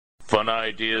Fun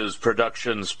Ideas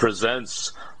Productions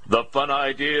presents the Fun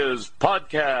Ideas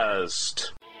Podcast.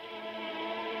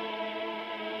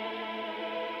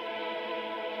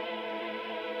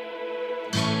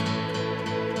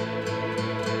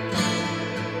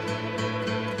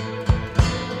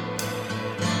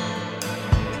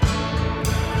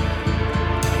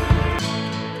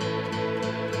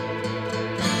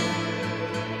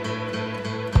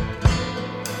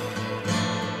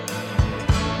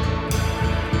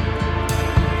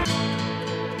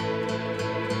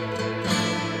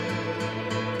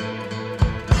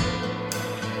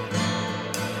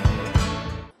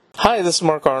 Hi, this is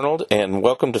Mark Arnold, and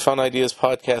welcome to Fun Ideas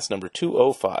Podcast number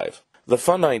 205. The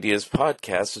Fun Ideas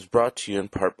Podcast is brought to you in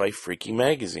part by Freaky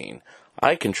Magazine.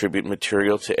 I contribute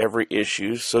material to every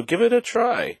issue, so give it a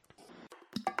try.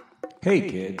 Hey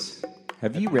kids,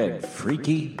 have you read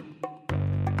Freaky?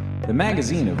 The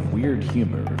magazine of weird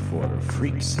humor for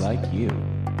freaks like you.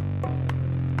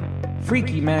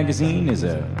 Freaky Magazine is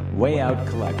a way-out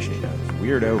collection of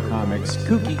weirdo comics,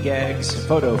 kooky gags,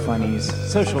 photo funnies,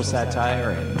 social satire,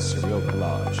 and surreal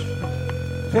collage.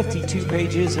 52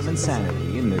 pages of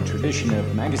insanity in the tradition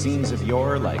of magazines of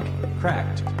yore like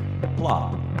Cracked,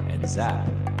 Blob, and Zap.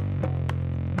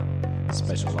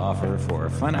 Special offer for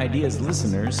Fun Ideas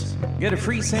listeners, get a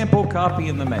free sample copy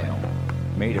in the mail,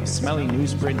 made of smelly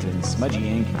newsprint and smudgy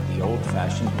ink the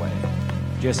old-fashioned way.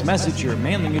 Just message your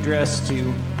mailing address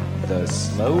to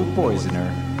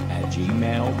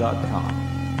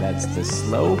theslowpoisoner@gmail.com. That's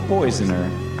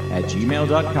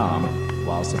theslowpoisoner@gmail.com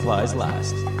while supplies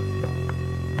last.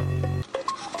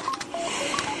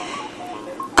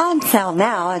 On sale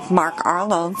now is Mark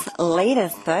Arnold's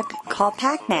latest book called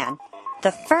Pac-Man,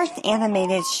 the first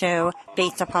animated show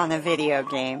based upon a video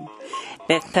game.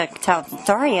 This book tells the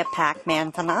story of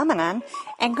Pac-Man phenomenon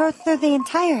and goes through the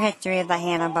entire history of the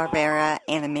Hanna-Barbera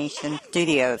Animation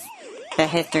Studios, the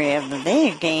history of the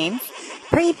video games,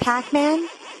 pre-Pac-Man,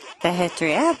 the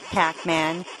history of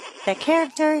Pac-Man, the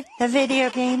character, the video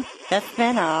game, the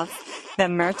spin-offs, the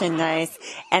merchandise,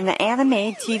 and the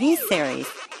animated TV series.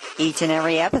 Each and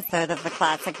every episode of the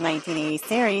classic 1980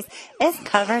 series is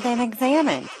covered and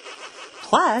examined.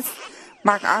 Plus,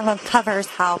 Mark Arnold covers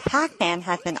how Pac-Man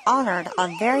has been honored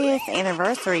on various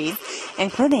anniversaries,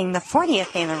 including the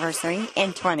 40th anniversary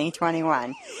in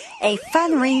 2021. A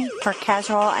fun read for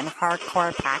casual and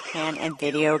hardcore Pac-Man and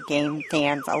video game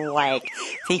fans alike,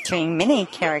 featuring mini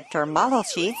character model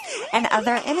sheets and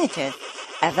other images.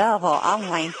 Available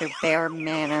online through Bear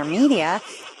Manor Media,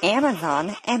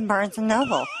 Amazon, and Barnes &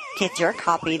 Noble. Get your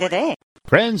copy today.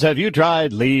 Friends, have you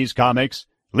tried Lee's Comics?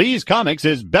 Lee's Comics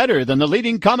is better than the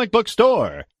leading comic book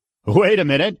store. Wait a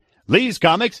minute. Lee's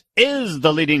Comics is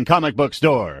the leading comic book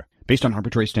store. Based on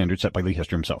arbitrary standards set by Lee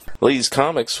Hester himself. Lee's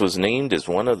Comics was named as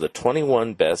one of the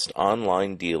 21 best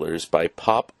online dealers by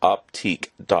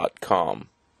popoptique.com.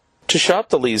 To shop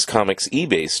the Lee's Comics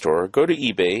eBay store, go to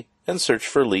eBay and search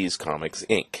for Lee's Comics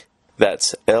Inc.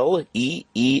 That's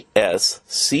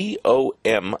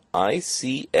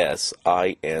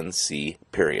LEESCOMICSINC,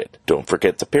 period. Don't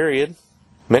forget the period.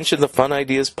 Mention the Fun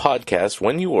Ideas Podcast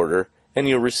when you order, and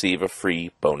you'll receive a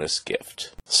free bonus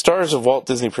gift. Stars of Walt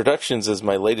Disney Productions is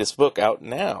my latest book out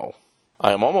now.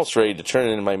 I am almost ready to turn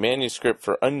in my manuscript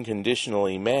for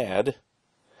Unconditionally Mad.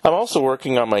 I'm also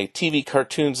working on my TV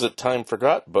Cartoons That Time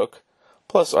Forgot book,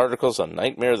 plus articles on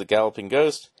Nightmare the Galloping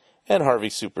Ghost and Harvey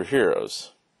Superheroes.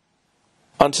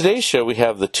 On today's show, we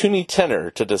have the Tooney Tenor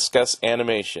to discuss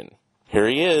animation. Here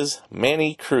he is,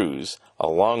 Emmanuel Cruz,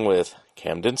 along with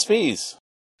Kamden Spies.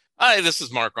 Hi, this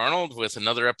is Mark Arnold with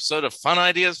another episode of Fun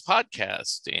Ideas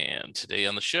Podcast. And today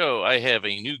on the show, I have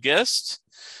a new guest,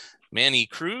 Emmanuel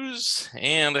Cruz,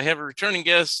 and I have a returning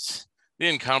guest, the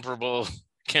incomparable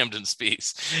Kamden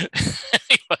Spies.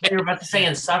 Anyway, you were about to say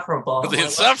insufferable. The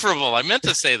insufferable. I meant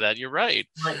to say that. You're right.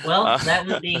 Well, that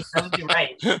would be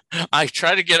right. I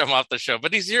try to get him off the show,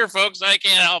 but he's here, folks. I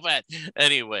can't help it.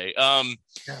 Anyway,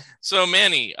 so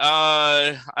Manny,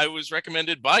 I was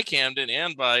recommended by Kamden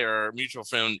and by our mutual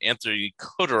friend Anthony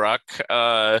Kodarak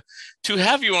to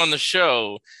have you on the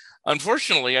show.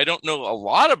 Unfortunately, I don't know a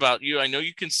lot about you. I know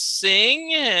you can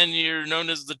sing, and you're known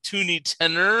as the Tooney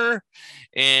Tenor,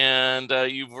 and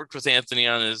you've worked with Anthony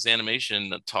on his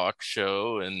animation talk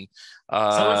show. And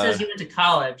someone says you went to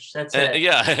college. That's it.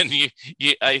 Yeah, and you,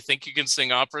 I think you can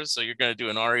sing opera, so you're going to do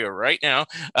an aria right now.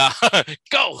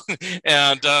 Go!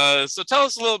 And so tell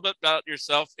us a little bit about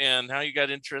yourself and how you got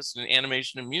interested in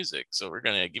animation and music. So we're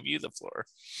going to give you the floor.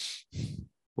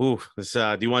 Ooh, this,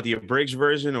 do you want the abridged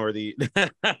version or the?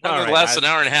 Last an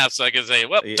hour and a half, so I can say,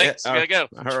 well, thanks, gotta go.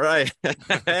 All right,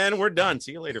 and we're done.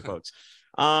 See you later, folks.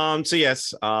 So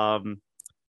yes,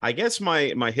 I guess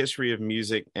my history of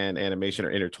music and animation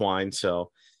are intertwined.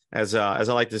 So as I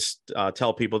like to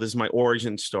tell people, this is my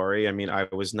origin story. I mean, I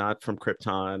was not from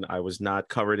Krypton. I was not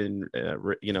covered in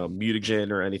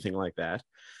mutagen or anything like that.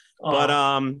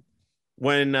 But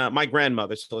when my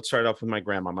grandmother, so let's start off with my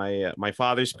grandma. My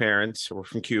father's parents were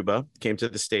from Cuba, came to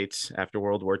the States after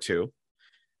World War II.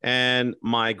 And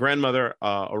my grandmother,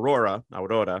 Aurora,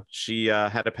 she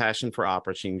had a passion for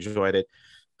opera. She enjoyed it,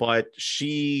 but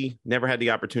she never had the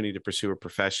opportunity to pursue it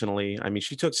professionally. I mean,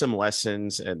 she took some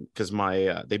lessons, and because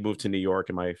they moved to New York,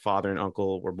 and my father and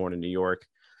uncle were born in New York,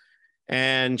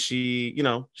 and she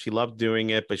loved doing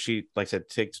it, but she, like I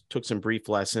said, took some brief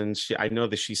lessons. I know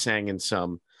that she sang in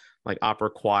some like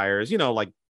opera choirs,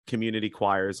 like community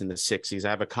choirs in the '60s. I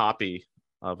have a copy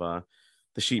of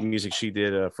the sheet music she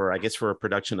did for a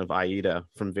production of Aida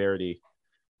from Verdi.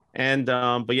 And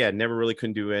but yeah, never really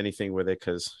couldn't do anything with it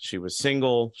because she was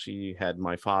single. She had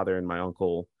my father and my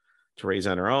uncle to raise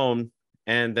on her own.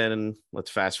 And then let's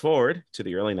fast forward to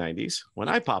the early 90s when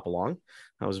I pop along.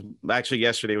 I was actually,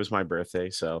 yesterday was my birthday.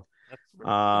 So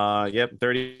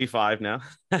 35 now.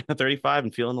 35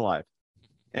 and feeling alive.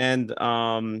 And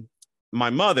my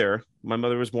mother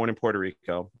was born in Puerto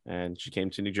Rico, and she came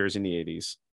to New Jersey in the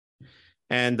 80s.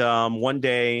 And one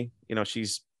day,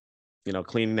 she's,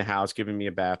 cleaning the house, giving me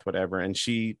a bath, whatever. And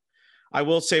I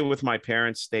will say with my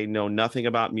parents, they know nothing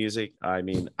about music. I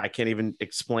mean, I can't even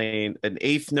explain an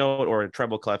eighth note or a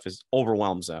treble clef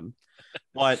overwhelms them.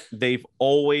 But they've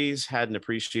always had an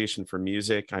appreciation for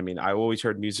music. I mean, I always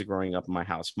heard music growing up in my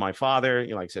house. My father,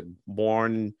 like I said,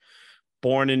 born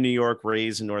in New York,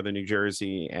 raised in northern New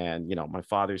Jersey. And, my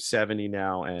father's 70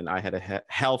 now, and I had a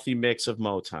healthy mix of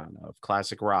Motown, of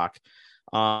classic rock,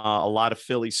 a lot of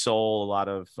Philly soul, a lot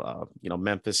of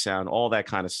Memphis sound, all that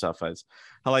kind of stuff. As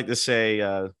I like to say,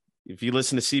 if you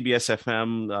listen to CBS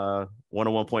FM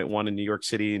 101.1 in New York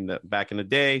City back in the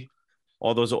day,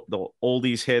 all the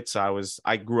oldies hits,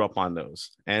 I grew up on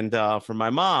those. And for my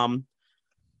mom,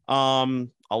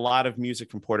 a lot of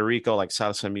music from Puerto Rico, like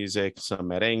salsa music, some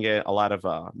merengue, a lot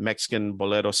of Mexican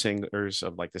bolero singers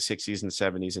of like the 60s and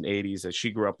 70s and 80s that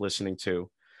she grew up listening to.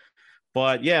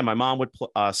 But yeah, my mom would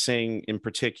sing in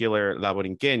particular La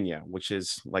Borinqueña, which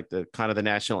is like the kind of the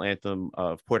national anthem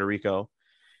of Puerto Rico.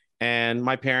 And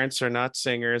my parents are not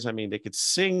singers. I mean, they could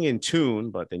sing in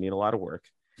tune, but they need a lot of work.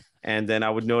 And then I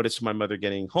would notice my mother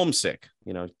getting homesick,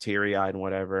 teary-eyed and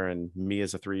whatever. And me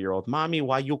as a 3-year-old, Mommy,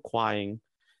 why you crying?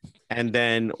 And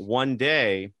then one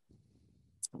day,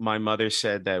 my mother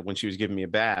said that when she was giving me a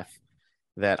bath,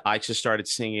 that I just started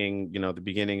singing, the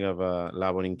beginning of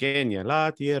La Borinqueña,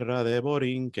 La Tierra de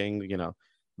Borinquen,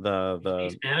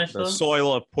 the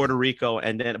soil of Puerto Rico.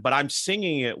 And then, but I'm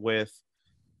singing it with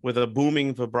a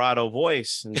booming vibrato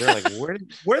voice. And they're like,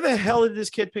 where the hell did this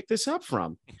kid pick this up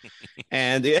from?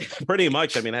 And pretty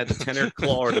much, I mean, I had the tenor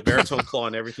claw or the baritone claw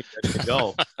and everything ready to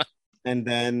go. And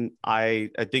then I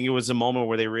think it was a moment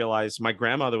where they realized my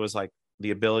grandmother was like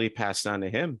the ability passed on to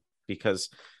him, because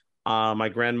my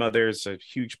grandmother is a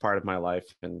huge part of my life,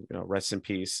 and rest in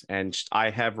peace. And I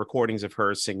have recordings of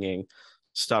her singing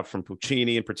stuff from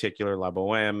Puccini, in particular La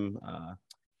Boheme,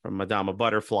 from Madama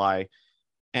Butterfly.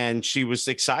 And she was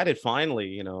excited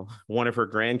finally, one of her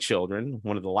grandchildren,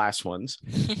 one of the last ones,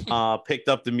 picked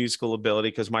up the musical ability,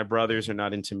 because my brothers are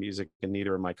not into music and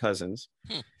neither are my cousins.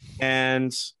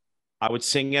 And I would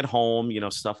sing at home,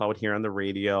 stuff I would hear on the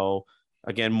radio.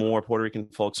 Again, more Puerto Rican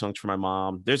folk songs for my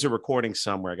mom. There's a recording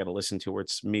somewhere I got to listen to where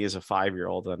it's me as a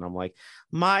 5-year-old. And I'm like,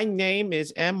 my name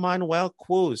is Emmanuel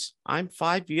Cruz. I'm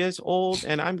 5 years old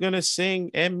and I'm going to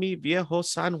sing En Mi Viejo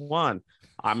San Juan.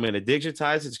 I'm going to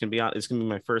digitize it. It's going to be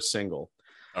my first single.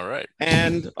 All right.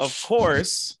 And of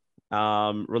course,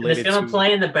 related it's going to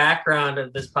play in the background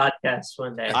of this podcast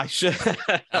one day. I should.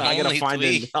 I got to find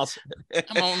it.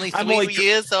 I'm only 3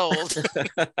 years old.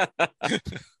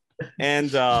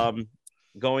 And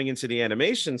going into the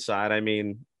animation side, I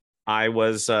mean, I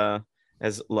was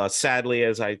as sadly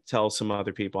as I tell some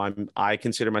other people, I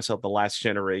consider myself the last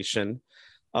generation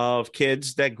of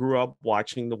kids that grew up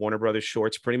watching the Warner Brothers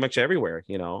shorts pretty much everywhere.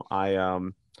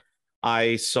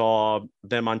 I saw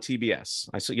them on TBS.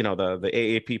 I saw the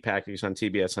AAP package on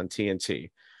TBS, on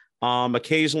TNT.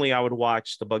 Occasionally, I would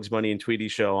watch the Bugs Bunny and Tweety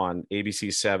show on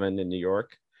ABC7 in New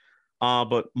York.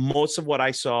 But most of what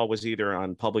I saw was either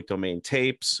on public domain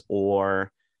tapes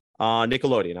or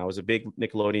Nickelodeon. I was a big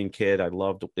Nickelodeon kid.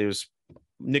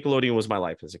 Nickelodeon was my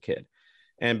life as a kid.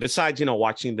 And besides,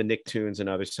 watching the Nicktoons and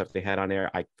other stuff they had on there,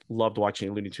 I loved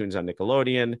watching Looney Tunes on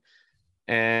Nickelodeon.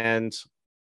 And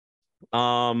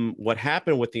what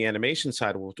happened with the animation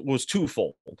side was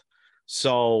twofold.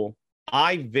 So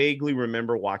I vaguely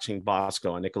remember watching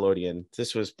Bosco on Nickelodeon.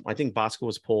 This was, I think Bosco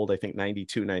was pulled, I think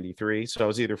 92, 93. So I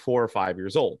was either 4 or 5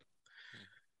 years old.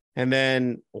 And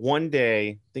then one day,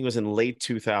 I think it was in late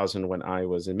 2000 when I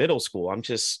was in middle school.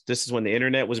 This is when the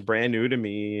internet was brand new to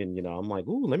me. And, I'm like,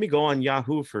 ooh, let me go on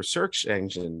Yahoo for search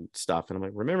engine stuff. And I'm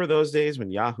like, remember those days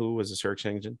when Yahoo was a search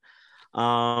engine?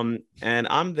 And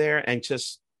I'm there and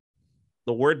just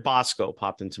the word Bosco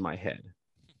popped into my head.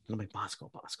 And I'm like,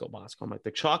 Bosco. I'm like,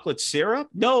 the chocolate syrup?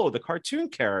 No, the cartoon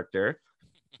character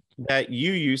that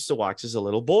you used to watch as a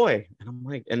little boy. And I'm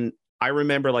like, and I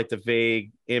remember like the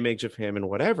vague image of him and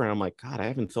whatever. And I'm like, God, I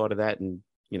haven't thought of that in,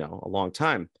 a long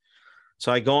time.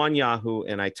 So I go on Yahoo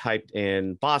and I typed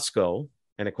in Bosco.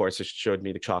 And of course, it showed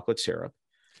me the chocolate syrup.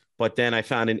 But then I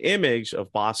found an image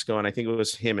of Bosco and I think it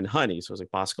was him and Honey. So I was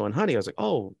like, Bosco and Honey. I was like,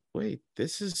 oh, wait,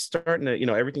 this is starting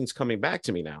to, everything's coming back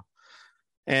to me now.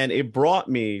 And it brought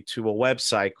me to a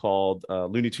website called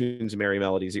Looney Tunes and Merry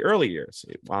Melodies, the early years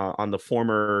on the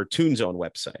former Toon Zone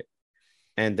website.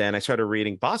 And then I started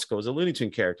reading Bosco as a Looney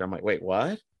Tune character. I'm like, wait,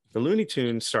 what? The Looney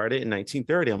Tunes started in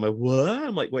 1930. I'm like, what?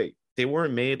 I'm like, wait, they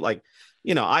weren't made like,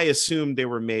 I assumed they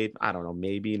were made, I don't know,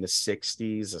 maybe in the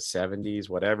 60s, the 70s,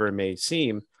 whatever it may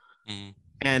seem. Mm.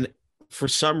 And for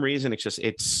some reason,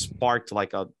 it sparked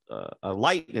like a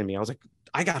light in me. I was like,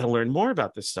 I got to learn more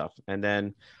about this stuff. And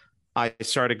then I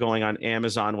started going on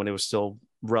Amazon when it was still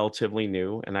relatively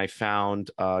new, and I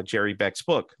found Jerry Beck's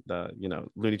book, the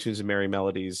Looney Tunes and Merry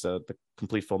Melodies, the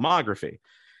complete filmography.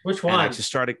 Which one? And I just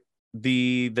started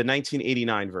the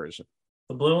 1989 version.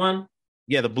 The blue one?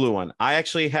 Yeah, the blue one. I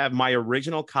actually have my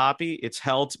original copy. It's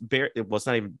held bare. It was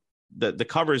not even the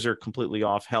covers are completely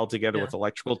off, held together with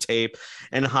electrical tape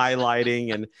and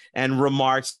highlighting and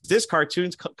remarks. This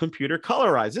cartoon's computer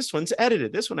colorized. This one's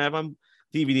edited. This one I have on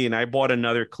DVD, and I bought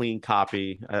another clean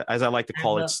copy, as I like to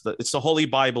call it. It's the holy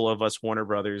Bible of us Warner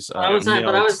Brothers. But I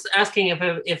was asking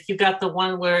if you got the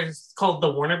one where it's called the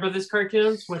Warner Brothers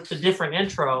cartoons with the different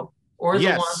intro, or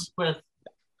the one with.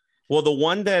 Well,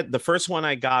 the first one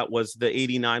I got was the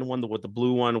 89 one, with the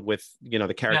blue one with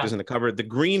the characters in the cover. The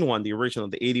green one, the original,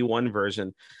 the 81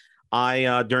 version.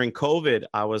 I during COVID,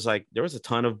 I was like, there was a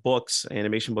ton of books,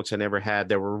 animation books I never had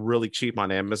that were really cheap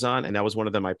on Amazon, and that was one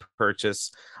of them I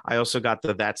purchased. I also got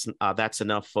the That's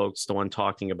Enough Folks, the one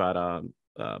talking about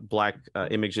black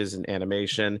images and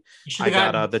animation. I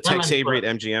got the Tex Avery at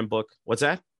MGM book. What's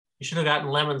that? You should have gotten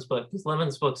Lemon's book, because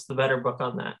Lemon's book's the better book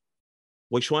on that.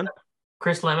 Which one?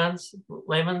 Chris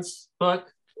Lemon's book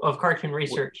of cartoon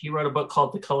research. He wrote a book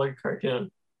called The Colored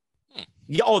Cartoon.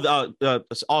 Yeah.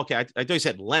 Okay. I thought you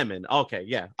said Lemon. Okay.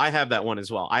 Yeah. I have that one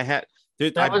as well. I bought a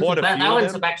few. That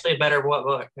one's actually a better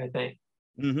book, I think.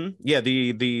 Mm-hmm. Yeah.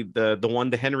 The one,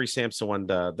 the Henry Sampson one,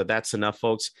 the That's Enough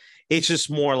Folks. It's just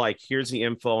more like, here's the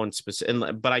info and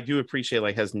specific, but I do appreciate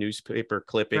like has newspaper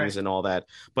clippings and all that.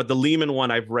 But the Lehman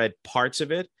one, I've read parts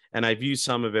of it and I've used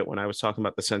some of it when I was talking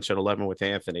about the Sunshine 11 with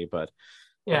Anthony. But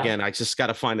again, I just got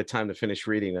to find the time to finish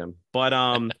reading them. But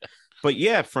But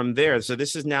yeah, from there, so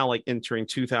this is now like entering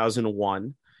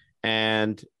 2001,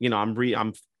 and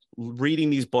I'm reading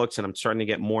these books, and I'm starting to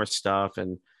get more stuff,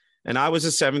 and I was a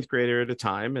 7th grader at a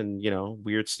time, and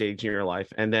weird stage in your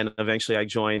life, and then eventually I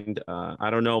joined.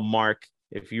 I don't know, Mark,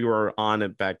 if you were on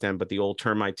it back then, but the old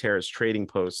Termite Terrace Trading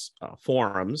Post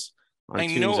forums. I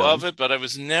know of it, but I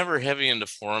was never heavy into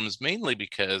forums, mainly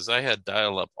because I had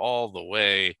dial-up all the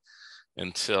way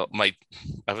until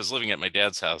I was living at my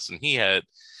dad's house, and he had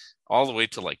all the way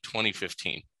to like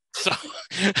 2015. So,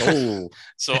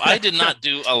 so I did not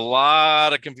do a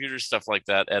lot of computer stuff like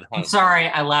that at home. I'm sorry,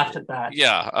 I laughed at that.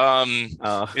 Yeah. And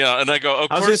I go,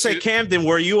 I was going to say, Kamden,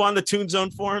 were you on the Toon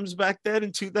Zone forums back then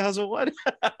in 2001?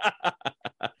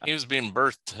 He was being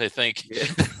birthed, I think.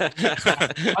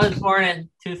 I was born in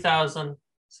 2000,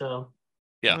 so.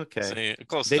 Yeah. Okay. So,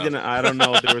 close they enough. didn't. I don't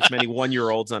know if there was many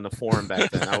 1-year-olds on the forum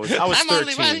back then. I was. I'm 13,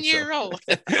 only 1 year old.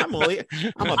 I'm a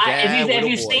bad. If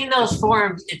you've seen those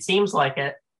forums, it seems like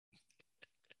it.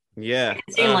 Yeah.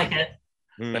 It seemed like it.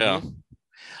 Yeah.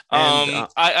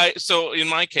 So in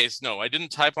my case, no, I didn't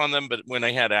type on them, but when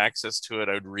I had access to it,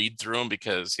 I would read through them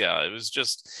because it was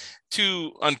just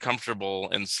too uncomfortable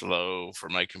and slow for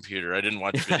my computer. I didn't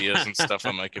watch videos and stuff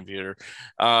on my computer.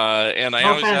 And I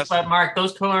always asked, but Mark,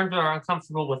 those forums are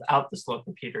uncomfortable without the slow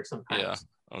computer sometimes. Yeah.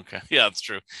 Okay. Yeah, that's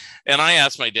true. And I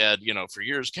asked my dad, for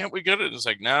years, can't we get it? And it's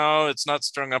like, no, it's not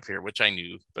strung up here, which I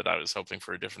knew, but I was hoping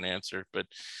for a different answer. But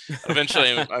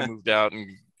eventually I moved out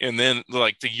and then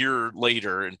like the year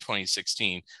later in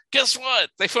 2016, guess what?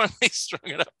 They finally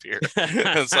strung it up here.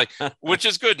 It's like, which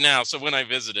is good now. So when I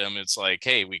visit him, it's like,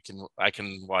 hey, I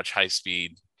can watch high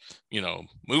speed,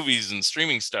 movies and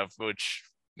streaming stuff, which,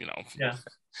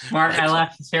 Mark, I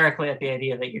laughed hysterically at the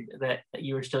idea that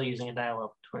you were still using a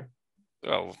dial-up toy.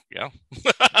 Oh yeah.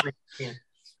 Yeah.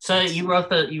 So he wrote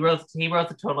the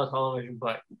total television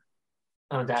book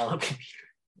on a dial-up computer.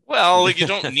 Well, you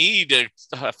don't need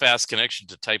a fast connection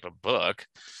to type a book.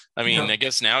 I mean, No. I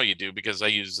guess now you do because I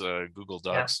use Google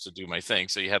Docs to do my thing.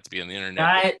 So you have to be on the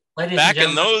internet. Back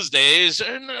in those days,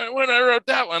 and when I wrote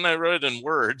that one, I wrote it in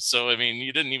Word. So I mean,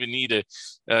 you didn't even need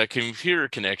a computer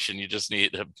connection. You just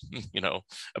need a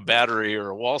battery or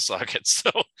a wall socket.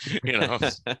 So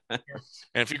and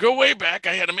if you go way back,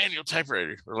 I had a manual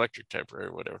typewriter or electric typewriter,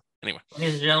 or whatever. Anyway,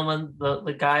 ladies and gentlemen,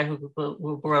 the guy who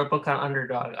wrote a book on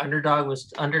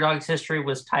Underdog's history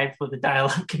was typed with a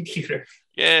dial-up computer.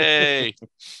 Yay!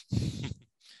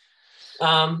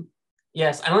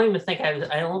 Yes, I don't think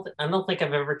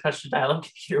I've ever touched a dial-up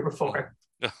computer before.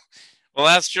 Well,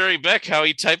 ask Jerry Beck how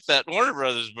he typed that Warner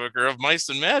Brothers book of Mice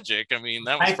and Magic. I mean,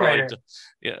 that was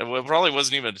probably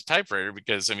wasn't even a typewriter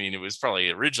because I mean it was probably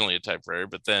originally a typewriter,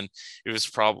 but then it was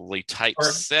probably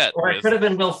typeset. Or it could have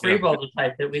been Will Freeball who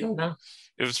typed it. We don't know.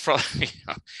 It was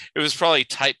probably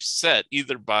typeset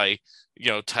either by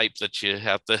type that you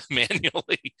have to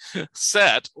manually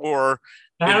set or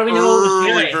an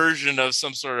early version of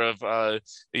some sort of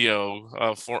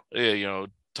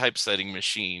typesetting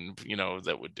machine,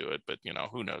 that would do it, but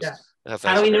who knows? Yeah.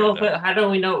 How do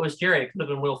we know it was Jerry? It could have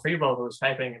been Will Freeball who was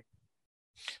typing.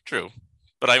 True,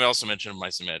 but I also mentioned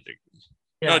Mice and Magic.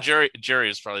 Yeah. No, Jerry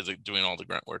is probably doing all the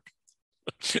grunt work.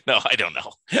 No, I don't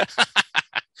know.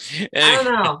 I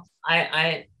don't know.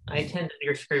 I tend to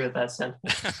disagree with that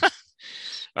sentiment.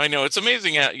 I know it's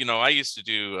amazing how I used to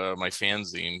do my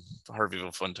fanzine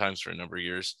Harveyville Fun Times for a number of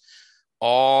years.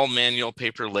 All manual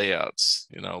paper layouts,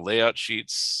 layout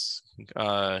sheets,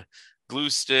 glue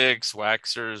sticks,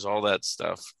 waxers, all that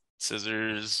stuff,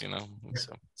 scissors,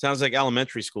 So. Sounds like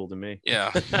elementary school to me.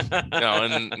 Yeah.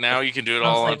 And now you can do it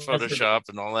all on Photoshop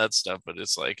and all that stuff, but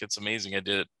it's amazing I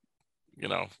did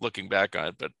it, looking back on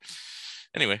it. But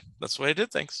anyway, that's the way I did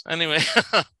things. Anyway.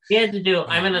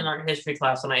 I'm in an art history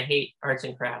class and I hate arts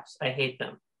and crafts. I hate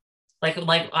them. Like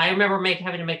I remember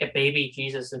having to make a baby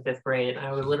Jesus in 5th grade, and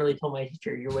I would literally tell my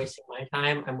teacher, "You're wasting my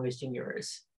time. I'm wasting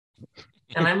yours."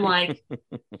 And I'm like,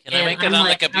 "Can I make it on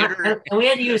the computer?" And we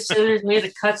had to use scissors. We had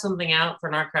to cut something out for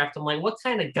an art craft. I'm like, what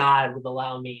kind of God would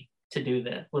allow me to do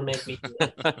that? Would make me do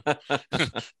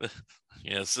that?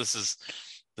 Yes, this is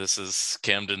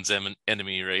Kamden's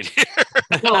enemy right here.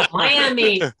 No, my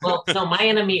enemy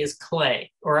is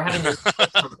clay or having to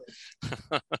cut something.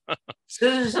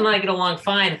 Scissors and I get along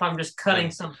fine if I'm just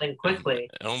cutting something quickly.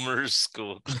 Elmer's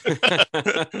school.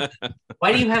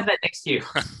 Why do you have that next to you?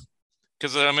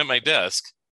 Because I'm at my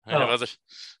desk. I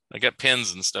got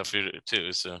pens and stuff here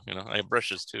too, so I have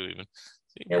brushes too even.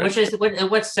 Yeah,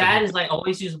 what's sad is I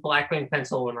always use a Blackwing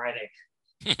pencil when writing.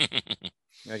 I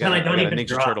got a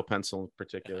Ninja Turtle pencil in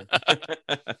particular.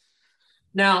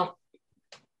 Now,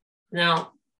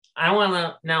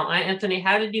 Anthony,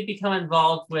 how did you become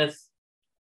involved with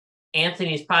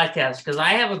Anthony's podcast? Because I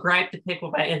have a gripe to pick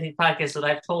about Anthony's podcast that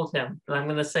I've told him that I'm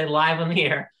going to say live on the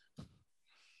air.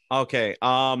 Okay.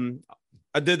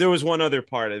 There was one other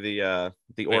part of the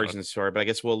origin story, but I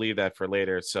guess we'll leave that for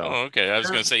later. So. Oh, okay. I was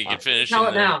going to say you can finish. Tell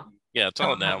it now. Yeah,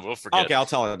 tell it now. We'll forget. Okay, I'll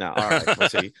tell it now. All right.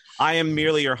 Let's see. I am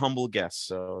merely your humble guest,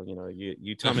 so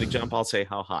you tell me to jump, I'll say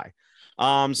how high.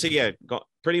 So yeah,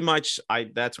 pretty much.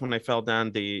 That's when I fell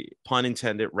down the pun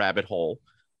intended rabbit hole,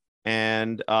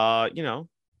 and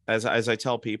as I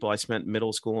tell people, I spent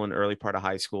middle school and early part of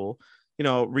high school,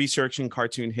 researching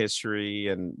cartoon history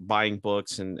and buying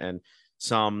books and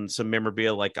some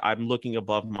memorabilia. Like I'm looking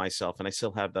above myself, and I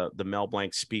still have the Mel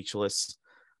Blanc Speechless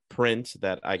print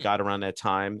that I got around that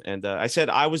time. And I said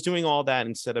I was doing all that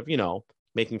instead of,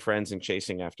 making friends and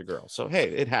chasing after girls. So, hey,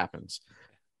 it happens.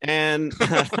 And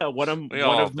one of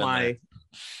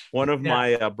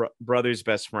my brother's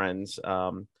best friends,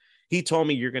 he told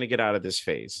me you're going to get out of this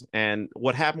phase. And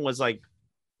what happened was I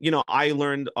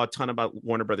learned a ton about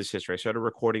Warner Brothers history. I started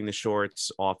recording the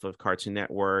shorts off of Cartoon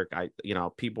Network.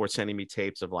 People were sending me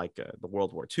tapes of the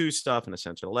World War II stuff and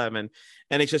Essential 11.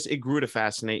 And it grew to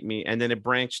fascinate me. And then it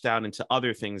branched out into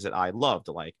other things that I loved.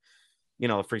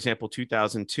 For example,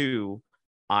 2002,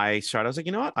 I was like,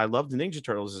 you know what? I loved the Ninja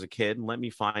Turtles as a kid, and let me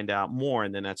find out more.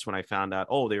 And then that's when I found out,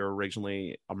 they were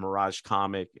originally a Mirage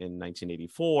comic in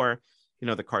 1984.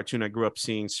 The cartoon I grew up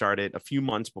seeing started a few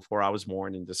months before I was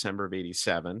born in December of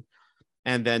 87.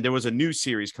 And then there was a new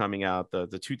series coming out, the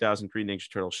 2003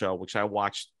 Ninja Turtle show, which I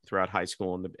watched throughout high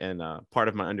school and part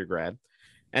of my undergrad.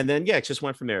 And then, yeah, it just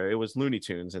went from there. It was Looney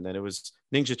Tunes, and then it was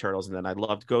Ninja Turtles, and then I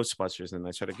loved Ghostbusters, and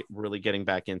I started really getting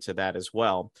back into that as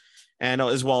well. And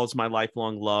as well as my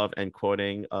lifelong love and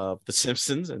quoting of The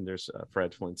Simpsons, and there's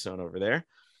Fred Flintstone over there.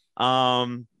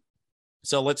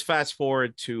 So let's fast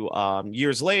forward to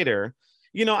years later.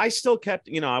 I still kept,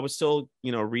 I was still,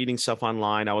 reading stuff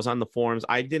online. I was on the forums.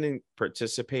 I didn't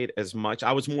participate as much.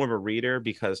 I was more of a reader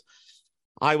because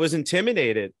I was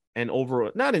intimidated and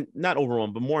not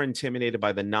overwhelmed, but more intimidated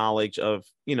by the knowledge of,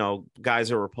 guys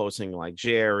that were posting like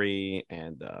Jerry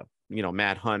and,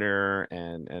 Matt Hunter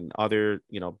and other,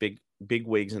 big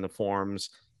wigs in the forums.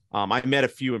 I met a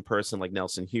few in person, like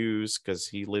Nelson Hughes, because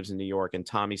he lives in New York, and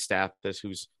Tommy Stathis,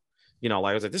 who's, like,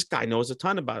 I was like, this guy knows a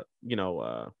ton about,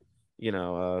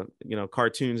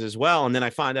 cartoons as well. And then I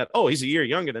find out, oh, he's a year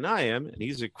younger than I am, and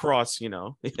he's across,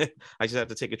 I just have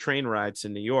to take a train ride to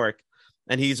New York.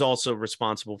 And he's also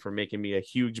responsible for making me a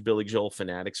huge Billy Joel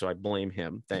fanatic, so I blame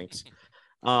him. Thanks.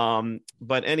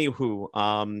 But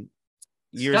anywho,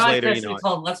 years Scott later,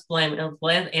 called Let's Blame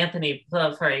Anthony.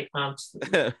 Sorry,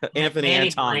 Anthony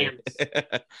and Tommy.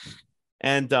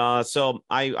 And so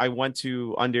I went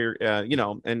to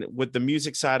and with the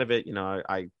music side of it,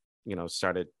 I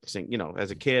started singing. As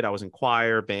a kid, I was in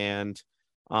choir, band.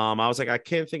 I was like, I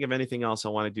can't think of anything else I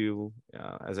want to do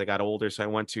as I got older. So I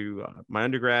went to my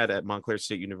undergrad at Montclair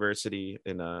State University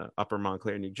in Upper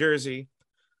Montclair, New Jersey.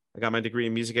 I got my degree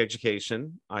in music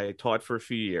education. I taught for a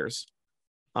few years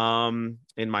in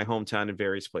my hometown in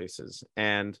various places.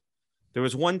 And there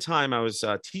was one time I was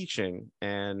teaching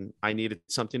and I needed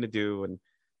something to do. And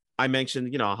I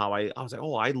mentioned, how I was like,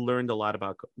 oh, I learned a lot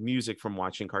about music from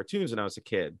watching cartoons when I was a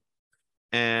kid.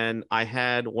 And I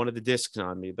had one of the discs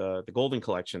on me, the Golden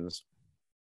Collections.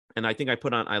 And I think I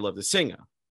put on I Love the Singer.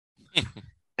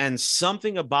 And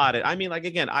something about it, I mean, like,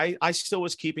 again, I still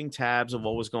was keeping tabs of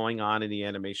what was going on in the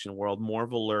animation world, more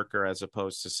of a lurker as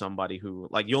opposed to somebody who,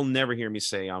 like, you'll never hear me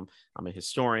say I'm a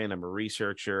historian, I'm a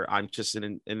researcher. I'm just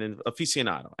an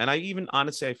aficionado. And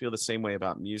honestly, I feel the same way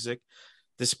about music,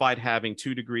 despite having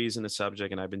 2 degrees in the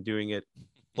subject. And I've been doing it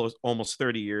almost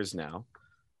 30 years now.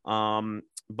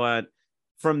 But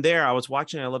from there, I was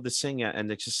watching I Love to Sing It, and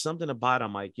there's just something about it.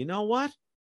 I'm like, you know what?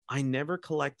 I never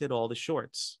collected all the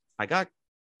shorts. I got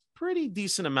pretty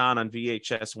decent amount on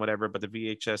VHS and whatever, but the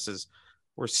VHSs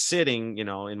were sitting,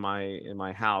 in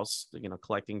my house,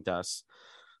 collecting dust.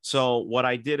 So what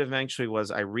I did eventually was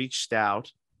I reached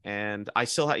out, and I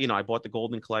still had, I bought the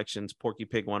Golden Collections, Porky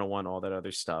Pig 101, all that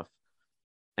other stuff.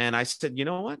 And I said, you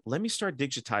know what? Let me start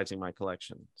digitizing my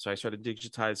collection. So I started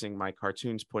digitizing my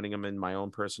cartoons, putting them in my own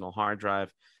personal hard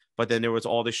drive. But then there was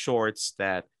all the shorts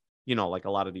that, like a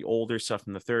lot of the older stuff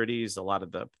from the 30s, a lot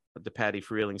of the Patty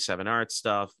Freeling 7 Art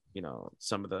stuff,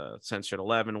 some of the Censored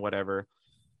 11, whatever.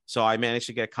 So I managed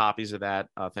to get copies of that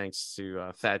thanks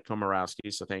to Thad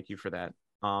Komorowski. So thank you for that.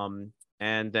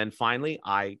 And then finally,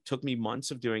 took me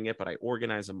months of doing it, but I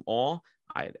organized them all.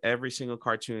 I had every single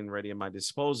cartoon ready at my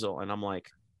disposal. And I'm like,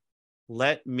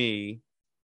 let me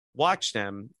watch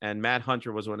them. And Matt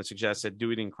Hunter was one that suggested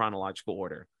do it in chronological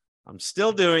order. I'm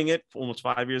still doing it almost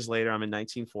 5 years later. I'm in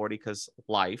 1940 because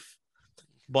life,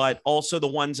 but also the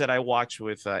ones that I watched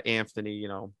with Anthony,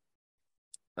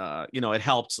 it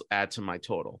helps add to my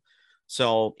total.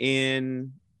 So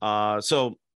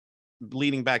so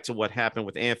leading back to what happened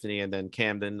with Anthony and then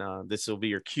Kamden, this will be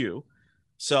your cue.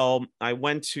 So I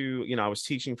went to, I was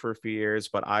teaching for a few years,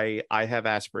 but I have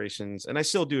aspirations, and I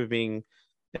still do, of being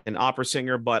an opera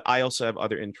singer, but I also have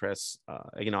other interests.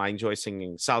 I enjoy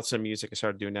singing salsa music. I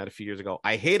started doing that a few years ago.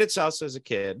 I hated salsa as a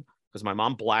kid because my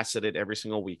mom blasted it every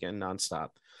single weekend nonstop.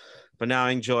 But now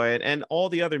I enjoy it. And all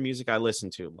the other music I listen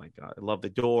to, like I love The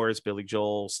Doors, Billy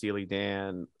Joel, Steely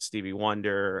Dan, Stevie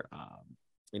Wonder.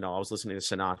 I was listening to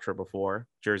Sinatra before,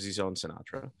 Jersey's own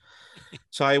Sinatra.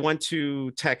 So I went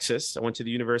to Texas. I went to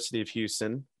the University of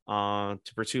Houston to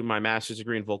pursue my master's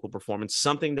degree in vocal performance,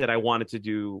 something that I wanted to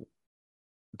do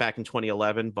back in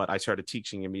 2011, but I started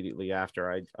teaching immediately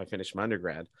after I finished my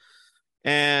undergrad.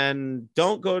 And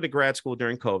don't go to grad school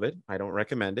during COVID. I don't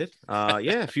recommend it.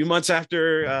 A few months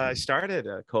after I started,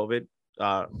 COVID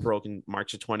broke in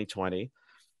March of 2020.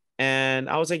 And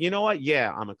I was like, you know what?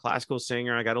 Yeah, I'm a classical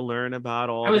singer. I got to learn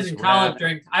about all. I was in college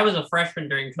I was a freshman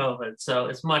during COVID, so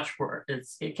it's much worse.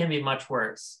 It can be much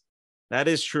worse. That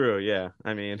is true. Yeah.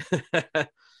 I mean,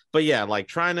 but yeah, like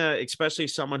trying to, especially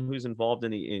someone who's involved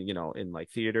in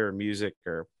like theater or music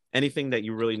or anything that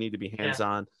you really need to be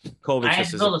hands-on. COVID. I had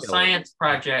to build a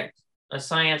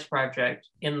science project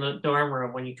in the dorm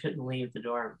room when you couldn't leave the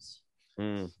dorms.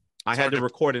 I had to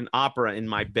record an opera in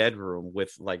my bedroom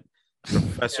with like, the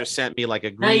professor sent me like a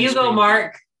green Now you screen. go,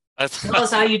 Mark. Tell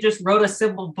us how you just wrote a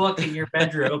simple book in your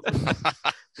bedroom.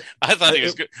 I thought he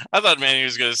was good. I thought Manny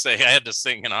was going to say I had to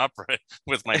sing an opera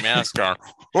with my mask on.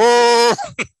 Oh!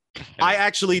 I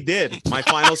actually did my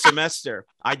final semester.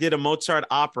 I did a Mozart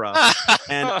opera,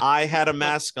 and I had a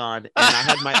mask on, and I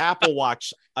had my Apple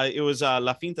Watch. It was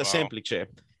La Finta Semplice,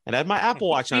 and I had my Apple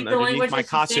Watch on underneath my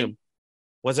costume.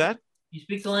 Was that? You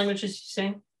speak the languages you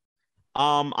sing?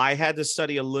 I had to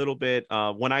study a little bit.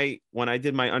 When I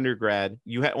did my undergrad,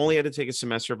 you only had to take a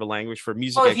semester of a language for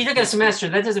music. Oh, if you took a semester,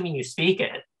 that doesn't mean you speak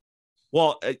it.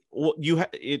 Well,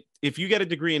 if you get a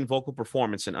degree in vocal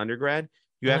performance in undergrad,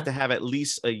 you have to have at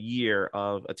least a year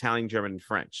of Italian, German, and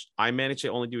French. I managed to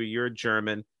only do a year of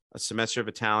German, a semester of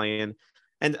Italian.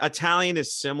 And Italian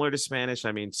is similar to Spanish.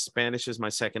 I mean, Spanish is my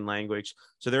second language.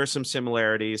 So there are some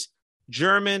similarities.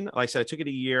 German, like I said, I took it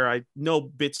a year. I know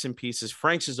bits and pieces.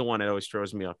 French is the one that always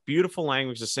throws me off. Beautiful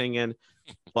language to sing in.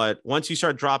 But once you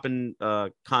start dropping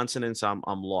consonants, I'm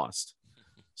lost.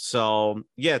 So,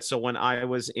 yeah. So when I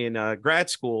was in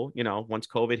grad school, once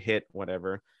COVID hit,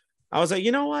 whatever, I was like,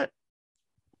 you know what?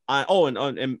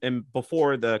 And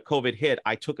before the COVID hit,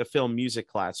 I took a film music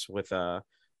class with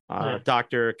Dr.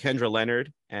 Kendra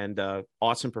Leonard, and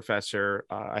awesome professor.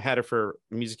 I had her for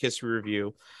music history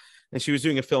review, and she was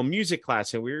doing a film music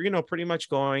class, and we were, pretty much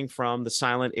going from the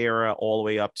silent era all the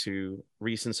way up to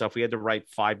recent stuff. We had to write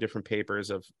 5 different papers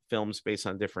of films based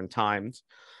on different times.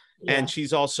 Yeah. And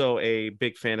she's also a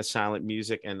big fan of silent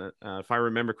music. And if I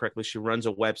remember correctly, she runs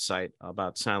a website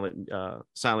about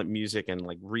silent music and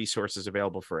like resources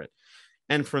available for it.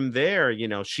 And from there,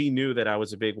 she knew that I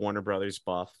was a big Warner Brothers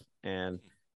buff. And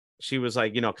she was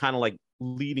like, kind of like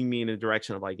leading me in a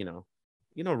direction of like,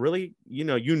 really,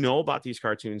 about these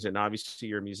cartoons. And obviously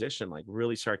you're a musician, like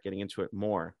really start getting into it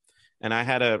more. And I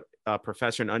had a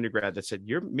professor in undergrad that said,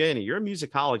 you're a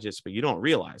musicologist, but you don't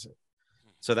realize it.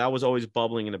 So that was always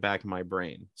bubbling in the back of my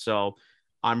brain. So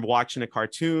I'm watching the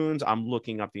cartoons. I'm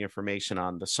looking up the information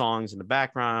on the songs in the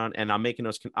background, and I'm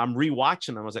rewatching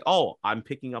them. I was like, oh, I'm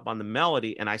picking up on the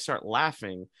melody, and I start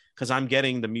laughing because I'm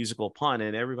getting the musical pun.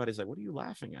 And everybody's like, what are you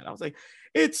laughing at? I was like,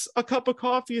 it's a cup of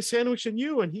coffee, a sandwich, and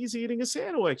you, and he's eating a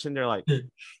sandwich. And they're like,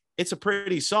 it's a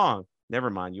pretty song.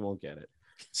 Never mind, you won't get it.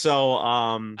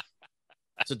 So,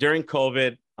 so during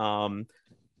COVID,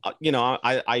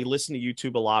 I listen to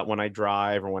YouTube a lot when I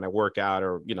drive or when I work out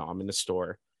or, I'm in the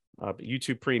store.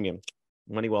 YouTube Premium,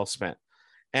 money well spent.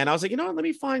 And I was like, let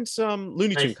me find some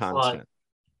Looney Tune content.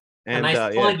 And a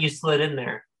nice plug you slid in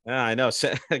there. Yeah, I know.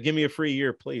 So, give me a free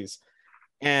year, please.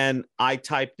 And I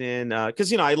typed in,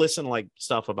 because, I listen to like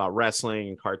stuff about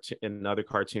wrestling and other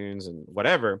cartoons and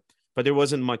whatever, but there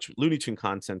wasn't much Looney Tune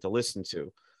content to listen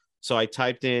to. So I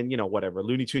typed in, whatever,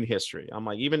 Looney Tune history. I'm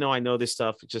like, even though I know this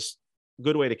stuff, it's just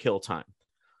good way to kill time.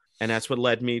 And that's what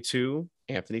led me to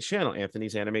Anthony's channel,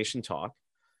 Anthony's Animation Talk.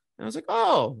 And I was like,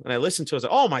 oh, and I listened to it. I was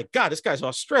like, oh my God, this guy's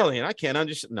Australian. I can't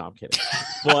understand. No, I'm kidding.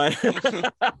 But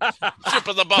Trip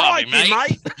of the Bobby,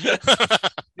 mate.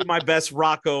 Do my best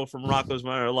Rocco from Rocco's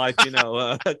Modern Life,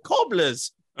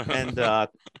 cobblers. And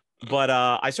but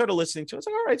I started listening to it. I was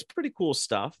like, all right, it's pretty cool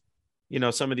stuff.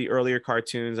 Some of the earlier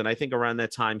cartoons. And I think around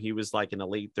that time he was like in the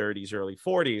late 30s, early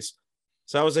 40s.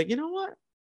 So I was like, you know what?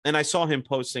 And I saw him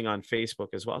posting on Facebook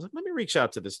as well. I was like, let me reach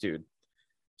out to this dude.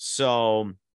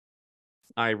 So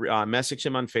I messaged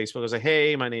him on Facebook. I was like,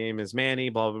 hey, my name is Manny,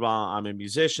 blah, blah, blah. I'm a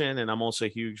musician, and I'm also a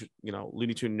huge,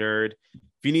 Looney Tune nerd.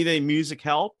 If you need any music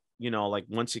help, like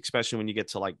especially when you get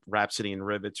to like Rhapsody and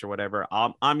Ribbits or whatever,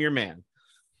 I'm your man.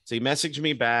 So he messaged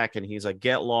me back, and he's like,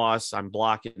 get lost. I'm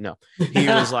blocking. No, he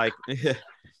was like,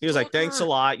 thanks a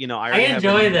lot. I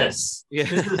enjoy this. Yeah.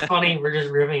 This is funny. We're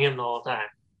just ribbing him the whole time.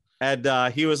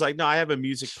 And he was like, no, I have a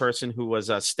music person who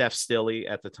was Steph Stilley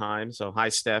at the time. So hi,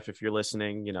 Steph, if you're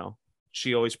listening,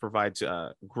 she always provides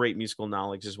great musical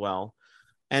knowledge as well.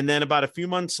 And then about a few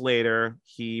months later,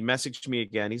 he messaged me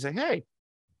again. He's like, hey,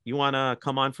 you want to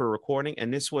come on for a recording?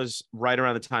 And this was right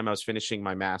around the time I was finishing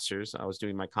my master's. I was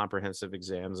doing my comprehensive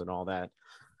exams and all that.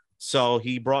 So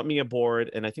he brought me aboard.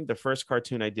 And I think the first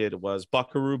cartoon I did was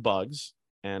Buckaroo Bugs.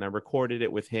 And I recorded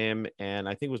it with him. And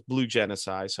I think it was Blue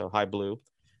Genocide. So hi, Blue.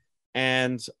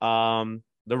 And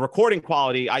the recording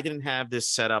quality, I didn't have this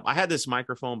setup. I had this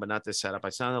microphone, but not this setup. I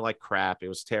sounded like crap. It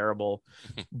was terrible,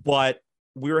 but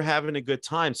we were having a good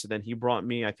time. So then he brought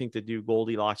me, I think, to do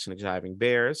Goldilocks and the Jiving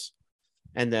Bears.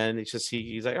 And then it's just,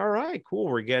 he's like, all right, cool.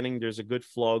 There's a good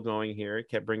flow going here. It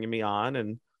kept bringing me on.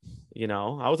 And,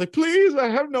 I was like, please, I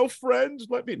have no friends.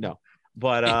 Let me know.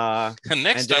 But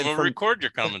next time we'll record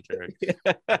your commentary.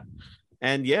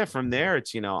 And yeah, from there,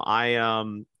 it's,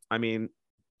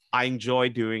 I enjoy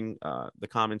doing the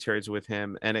commentaries with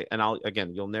him, and I'll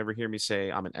again, you'll never hear me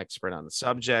say I'm an expert on the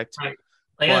subject. Right.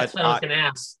 Like that's what I was going to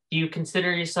ask. Do you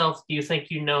consider yourself? Do you think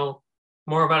you know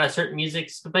more about a certain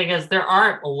music? Because there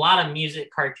are a lot of music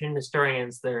cartoon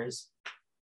historians. There's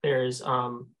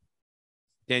Daniel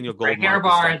Greg Goldmark.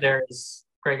 Ehrbar. There's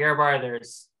Greg Ehrbar.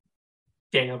 There's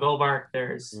Daniel Goldmark.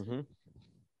 There's.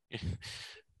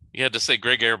 You had to say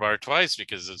Greg Ehrbar twice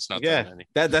because it's not that many.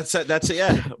 That's it.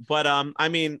 Yeah, but I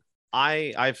mean,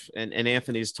 I've and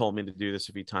Anthony's told me to do this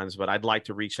a few times, but I'd like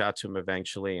to reach out to him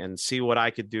eventually and see what I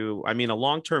could do. I mean, a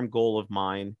long-term goal of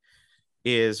mine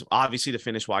is obviously to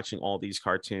finish watching all these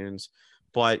cartoons,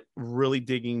 but really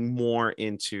digging more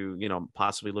into,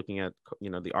 possibly looking at,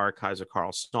 the archives of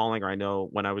Carl Stalling. Or I know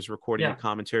when I was recording a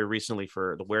commentary recently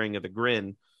for The Wearing of the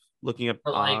Grin, looking at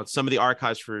some of the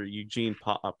archives for Eugene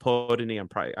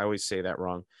Podeny. I always say that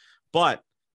wrong, but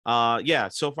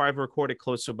so far I've recorded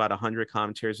close to about 100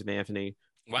 commentaries with Anthony.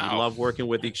 Wow. We love working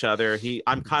with each other.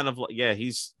 I'm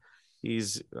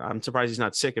surprised he's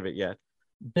not sick of it yet.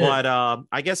 But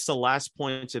I guess the last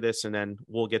point to this, and then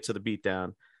we'll get to the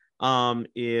beatdown,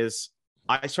 is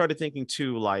I started thinking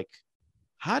too, like,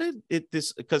 how did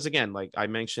because again, like I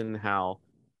mentioned how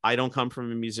I don't come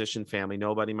from a musician family.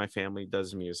 Nobody in my family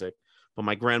does music, but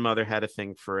my grandmother had a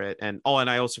thing for it. And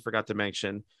I also forgot to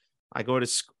mention, I go to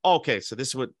school. Okay, so this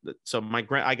is what. So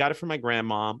I got it from my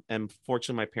grandma, and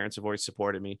fortunately, my parents have always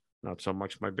supported me. Not so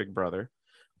much my big brother,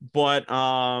 but so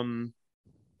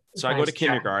I go to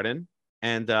kindergarten,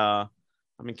 and I'm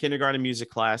in kindergarten music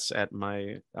class at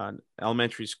my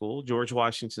elementary school, George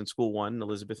Washington School 1,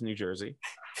 Elizabeth, New Jersey,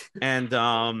 and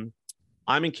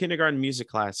I'm in kindergarten music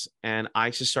class, and I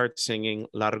just start singing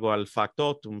Largo al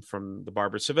Factotum from the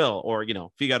Barber Seville, or,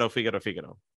 Figaro, Figaro,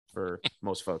 Figaro for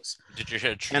most folks. Did your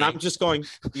head shrink? And I'm just going,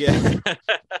 yeah.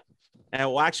 And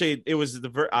well, actually, it was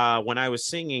when I was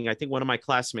singing, I think one of my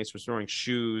classmates was throwing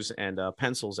shoes and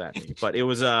pencils at me, but it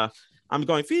was I'm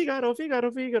going Figaro,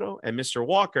 Figaro, Figaro. And Mr.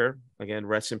 Walker, again,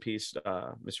 rest in peace,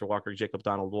 Mr. Walker, Jacob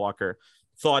Donald Walker,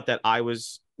 thought that I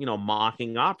was,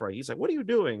 mocking opera. He's like, "What are you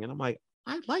doing?" And I'm like,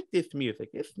 "I like this music.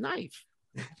 It's nice."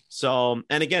 So,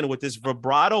 and again, with this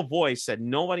vibrato voice that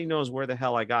nobody knows where the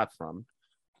hell I got from.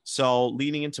 So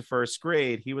leading into first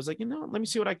grade, he was like, let me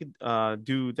see what I could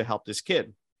do to help this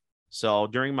kid. So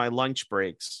during my lunch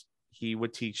breaks, he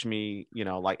would teach me,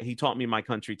 like he taught me My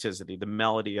Country 'Tis Thee, the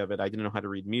melody of it. I didn't know how to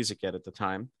read music yet at the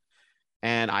time.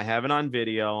 And I have it on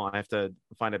video. I have to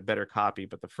find a better copy.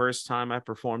 But the first time I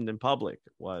performed in public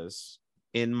was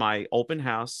in my open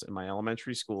house in my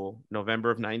elementary school,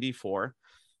 November of '94.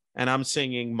 And I'm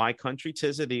singing My Country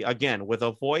 'Tis Thee again with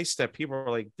a voice that people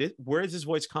are like, where is this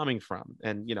voice coming from?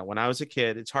 And, when I was a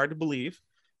kid, it's hard to believe,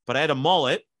 but I had a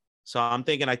mullet. So I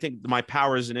think my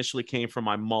powers initially came from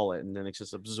my mullet, and then it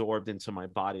just absorbed into my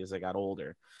body as I got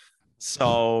older.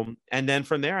 So, and then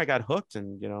from there I got hooked,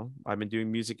 and, I've been doing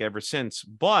music ever since.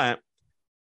 But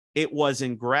it was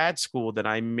in grad school that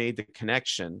I made the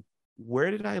connection.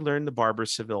 Where did I learn the Barber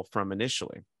Seville from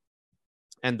initially?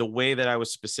 And the way that I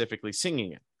was specifically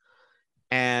singing it.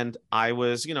 And I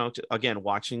was, again,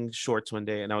 watching shorts one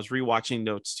day, and I was rewatching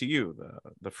Notes to You,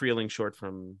 the Freeling short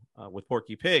from with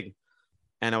Porky Pig.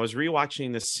 And I was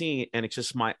rewatching the scene, and it's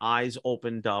just my eyes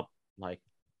opened up like,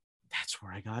 that's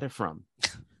where I got it from.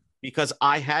 Because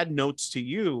I had Notes to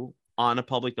You on a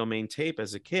public domain tape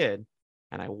as a kid,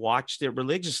 and I watched it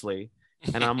religiously.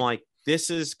 And I'm like,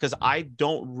 this is because I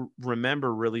don't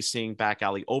remember really seeing Back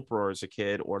Alley Oprah as a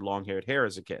kid or Long Haired Hair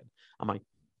as a kid. I'm like,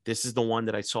 this is the one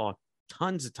that I saw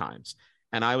tons of times.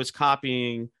 And I was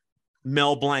copying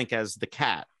Mel Blanc as the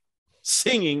cat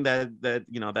singing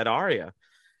that aria.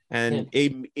 And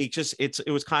it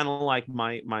was kind of like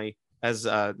my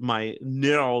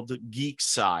nerd geek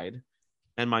side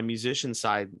and my musician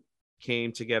side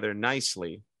came together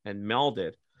nicely and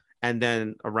melded. And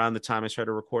then around the time I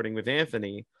started recording with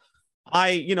Anthony,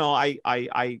 I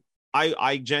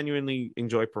genuinely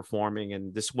enjoy performing,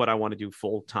 and this is what I want to do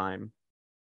full time.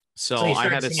 So I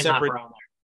had a separate.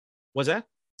 Was that?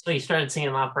 So you started singing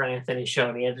opera on Anthony's show,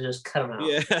 and you had to just cut him out.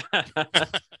 Yeah.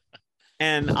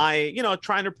 And I,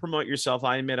 trying to promote yourself,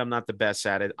 I admit I'm not the best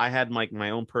at it. I had my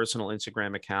own personal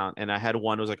Instagram account, and I had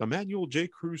one that was like Emmanuel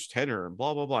Cruz tenor and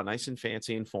blah, blah, blah, nice and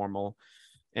fancy and formal.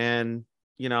 And,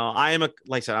 I'm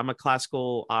a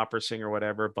classical opera singer or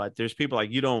whatever, but there's people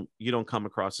like, you don't come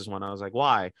across as one. I was like,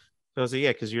 why? So I was like,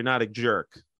 yeah, because you're not a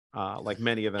jerk, like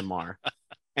many of them are.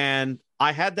 And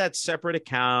I had that separate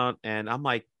account, and I'm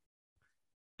like,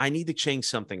 I need to change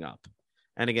something up.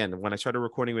 And again, when I started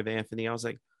recording with Anthony, I was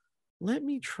like, let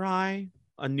me try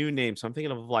a new name. So I'm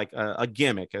thinking of like a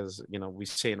gimmick, as we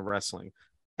say in wrestling.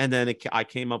 And then I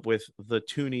came up with the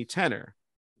Tooney Tenor.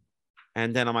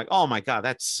 And then I'm like, oh my God,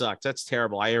 that sucks. That's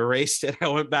terrible. I erased it. I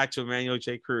went back to Emmanuel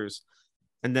Cruz.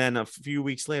 And then a few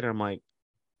weeks later, I'm like,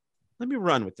 let me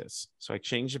run with this. So I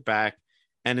changed it back.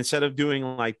 And instead of doing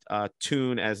like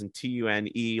tune as in Tune,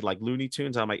 like Looney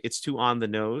Tunes, I'm like, it's too on the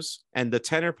nose. And the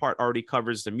tenor part already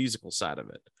covers the musical side of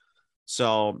it.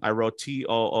 So I wrote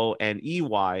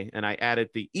Tooney, and I added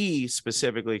the E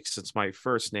specifically since my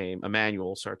first name,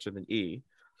 Emmanuel, starts with an E.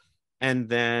 And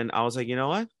then I was like, you know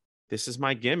what? This is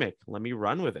my gimmick. Let me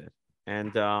run with it.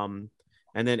 And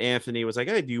then Anthony was like,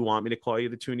 hey, do you want me to call you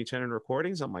the Tooney Tenor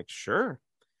Recordings? I'm like, sure.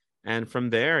 And from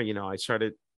there, I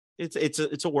started.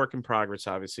 It's a work in progress,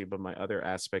 obviously, but my other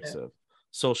aspects of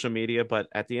social media. But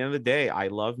at the end of the day, I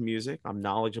love music. I'm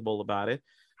knowledgeable about it.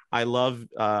 I love,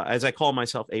 as I call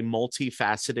myself, a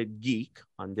multifaceted geek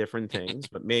on different things,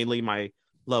 but mainly my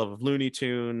love of Looney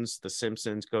Tunes, The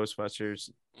Simpsons, Ghostbusters,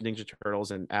 Ninja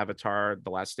Turtles, and Avatar: The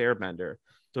Last Airbender.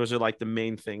 Those are like the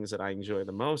main things that I enjoy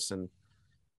the most. And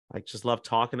I just love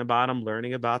talking about them,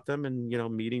 learning about them, and,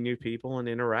 meeting new people and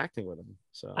interacting with them.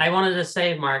 So I wanted to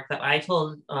say, Mark, that I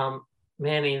told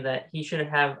Manny that he should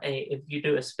have if you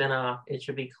do a spinoff, it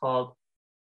should be called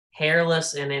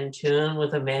Hairless and in Tune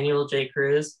with Emmanuel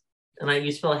Cruz. And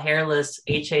you spell hairless,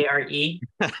 Hare.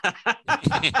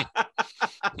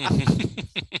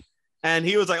 And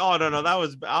he was like, oh, no, I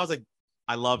was like,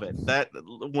 I love it. That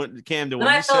when Kamden,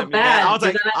 when you sent me that, I was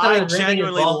like, I was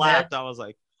genuinely laughed. I was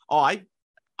like, oh, I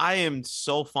am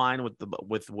so fine with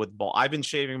bald. I've been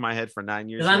shaving my head for 9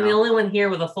 years. Because I'm the only one here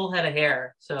with a full head of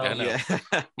hair. So yeah,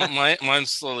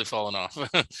 mine's slowly falling off.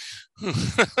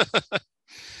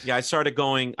 Yeah, I started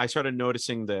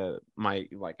noticing I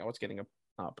was getting a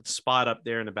spot up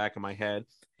there in the back of my head,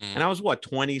 and I was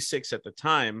 26 at the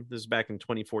time. This is back in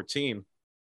 2014,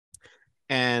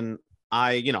 and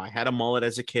I had a mullet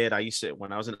as a kid. I used to,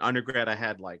 when I was an undergrad,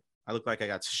 I looked like I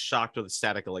got shocked with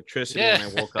static electricity when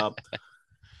I woke up.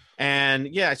 And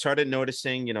I started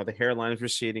noticing, the hairline was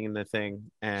receding in the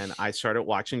thing. And I started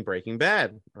watching Breaking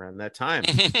Bad around that time.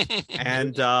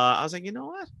 And I was like, you know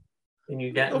what? And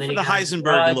you got the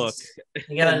Heisenberg look.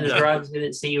 You got into drugs.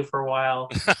 Didn't see you for a while.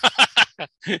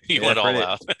 You went all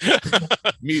out.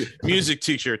 Music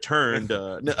teacher turned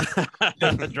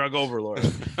drug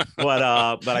overlord. But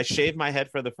I shaved my head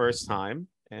for the first time.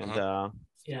 And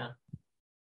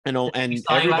and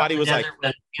everybody was like,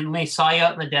 and they saw you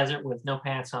out in the desert with no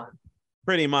pants on.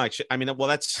 Pretty much. I mean, well,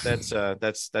 that's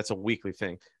a weekly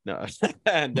thing. No,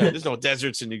 and there's no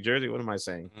deserts in New Jersey. What am I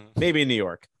saying? Maybe in New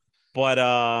York, but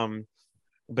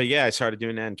yeah, I started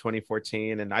doing that in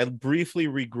 2014, and I briefly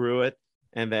regrew it,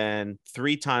 and then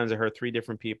 3 times I heard 3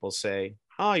 different people say,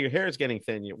 "Oh, your hair is getting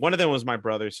thin." One of them was my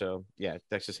brother, so yeah,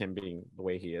 that's just him being the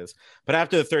way he is. But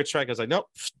after the 3rd strike, I was like, nope.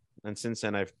 And since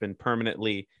then, I've been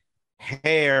permanently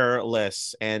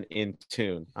hairless and in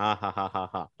tune. Now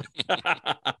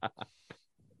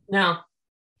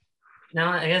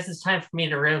I guess it's time for me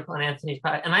to rip on Anthony's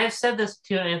podcast. And I have said this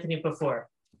to Anthony before.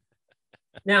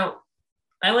 Now,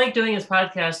 I like doing his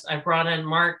podcast. I brought in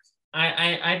Mark.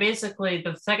 I basically,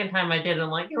 the second time I did,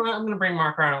 I'm like, you know what? I'm going to bring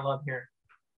Mark Arnold up here.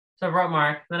 So I brought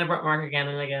Mark. Then I brought Mark again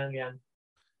and again and again.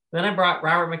 Then I brought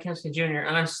Robert McKenzie Jr.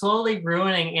 And I'm slowly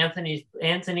ruining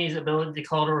Anthony's ability to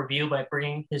call to review by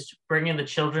bringing the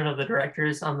children of the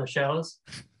directors on the shows.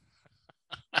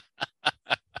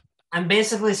 I'm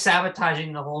basically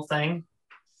sabotaging the whole thing.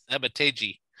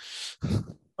 Sabotagey.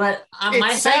 But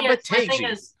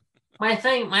my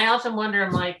thing, I often wonder,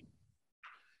 I'm like,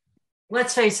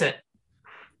 let's face it,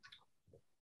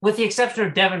 with the exception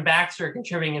of Devin Baxter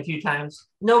contributing a few times,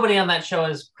 nobody on that show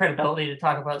has credibility to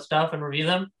talk about stuff and review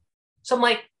them. So I'm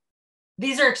like,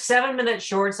 these are 7-minute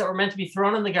shorts that were meant to be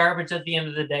thrown in the garbage at the end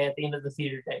of the day, at the end of the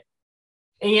theater day.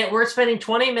 And yet we're spending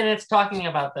 20 minutes talking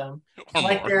about them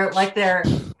like they're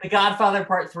The Godfather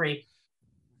Part 3.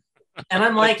 And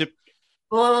I'm like,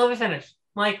 well, let me finish.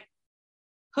 I'm like,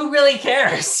 who really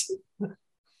cares?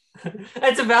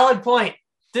 That's a valid point.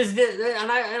 I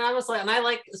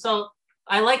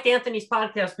liked Anthony's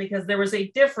podcast because there was a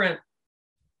different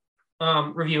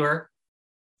reviewer.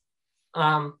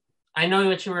 I know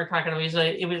what you were talking about.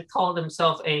 He was called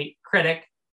himself a critic.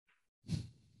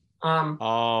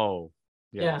 Oh,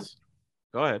 yes. Yeah.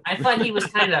 Go ahead. I thought he was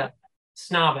kind of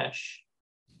snobbish.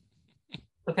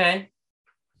 Okay.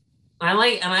 I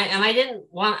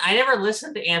never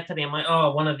listened to Anthony. I'm like,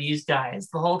 oh, one of these guys.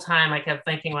 The whole time I kept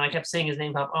thinking, when I kept seeing his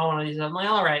name pop, oh, one of these guys. I'm like,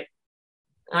 all right.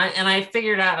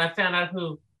 I found out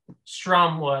who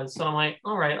Strum was. So I'm like,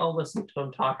 all right, I'll listen to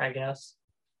him talk, I guess.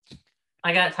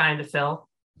 I got time to fill.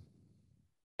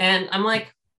 And I'm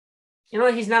like, you know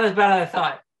what? He's not as bad as I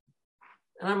thought.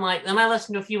 And I'm like, then I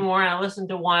listened to a few more, and I listened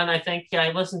to one. I think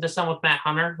I listened to some with Matt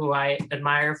Hunter, who I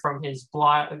admire from his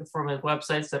blog, from his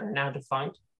websites that are now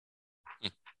defunct.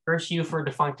 Curse you for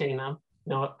defuncting them.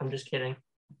 No, I'm just kidding.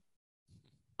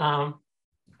 But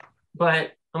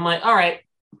I'm like, all right,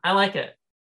 I like it.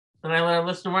 And I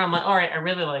listen to more. I'm like, all right, I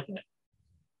really like it.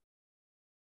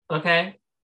 Okay.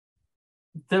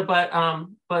 But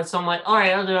so I'm like, all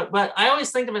right, I'll do it. But I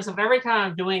always think to myself every time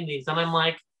I'm doing these, and I'm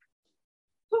like,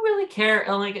 who really care?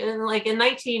 And like in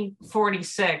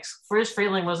 1946, Friz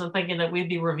Freeling wasn't thinking that we'd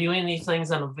be reviewing these things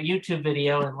on a YouTube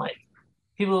video, and like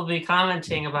people would be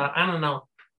commenting about, I don't know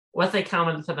what they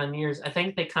commented on yours. I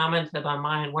think they commented on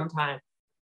mine one time.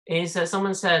 And he said,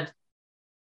 someone said,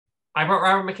 I brought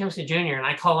Robert McKimsey Jr. and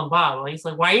I call him Bob. And he's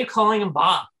like, why are you calling him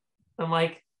Bob? I'm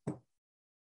like,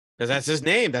 because that's his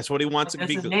name. That's what he wants to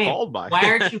be called by. Why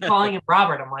aren't you calling him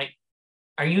Robert? I'm like,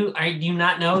 do you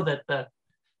not know that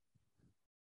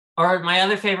or my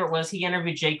other favorite was he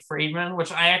interviewed Jake Friedman,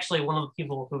 which I actually, one of the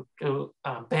people who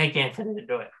begged Anthony to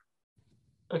do it.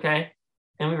 Okay.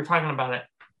 And we were talking about it.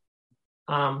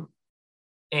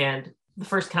 And the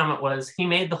first comment was, he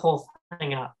made the whole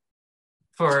thing up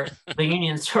for the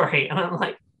Union story. And I'm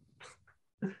like,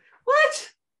 what?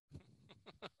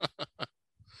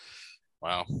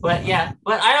 Wow. But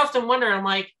I often wonder, I'm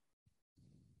like,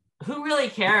 who really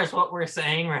cares what we're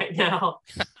saying right now?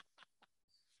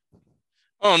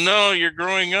 Oh no, you're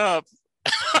growing up.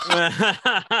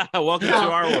 Welcome to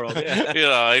our world.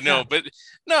 Yeah, I know. But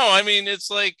no, I mean, it's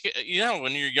like,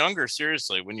 when you're younger,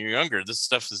 seriously, when you're younger, this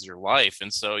stuff is your life.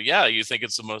 And so, yeah, you think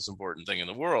it's the most important thing in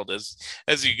the world.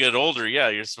 As you get older, yeah,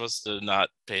 you're supposed to not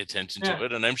pay attention to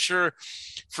it. And I'm sure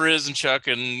Friz and Chuck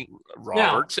and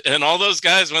Robert and all those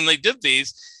guys, when they did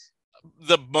these,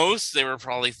 the most they were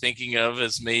probably thinking of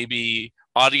is maybe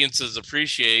audiences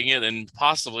appreciating it and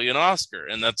possibly an Oscar,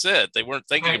 and that's it. They weren't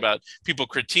thinking about people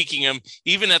critiquing them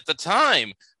even at the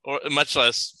time, or much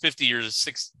less 50 years,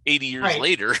 80 years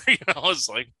later. It's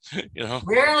like,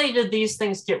 Rarely did these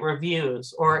things get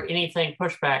reviews or anything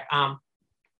pushback.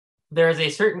 There's a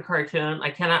certain cartoon, I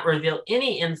cannot reveal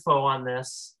any info on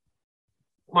this.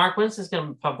 Mark, when's this going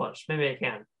to be published? Maybe I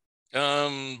can.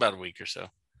 About a week or so.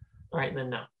 All right, then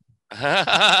no.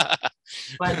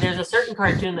 But there's a certain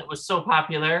cartoon that was so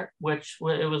popular, which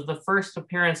it was the first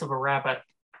appearance of a rabbit.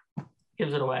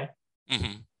 Gives it away.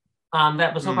 Mm-hmm.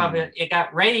 That was so popular. It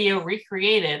got radio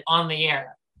recreated on the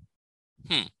air.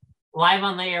 Live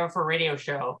on the air for a radio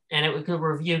show, and it was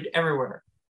reviewed everywhere.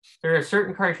 There are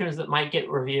certain cartoons that might get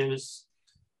reviews.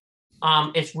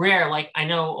 It's rare. Like, I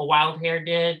know a Wild Hair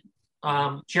did.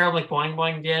 Gerald McBoing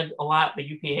Boing did a lot. The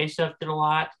UPA stuff did a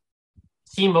lot.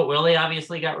 Steamboat Willie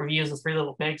obviously got reviews of Three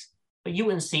Little Pigs, but you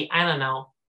wouldn't see, I don't know,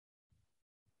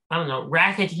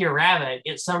 Racketeer Rabbit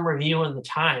get some review in the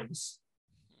Times.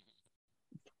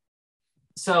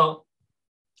 So,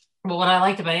 but what I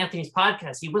liked about Anthony's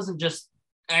podcast, he wasn't just,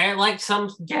 I liked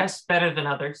some guests better than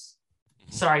others.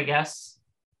 Sorry, guests.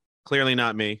 Clearly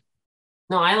not me.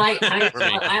 No, what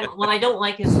I don't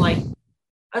like is like,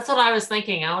 that's what I was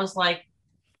thinking. I was like,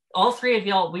 all three of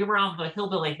y'all, we were on the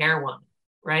Hillbilly Hair one,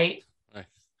 right?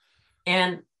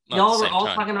 And y'all were all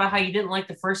talking about how you didn't like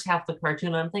the first half of the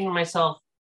cartoon. I'm thinking to myself,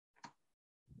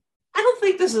 I don't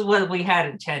think this is what we had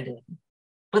intended,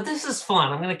 but this is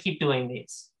fun. I'm going to keep doing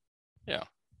these. Yeah.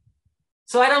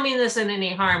 So I don't mean this in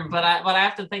any harm, but I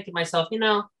have to think to myself,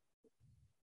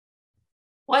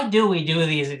 why do we do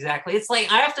these exactly? It's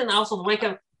like, I often also wake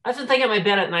up, I often think in my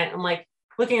bed at night, I'm like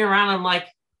looking around, I'm like,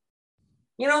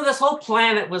 this whole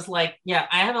planet was like, I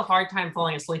have a hard time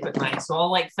falling asleep at night. So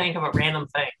I'll like think about random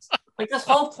things. Like this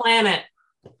whole planet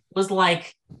was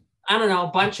like, I don't know,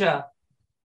 a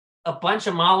bunch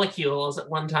of molecules at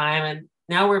one time. And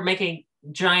now we're making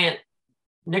giant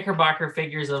Knickerbocker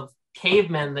figures of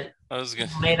cavemen that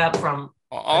made up from.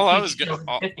 All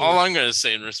I'm going to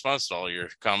say in response to all your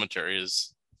commentary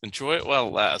is, enjoy it while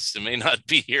it lasts. It may not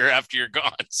be here after you're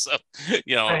gone. So,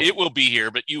 it will be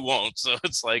here, but you won't. So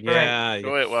it's like,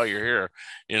 enjoy it while you're here,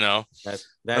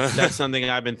 That's something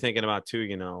I've been thinking about too,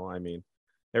 I mean,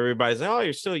 everybody's like, oh,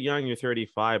 you're still young, you're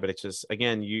 35, but it's just,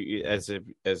 again, you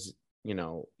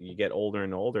you get older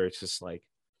and older, it's just like,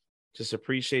 just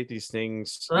appreciate these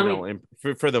things,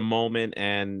 for the moment.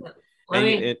 And let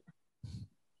me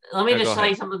just tell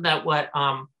you something that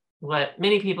what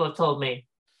many people have told me,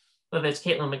 whether it's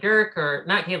Caitlin McGurk or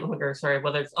not Caitlin McGurk, sorry,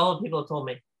 whether it's all the people have told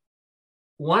me,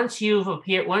 once you've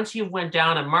went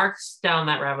down and Mark's down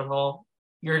that rabbit hole,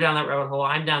 you're down that rabbit hole,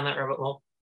 I'm down that rabbit hole.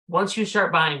 Once you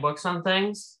start buying books on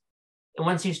things, and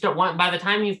once you by the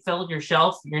time you've filled your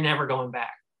shelf, you're never going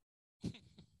back.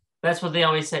 That's what they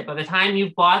always say. By the time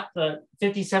you've bought the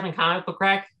 57 comic book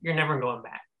rack, you're never going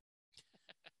back.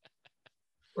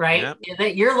 Right?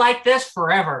 Yep. You're like this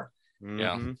forever.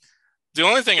 Yeah. The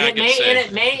only thing I can say,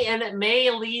 and it may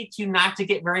lead you not to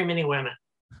get very many women.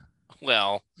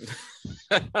 Well,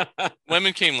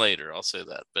 women came later. I'll say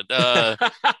that. But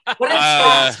what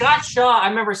did Scott Shaw? I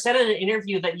remember said in an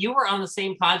interview that you were on the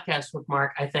same podcast with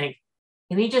Mark, I think,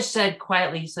 and he just said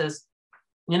quietly, he says,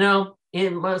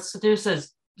 Stu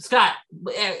says, Scott,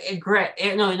 it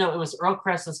was Earl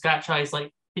Kress and Scott Shaw. He's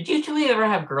like, did you two ever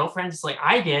have girlfriends? It's like,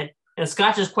 I did. And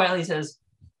Scott just quietly says,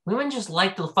 women just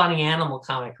like the funny animal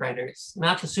comic writers,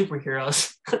 not the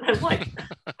superheroes. I'm like,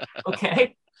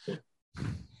 okay.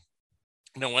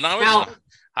 When I was in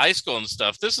high school and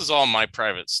stuff, this is all my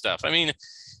private stuff. I mean,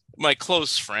 my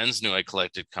close friends knew I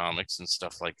collected comics and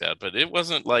stuff like that, but it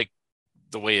wasn't like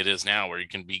the way it is now where you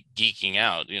can be geeking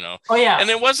out, Oh, yeah. And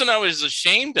it wasn't I was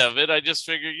ashamed of it. I just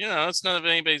figured, it's none of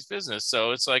anybody's business.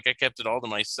 So it's like I kept it all to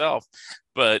myself.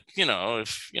 But,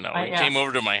 if, you came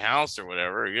over to my house or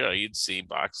whatever, you'd see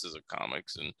boxes of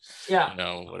comics and,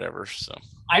 whatever. So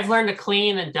I've learned to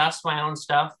clean and dust my own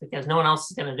stuff because no one else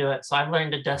is going to do it. So I've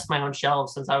learned to dust my own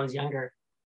shelves since I was younger.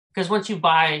 Because once you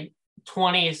buy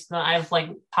 20s, I have like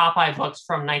Popeye books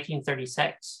from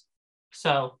 1936.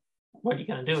 So what are you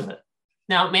going to do with it?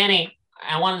 Now, Manny,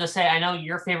 I wanted to say, I know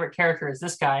your favorite character is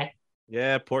this guy.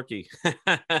 Yeah, Porky.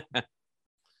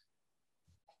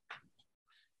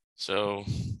 So,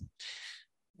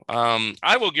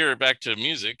 I will gear it back to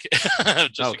music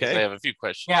just because I have a few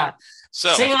questions. Yeah.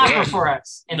 So sing opera for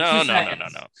us. No.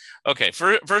 Okay.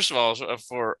 First of all,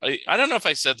 I don't know if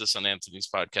I said this on Anthony's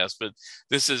podcast, but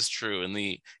this is true. In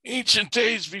the ancient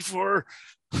days before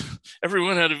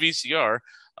everyone had a VCR,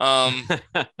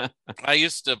 I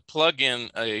used to plug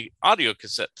in a audio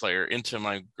cassette player into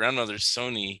my grandmother's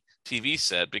Sony TV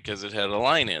set because it had a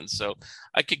line in, so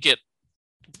I could get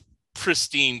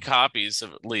pristine copies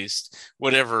of at least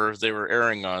whatever they were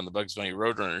airing on the Bugs Bunny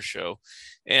Roadrunner show.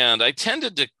 And I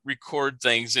tended to record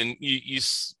things, and you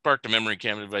sparked a memory,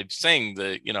 Kamden, by saying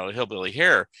the Hillbilly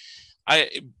Hair.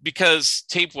 Because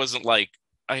tape wasn't like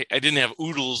I didn't have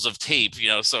oodles of tape,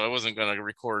 so I wasn't going to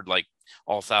record like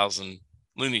all 1,000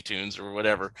 Looney Tunes or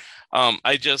whatever.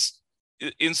 I just,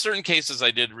 in certain cases,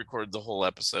 I did record the whole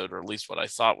episode, or at least what I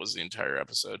thought was the entire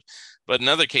episode. But in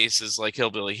other cases, like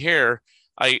Hillbilly Hair,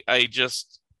 I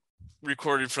just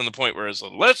recorded from the point where it's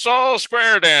like, let's all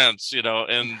square dance,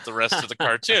 and the rest of the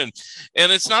cartoon.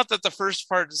 And it's not that the first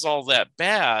part is all that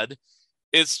bad.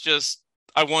 It's just,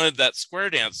 I wanted that square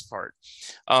dance part.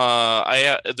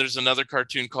 There's another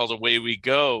cartoon called Away We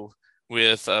Go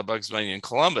with Bugs Bunny and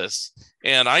Columbus.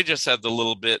 And I just had the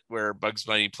little bit where Bugs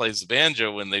Bunny plays the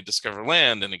banjo when they discover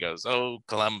land, and he goes, "Oh,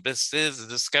 Columbus is the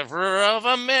discoverer of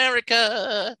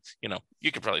America."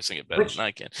 You could probably sing it better than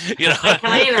I can. Can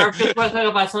I interrupt you about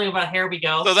something about Here We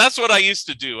Go? So that's what I used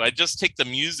to do. I just take the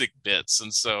music bits,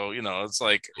 and so it's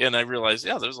like, and I realized,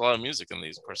 there's a lot of music in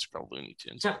these. Of course, they're called Looney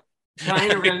Tunes. Can I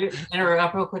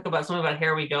interrupt real quick about something about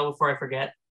Here We Go before I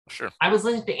forget? Sure. I was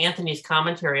listening to Anthony's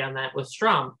commentary on that with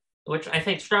Strum, which I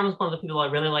think Strum is one of the people I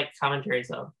really like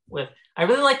commentaries of. I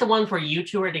really like the ones where you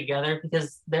two are together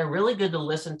because they're really good to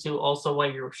listen to also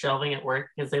while you're shelving at work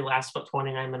because they last about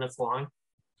 29 minutes long.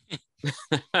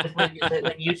 when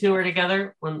you two are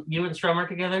together, when you and Strum are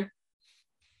together.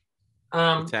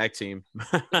 Tag team.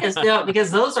 because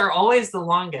those are always the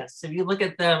longest. If you look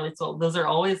at them, those are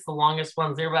always the longest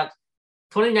ones. They're about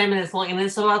 29 minutes long, and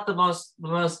it's about the most.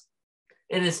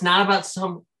 And it's not about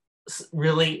some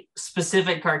really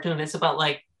specific cartoon. It's about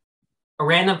like a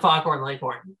random foghorn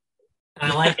leghorn,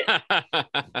 and I like it.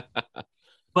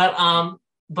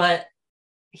 But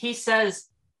he says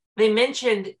they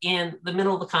mentioned in the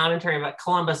middle of the commentary about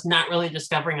Columbus not really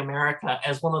discovering America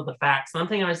as one of the facts. And I'm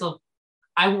thinking to myself,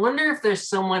 I wonder if there's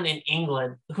someone in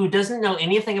England who doesn't know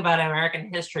anything about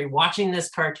American history watching this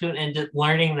cartoon and just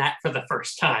learning that for the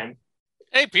first time.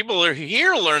 Hey, people are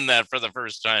here to learn that for the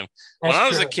first time. When I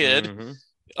was a kid,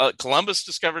 Columbus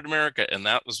discovered America, and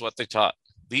that was what they taught.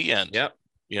 The end. Yep.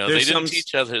 They didn't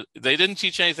teach other. They didn't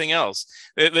teach anything else.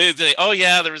 They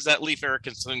there was that Leif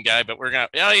Erikson guy, but we're gonna.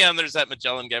 Oh yeah, and there's that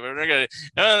Magellan guy, but we're gonna.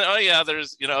 Oh yeah,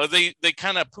 there's. They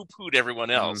kind of poo-pooed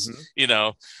everyone else.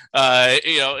 And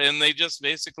they just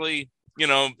basically.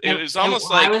 It was almost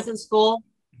like I was in school.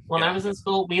 When I was in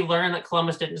school, we learned that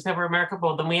Columbus didn't discover America,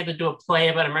 but then we had to do a play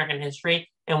about American history,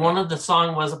 and one of the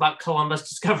songs was about Columbus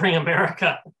discovering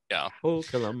America. Yeah. Oh,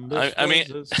 Columbus. I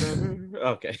mean,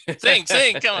 okay. Sing,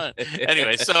 come on.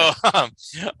 Anyway, so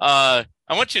I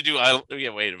want you to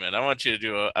do. Wait a minute. I want you to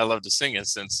do. I love to sing it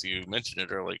since you mentioned it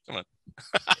earlier. Come on.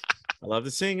 I love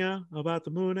to sing about the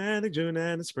moon and the June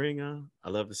and the spring. I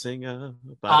love to sing about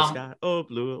the sky, oh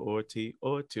blue or tea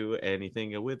or two,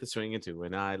 anything with the swing into.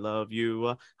 And I love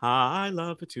you. I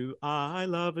love it too. I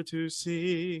love it to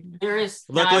sing.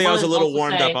 Luckily, I was a little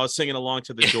warmed up. I was singing along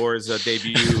to the Doors'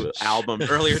 debut album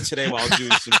earlier today while I was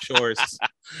doing some chores.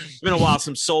 It's been a while.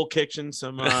 Some Soul Kitchen,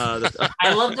 some.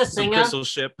 I love to sing Crystal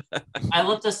Ship. I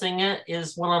love to sing it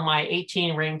is one of my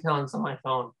 18 ringtones on my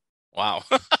phone. Wow.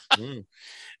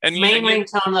 And main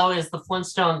ringtone though is the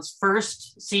Flintstones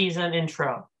first season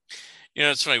intro. You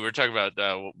know, it's funny. We were talking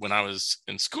about when I was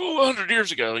in school 100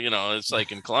 years ago. You know, it's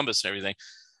like in Columbus and everything.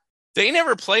 They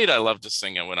never played "I Love to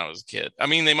Sing It" when I was a kid. I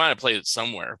mean, they might have played it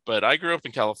somewhere, but I grew up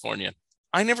in California.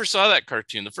 I never saw that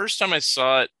cartoon. The first time I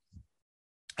saw it,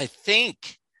 I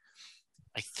think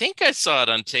I saw it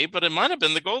on tape, but it might have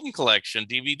been the Golden Collection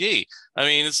DVD. I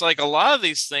mean, it's like a lot of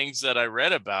these things that I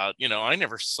read about, you know, I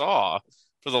never saw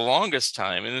for the longest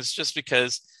time. And it's just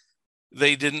because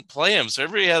they didn't play them. So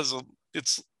everybody has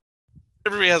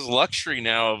luxury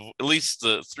now of at least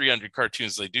the 300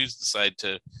 cartoons they do decide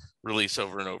to release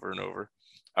over and over and over.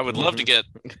 I would love to get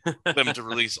them to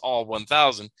release all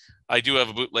 1,000. I do have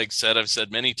a bootleg set. I've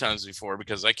said many times before,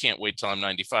 because I can't wait till I'm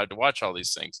 95 to watch all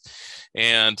these things.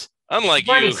 And unlike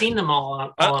you've already seen them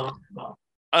all.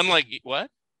 Unlike what?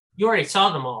 You already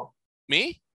saw them all.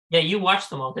 Me? Yeah, you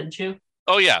watched them all, didn't you?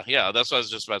 Oh yeah. That's what I was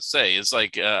just about to say. It's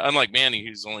like unlike Manny,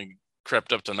 who's only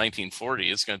crept up to 1940,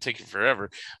 it's going to take you forever.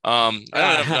 I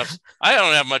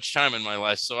don't have much time in my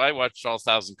life, so I watched all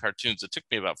 1,000 cartoons. It took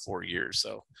me about 4 years.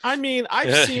 So I mean,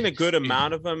 I've seen a good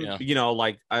amount of them. Yeah. You know,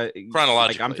 like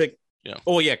chronologically. Like I'm thinking. Yeah.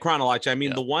 Oh yeah, chronologically. I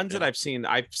mean, the ones that I've seen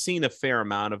a fair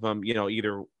amount of them. You know,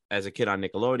 either as a kid on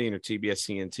Nickelodeon or TBS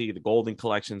CNT, the Golden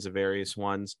Collections of various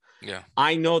ones. Yeah.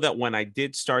 I know that when I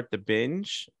did start the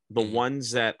binge, the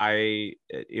ones that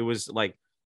it was like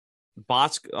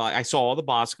Bosco. I saw all the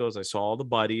Boscos, I saw all the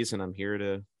Buddies, and I'm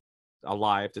here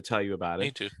alive to tell you about it.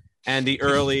 Me too. And the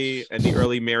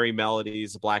early Merry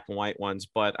Melodies, the black and white ones.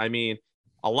 But I mean,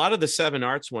 a lot of the Seven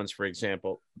Arts ones, for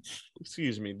example,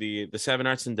 the Seven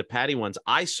Arts and the Patty ones,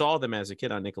 I saw them as a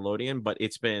kid on Nickelodeon, but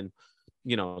it's been,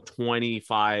 you know,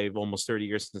 25, almost 30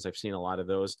 years since I've seen a lot of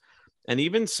those. And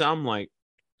even some, like,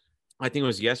 I think it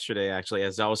was yesterday, actually,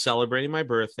 as I was celebrating my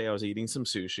birthday, I was eating some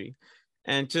sushi,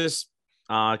 and just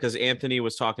because Anthony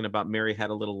was talking about Mary Had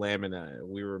a Little Lamb, and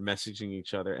we were messaging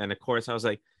each other. And of course I was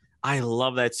like, I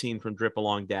love that scene from Drip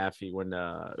Along Daffy when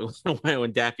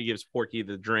Daffy gives Porky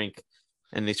the drink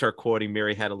and they start quoting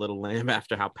Mary Had a Little Lamb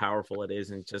after how powerful it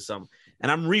is. And just and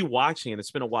I'm rewatching it.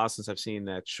 It's been a while since I've seen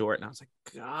that short, and I was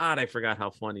like, God, I forgot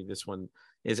how funny this one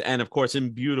is. And of course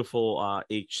in beautiful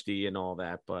HD and all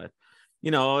that. But you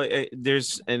know,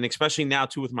 and especially now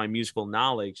too with my musical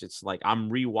knowledge, it's like I'm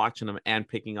rewatching them and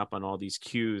picking up on all these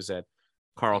cues that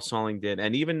Carl Salling did.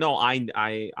 And even though I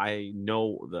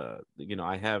know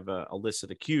I have a list of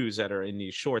the cues that are in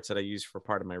these shorts that I use for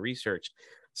part of my research,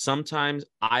 sometimes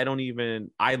I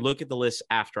look at the list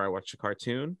after I watch the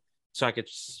cartoon, so I could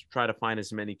try to find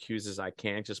as many cues as I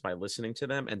can just by listening to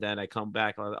them. And then I come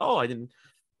back and I didn't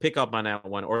pick up on that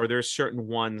one. Or there's certain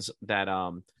ones that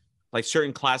like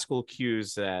certain classical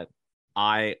cues that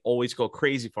I always go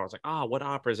crazy for. I was like, what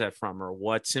opera is that from? Or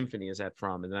what symphony is that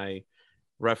from? And then I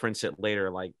reference it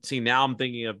later. Like, see, now I'm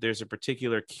thinking of, there's a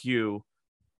particular cue.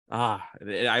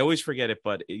 I always forget it,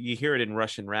 but you hear it in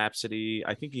Russian Rhapsody.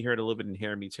 I think you hear it a little bit in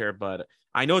Hair Meets Hair, but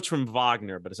I know it's from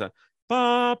Wagner, but it's a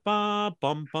ba ba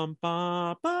bum bum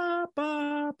ba ba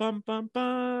ba bum bum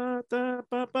ba da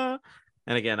ba ba.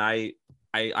 And again, I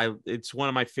it's one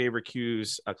of my favorite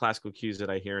cues, classical cues that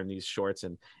I hear in these shorts.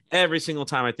 And every single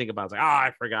time I think about it, it's like,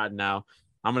 I forgot now.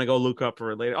 I'm going to go look up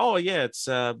for it later. Oh yeah, it's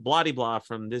blah de blah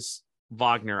from this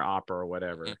Wagner opera or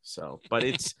whatever. So, but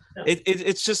it's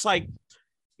just like,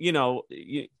 you know,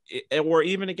 or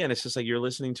even again, it's just like you're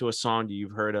listening to a song that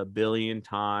you've heard a billion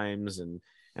times and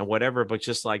whatever, but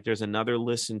just like there's another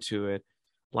listen to it.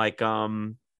 Like,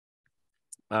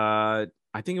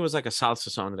 I think it was like a salsa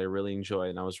song that I really enjoyed,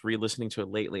 and I was re-listening to it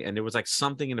lately, and there was like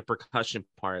something in the percussion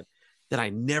part that I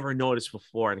never noticed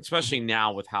before, and especially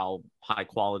now with how high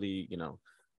quality, you know,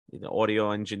 the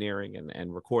audio engineering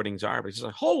and recordings are, but it's just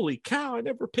like, holy cow, I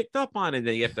never picked up on it. And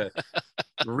then you have to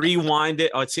rewind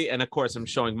it. And of course I'm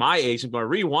showing my age, I'm going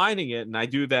rewinding it, and I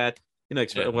do that, you know,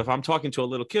 if I'm talking to a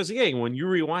little kid, like, hey, when you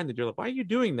rewind it, you're like, why are you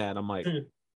doing that? I'm like,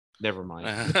 never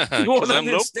mind. You won't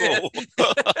understand.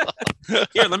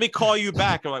 Here, let me call you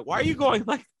back. I'm like, why are you going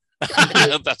like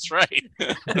That's right.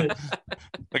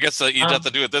 I guess you'd have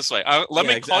to do it this way. Let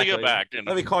me call you back.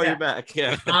 Let me call you back.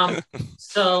 Yeah.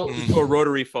 So do a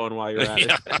rotary phone while you're at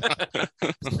it.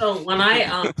 So when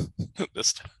I'm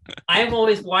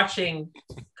always watching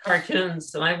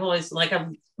cartoons, and I've always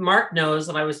Mark knows,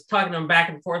 and I was talking to him back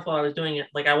and forth while I was doing it.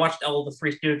 Like I watched all the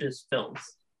Three Stooges films,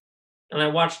 and I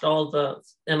watched all the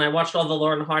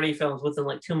Laurel and Hardy films within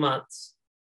like 2 months.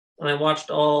 And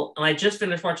I just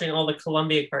finished watching all the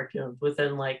Columbia cartoons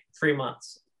within like 3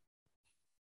 months.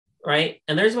 Right?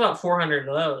 And there's about 400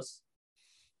 of those.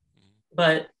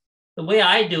 But the way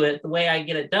I do it, the way I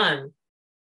get it done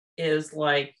is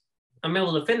like, I'm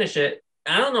able to finish it.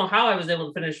 I don't know how I was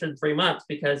able to finish it in 3 months,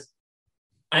 because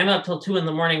I'm up till 2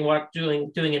 a.m.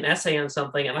 doing an essay on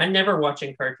something, and I'm never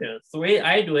watching cartoons. The way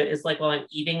I do it is like while I'm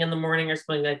eating in the morning or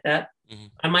something like that. Mm-hmm.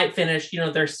 I might finish,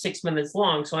 they're 6 minutes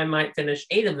long, so I might finish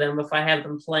 8 of them if I have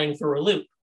them playing through a loop.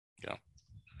 Yeah.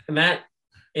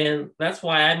 And that's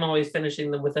why I'm always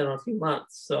finishing them within a few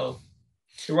months. So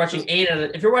if you're watching 8 of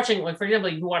it, if you're watching, like, for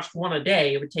example, you watched one a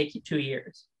day, it would take you 2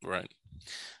 years. Right.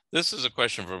 This is a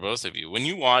question for both of you. When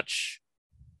you watch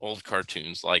old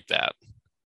cartoons like that,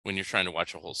 when you're trying to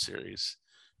watch a whole series,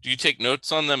 do you take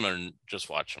notes on them or just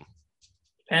watch them?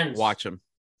 Depends. Watch them.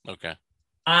 Okay.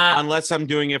 Unless I'm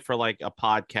doing it for like a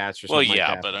podcast or something. Well,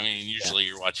 yeah, like that. But I mean, usually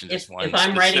you're watching just one. If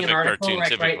I'm writing an article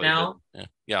right now,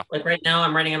 yeah, like right now,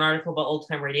 I'm writing an article about old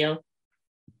time radio,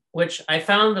 which I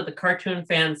found that the cartoon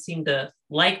fans seem to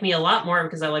like me a lot more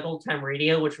because I like old time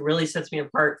radio, which really sets me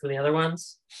apart from the other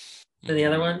ones. But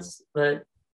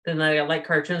then I like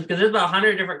cartoons because there's about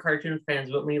 100 different cartoon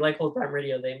fans, but when you like old time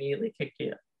radio, they immediately kick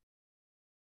you.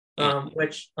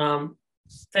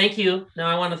 Thank you. Now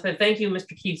I want to say thank you,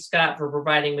 Mr. Keith Scott, for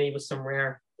providing me with some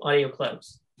rare audio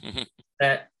clips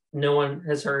that no one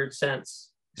has heard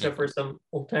since, except for some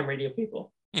old time radio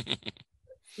people.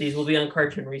 These will be on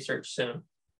Cartoon Research soon.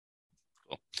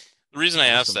 Cool. The reason I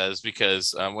asked that is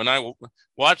because when I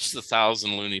watched the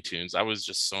 1,000 Looney Tunes, I was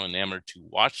just so enamored to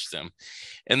watch them.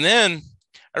 And then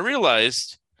I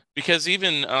realized, because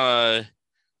even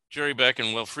Jerry Beck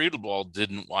and Will Friedewald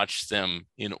didn't watch them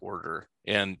in order,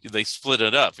 and they split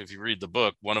it up. If you read the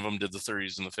book, one of them did the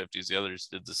 30s and the 50s, the others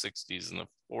did the 60s and the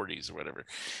 40s or whatever.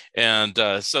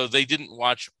 And so they didn't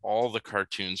watch all the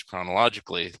cartoons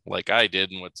chronologically like I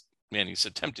did, and what Manny's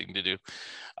attempting to do.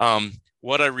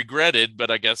 What I regretted,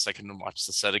 but I guess I can watch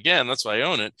the set again, that's why I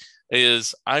own it,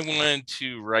 is I wanted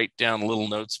to write down little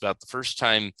notes about the first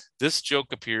time this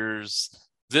joke appears,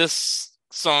 this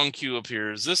song cue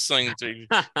appears, this thing,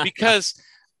 because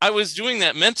I was doing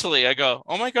that mentally. I go,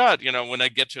 oh my God, when I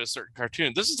get to a certain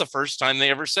cartoon, this is the first time they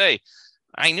ever say,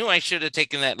 I knew I should have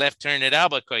taken that left turn at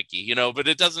Albuquerque, but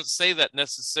it doesn't say that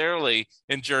necessarily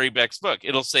in Jerry Beck's book.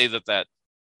 It'll say that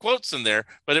quote's in there,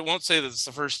 but it won't say that it's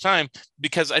the first time,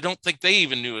 because I don't think they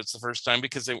even knew it's the first time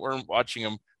because they weren't watching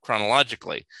them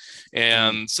chronologically.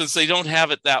 And since they don't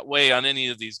have it that way on any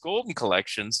of these golden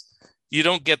collections, you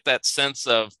don't get that sense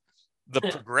of the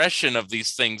progression of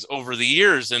these things over the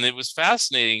years. And it was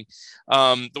fascinating.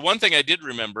 The one thing I did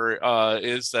remember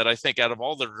is that I think out of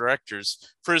all the directors,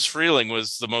 Friz Freleng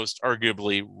was the most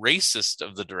arguably racist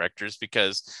of the directors,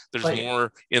 because there's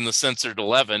more in the censored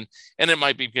 11. And it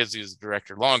might be because he was a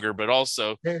director longer, but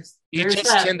also he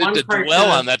just tended to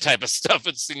dwell on that type of stuff,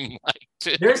 it seemed like.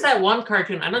 There's that one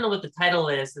cartoon, I don't know what the title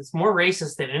is, it's more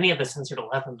racist than any of the censored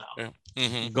 11, though. Yeah.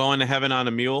 Mm-hmm. Going to Heaven on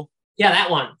a Mule? Yeah, that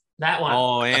one.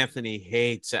 Oh, Anthony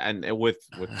hates, and with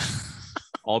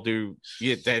all due,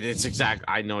 it's exact.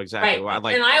 I know exactly right. What I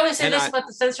like. And I always say this about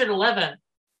the censored 11.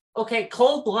 Okay,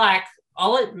 Cold Black.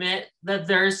 I'll admit that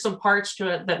there's some parts to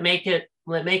it that make it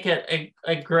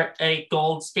a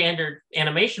gold standard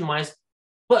animation wise.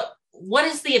 But what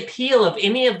is the appeal of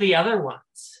any of the other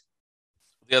ones?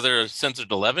 The other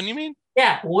censored 11, you mean?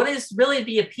 Yeah, what is really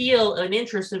the appeal and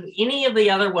interest of any of the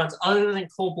other ones other than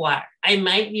Cold Black? I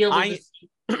might be able to.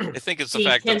 I think it's the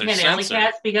fact that they're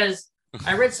censored. Because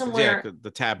I read somewhere the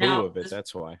taboo of it.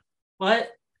 That's why. What?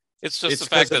 It's just the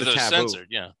fact that they're censored.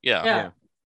 Yeah.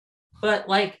 But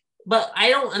I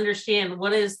don't understand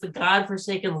what is the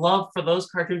godforsaken love for those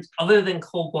cartoons other than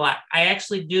Cold Black. I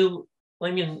actually do.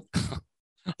 I mean,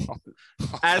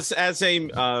 as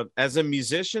a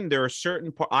musician, there are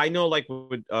certain I know, like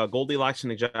with Goldilocks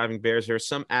and the Jiving Bears, there are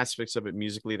some aspects of it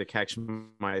musically that catch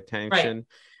my attention. Right.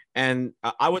 And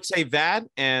I would say that,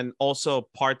 and also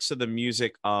parts of the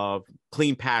music of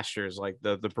Clean Pastures, like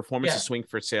the performance of Swing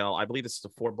for Sale. I believe it's the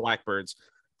Four Blackbirds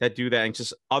that do that, and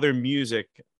just other music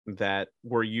that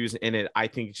were used in it. I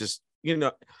think just,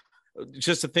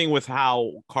 just the thing with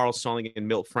how Carl Stalling and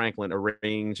Milt Franklin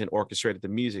arranged and orchestrated the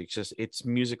music, just it's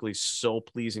musically so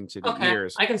pleasing to the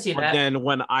ears. I can see but that. Then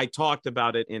when I talked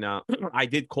about it in I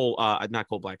did not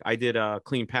Cold Black, I did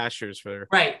Clean Pastures for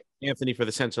Anthony for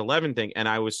the Censor 11 thing, and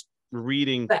I was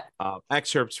reading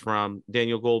excerpts from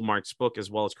Daniel Goldmark's book as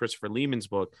well as Christopher Lehman's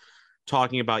book,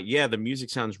 talking about the music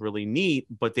sounds really neat,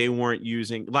 but they weren't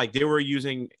using they were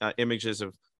using images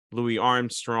of Louis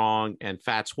Armstrong and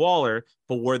Fats Waller,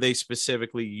 but were they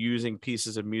specifically using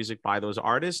pieces of music by those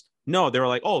artists? No, they were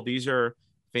like, oh, these are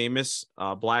famous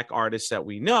black artists that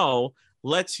we know.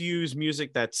 Let's use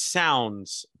music that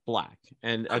sounds black.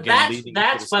 And again,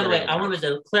 that's by the way, I wanted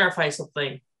to clarify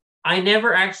something. I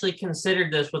never actually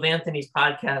considered this with Anthony's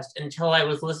podcast until I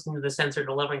was listening to the Censored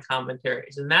 11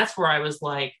 commentaries. And that's where I was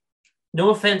like,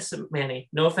 no offense, Manny,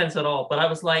 no offense at all, but I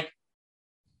was like,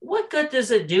 what good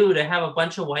does it do to have a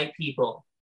bunch of white people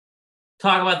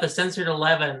talk about the Censored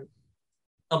 11?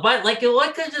 What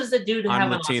good does it do to have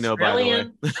Latino, an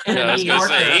Australian and a New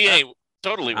Yorker? He ain't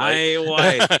totally white. I ain't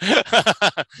white.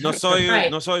 No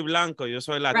soy blanco. Yo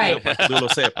soy latino. Para que tú lo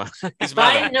sepas. But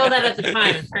I didn't know that at the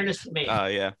time. In fairness to me.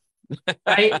 Yeah.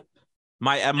 Right.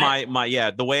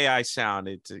 My the way I sound,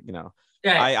 it's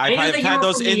Right. I've had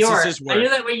those instances where I knew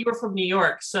that way you were from New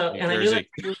York. So and I knew that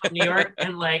you were from New York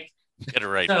and get it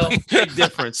right. So, big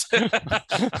difference.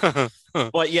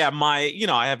 But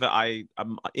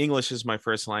English is my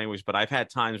first language, but I've had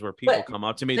times where people come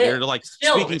up to me, they're like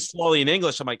speaking slowly in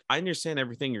English. I'm like, I understand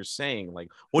everything you're saying. Like,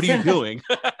 what are you doing?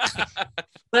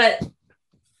 But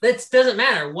that doesn't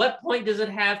matter. What point does it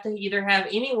have to either have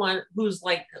anyone who's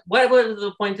like, what is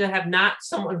the point to have not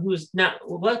someone who's not,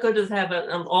 what good does it have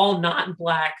an all not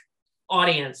black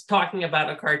audience talking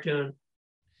about a cartoon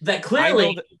that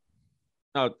clearly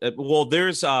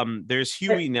there's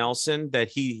Huey Nelson that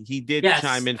he did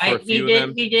chime in for a few of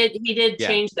them. He did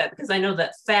change that because I know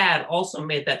that Thad also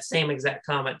made that same exact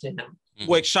comment to him.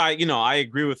 Which I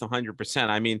agree with 100%.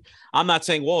 I mean, I'm not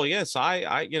saying, well, yes,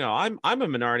 I'm a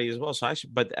minority as well, so I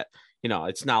should, but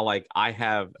it's not like I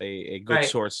have a good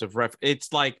source of reference.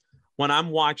 It's like when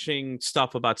I'm watching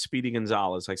stuff about Speedy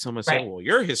Gonzalez, like someone said, well,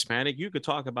 you're Hispanic, you could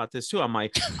talk about this too. I'm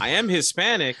like, I am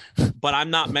Hispanic, but I'm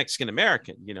not Mexican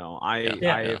American.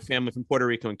 I have family from Puerto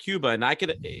Rico and Cuba, and I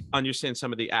could understand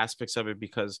some of the aspects of it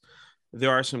because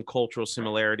there are some cultural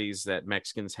similarities that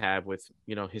Mexicans have with,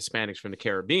 Hispanics from the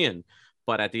Caribbean.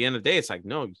 But at the end of the day, it's like,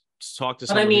 no, talk to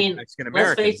somebody Mexican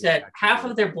American. Let's face it, half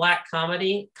of their black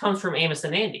comedy comes from Amos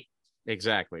and Andy.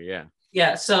 Exactly. Yeah.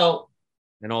 Yeah. So.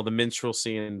 And all the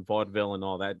minstrelsy and vaudeville and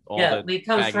all that. It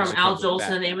comes from Al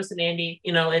Jolson, Amos and Andy.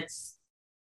 it's.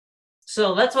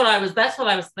 So that's what I was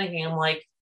thinking. I'm like,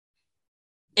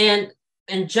 and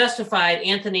Justified,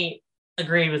 Anthony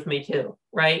agreed with me too,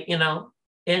 right?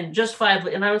 And Justified,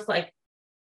 and I was like,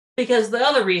 because the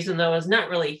other reason though is not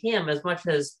really him as much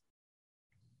as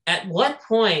at what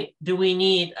point do we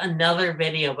need another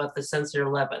video about the Censored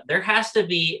 11? There has to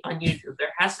be on YouTube,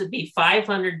 there has to be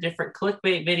 500 different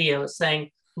clickbait videos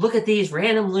saying, look at these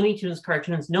random Looney Tunes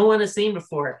cartoons no one has seen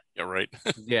before. Yeah, right.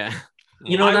 Yeah.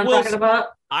 You know what I'm talking about?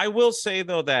 I will say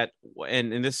though that,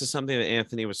 and this is something that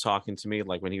Anthony was talking to me,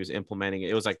 like when he was implementing it,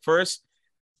 it was like, first,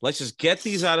 let's just get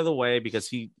these out of the way because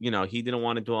he didn't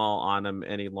want to dwell on them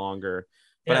any longer.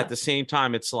 But at the same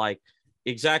time, it's like,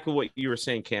 exactly what you were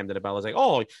saying, Kamden, about was like,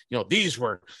 oh, these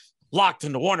were locked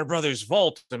in the Warner Brothers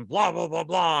vault and blah, blah, blah,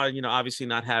 blah. Obviously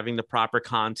not having the proper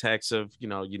context of,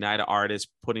 United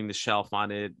Artists putting the shelf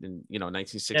on it in,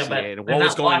 1968 and what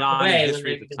was going on in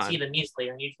history at the time. You can see them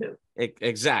easily on YouTube.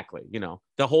 Exactly.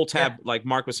 The whole like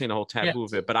Mark was saying, the whole taboo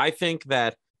of it. But I think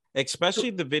that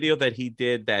especially the video that he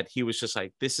did that he was just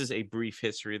like, this is a brief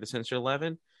history of the Censored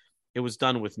 11. It was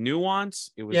done with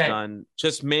nuance. It was done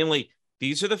just mainly,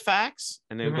 these are the facts,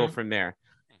 and then go from there.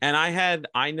 And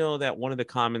I know that one of the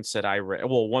comments that I read,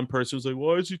 well, one person was like,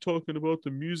 why is he talking about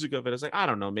the music of it? I was like, I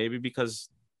don't know, maybe because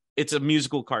it's a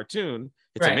musical cartoon.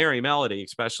 It's a merry melody,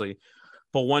 especially.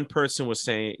 But one person was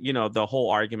saying, the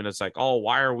whole argument is like, oh,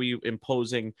 why are we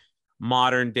imposing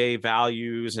modern day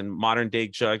values and modern day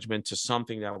judgment to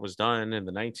something that was done in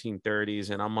the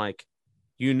 1930s? And I'm like,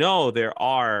 there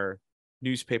are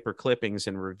newspaper clippings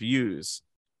and reviews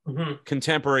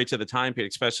contemporary to the time period,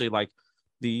 especially like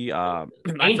the I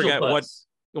forget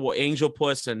Angel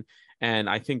Puss and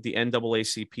I think the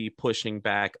NAACP pushing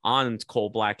back on Coal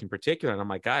Black in particular. And I'm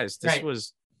like, guys,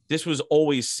 this was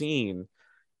always seen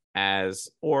as,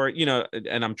 or, you know,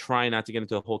 and I'm trying not to get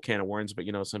into the whole can of worms, but,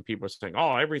 you know, some people are saying,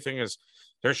 oh, everything is,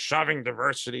 they're shoving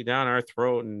diversity down our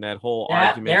throat, and that whole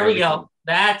argument. There we go.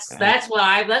 That's Yep. where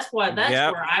I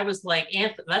was like,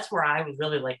 that's where I was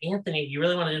really like, Anthony, you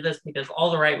really want to do this because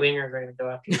all the right wingers are going to go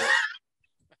after you.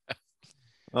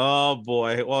 Oh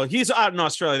boy. Well, he's out in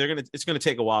Australia. It's gonna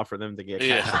take a while for them to get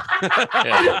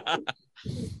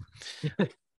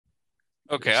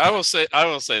Okay, I will say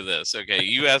this. Okay,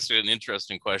 you asked an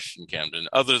interesting question, Kamden.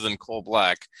 Other than Coal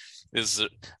Black, is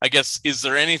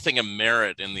there anything of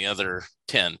merit in the other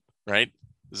 10, right?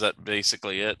 Is that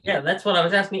basically it? Yeah, that's what I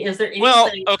was asking. Is there anything?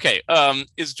 Well, okay.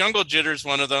 Is Jungle Jitters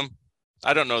one of them?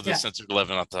 I don't know the Censored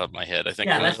 11 off the top of my head. I think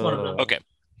that's one of them. Okay.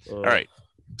 All right.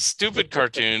 Stupid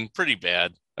cartoon, pretty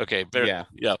bad. Okay,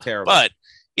 yeah, terrible. But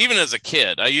even as a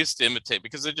kid, I used to imitate,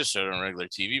 because they just showed it on regular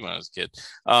TV when I was a kid.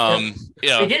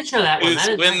 They did show that one.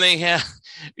 That when they have,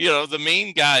 the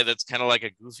main guy that's kind of like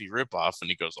a goofy ripoff, and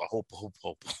he goes, hope, hope,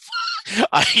 hope.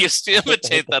 I used to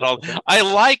imitate that all. I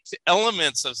liked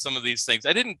elements of some of these things.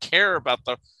 I didn't care about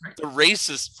the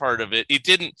racist part of it.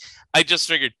 I just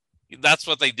figured that's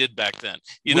what they did back then.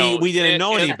 We didn't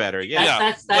know any better.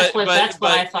 Yeah, that's what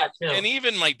I thought too. And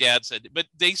even my dad said, but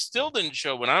they still didn't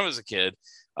show when I was a kid.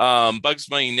 Bugs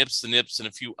Bunny, Nips the Nips, and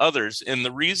a few others. And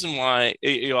the reason why,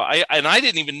 I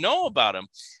didn't even know about them.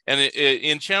 And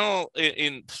in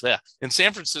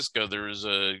San Francisco, there was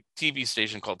a TV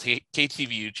station called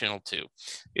KTVU Channel 2.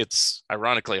 It's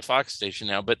ironically a Fox station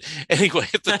now, but anyway,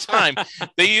 at the time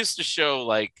they used to show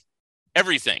like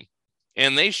everything.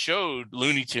 And they showed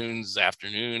Looney Tunes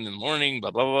afternoon and morning,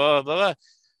 blah, blah, blah, blah, blah.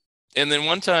 And then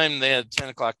one time they had 10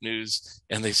 o'clock news,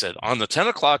 and they said on the 10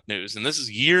 o'clock news, and this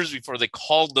is years before they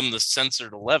called them the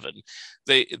Censored 11.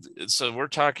 So we're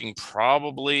talking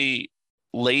probably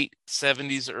late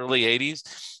 70s, early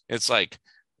 80s. It's like,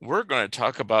 we're going to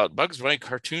talk about Bugs Bunny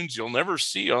cartoons you'll never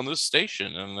see on this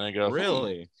station. And I go,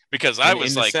 really? Because I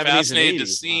was like fascinated to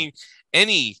see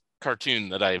any cartoon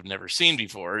that I've never seen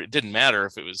before. It didn't matter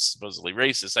if it was supposedly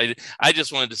racist. I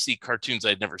just wanted to see cartoons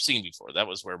I'd never seen before. That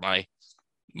was where my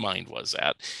mind was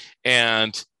at.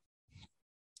 And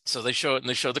so they show it, and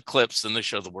they show the clips, and they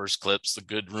show the worst clips, the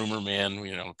good rumor man,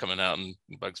 coming out and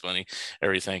Bugs Bunny,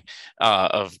 everything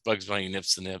of Bugs Bunny,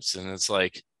 Nips the Nips. And it's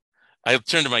like, I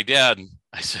turned to my dad and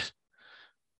I said,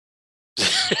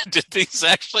 did these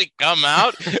actually come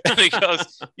out? And he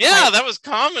goes, yeah, that was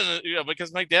common,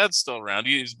 because my dad's still around.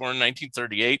 He was born in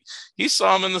 1938. He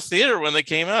saw them in the theater when they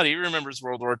came out. He remembers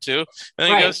World War II.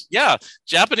 And he goes, yeah,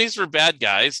 Japanese were bad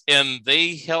guys, and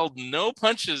they held no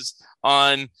punches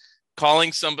on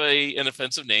calling somebody an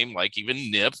offensive name, like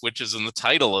even Nip, which is in the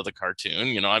title of the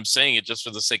cartoon. I'm saying it just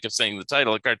for the sake of saying the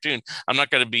title of the cartoon. I'm not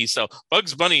going to be so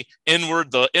Bugs Bunny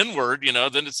N-word, the N-word,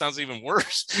 then it sounds even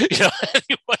worse.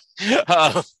 Anyway,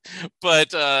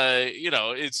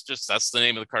 it's just, that's the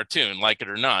name of the cartoon, like it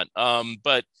or not.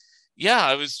 But yeah,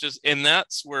 I was just, and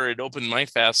that's where it opened my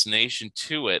fascination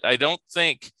to it. I don't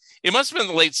think it must have been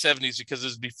the late 70s, because it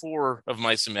was before Of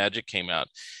Mice and Magic came out.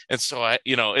 And so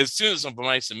as soon as Of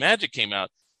Mice and Magic came out,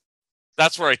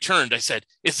 that's where I turned. I said,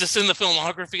 is this in the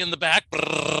filmography in the back?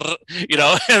 And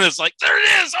it's like, there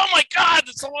it is. Oh my God,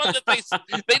 it's the one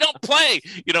that they don't play,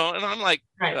 and I'm like,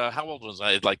 how old was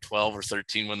I? Like 12 or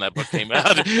 13 when that book came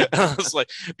out. I was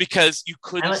like, because you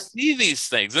couldn't see these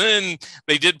things. And then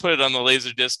they did put it on the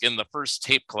Laserdisc in the first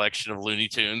tape collection of Looney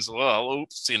Tunes. Well,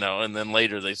 oops, and then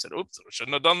later they said, oops, I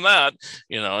shouldn't have done that,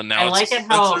 and now it's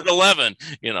Censored 11,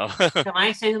 Can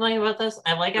I say something about this?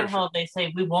 I like it how they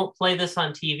say we won't play this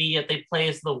on TV, yet they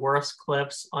plays the worst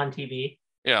clips on TV.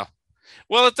 Yeah.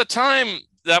 Well, at the time,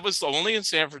 that was only in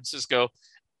San Francisco.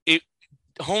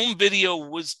 Home video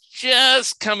was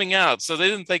just coming out, so they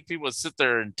didn't think people would sit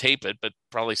there and tape it, but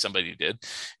probably somebody did,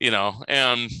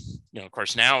 and of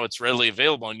course now it's readily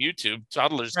available on YouTube.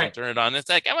 Toddlers can turn it on. It's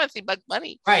like, I want to see Bugs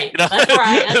Bunny. Right. That's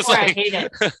where I hate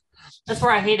it. That's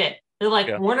where I hate it. They're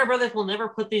like, Warner Brothers will never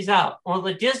put these out, or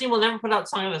the Disney will never put out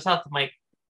Song of the South. I'm like,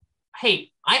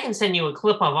 hey, I can send you a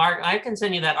clip of I can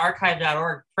send you that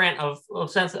archive.org print of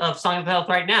Song of the South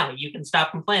right now. You can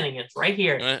stop complaining. It's right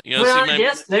here. Put it on a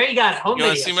disc. There you got it. Home video. You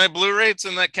want to see my Blu-ray? It's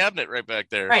in that cabinet right back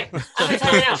there. Right. I'm going to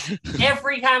tell you now.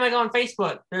 Every time I go on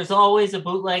Facebook, there's always a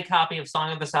bootleg copy of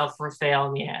Song of the South for sale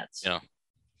in the ads. Yeah.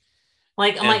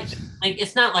 Like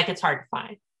it's not like it's hard to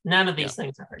find. None of these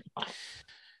things are hard to find.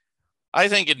 I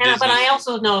think it is. But I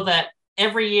also know that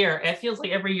every year, it feels like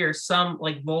every year, some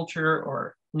like Vulture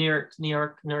or New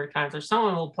York Times, or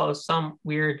someone will post some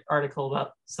weird article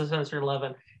about Censored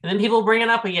 11, and then people bring it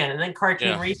up again, and then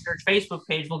Cartoon Research Facebook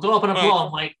page will go up in a blow.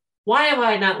 I'm like, why have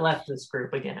I not left this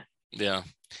group again? Yeah,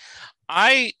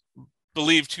 I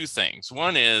believe two things.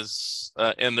 One is,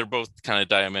 and they're both kind of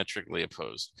diametrically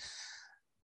opposed.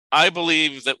 I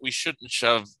believe that we shouldn't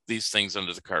shove these things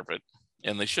under the carpet,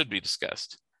 and they should be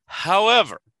discussed.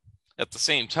 However, at the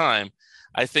same time,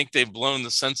 I think they've blown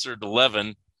the censored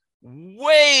 11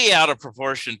 way out of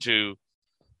proportion to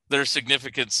their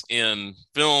significance in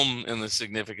film and the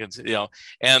significance,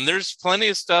 and there's plenty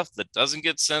of stuff that doesn't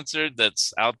get censored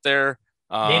that's out there.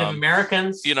 Native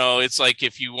Americans. It's like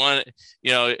if you want,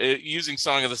 using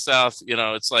Song of the South,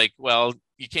 it's like, well,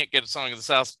 you can't get a Song of the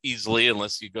South easily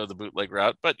unless you go the bootleg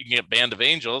route, but you can get Band of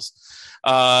Angels.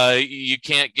 You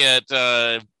can't get,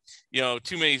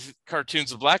 too many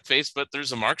cartoons of blackface, but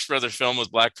there's a Marx Brothers film with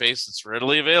blackface that's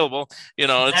readily available. It's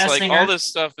Jazz like Singer. all this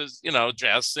stuff is,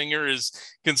 Jazz Singer is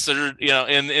considered,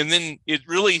 and then it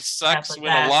really sucks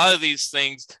when a lot of these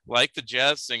things, like the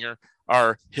Jazz Singer,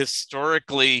 are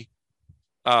historically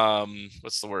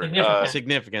what's the word?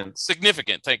 Significant.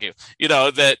 Thank you.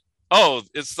 That,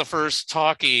 it's the first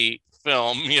talkie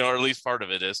film, or at least part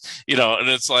of it is, and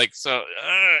it's like, so,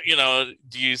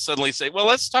 do you suddenly say, well,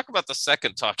 let's talk about the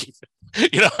second talkie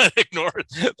film, and ignore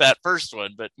that first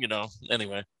one? But,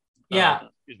 anyway. Yeah.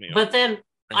 Excuse me. But then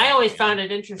I always find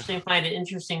it interesting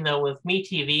though, with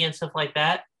MeTV and stuff like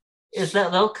that, is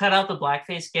that they'll cut out the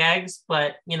blackface gags,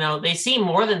 but, they seem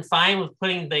more than fine with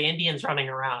putting the Indians running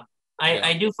around.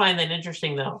 I do find that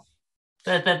interesting though,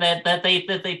 that they're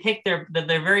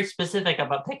very specific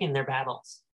about picking their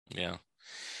battles. Yeah,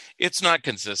 it's not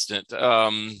consistent.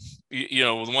 One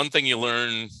thing you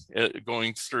learn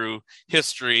going through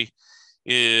history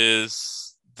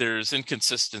is there's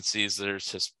inconsistencies,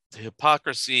 there's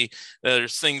hypocrisy,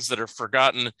 there's things that are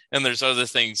forgotten, and there's other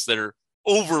things that are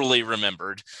overly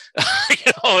remembered.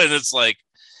 And it's like,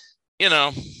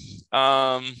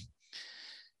 I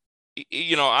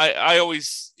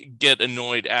always get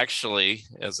annoyed, actually,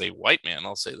 as a white man,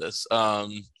 I'll say this,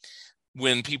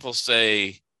 when people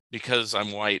say, because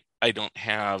I'm white, I don't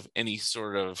have any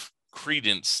sort of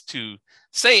credence to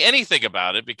say anything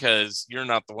about it because you're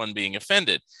not the one being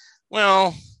offended.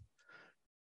 Well,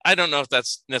 I don't know if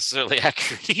that's necessarily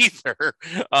accurate either.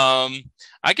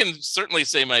 I can certainly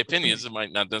say my opinions. It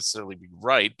might not necessarily be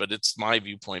right, but it's my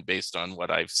viewpoint based on what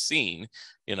I've seen.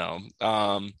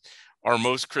 Are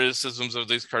most criticisms of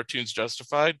these cartoons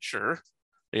justified? Sure.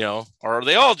 Are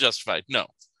they all justified? No.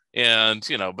 And,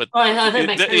 but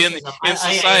in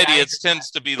society, it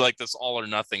tends to be like this all or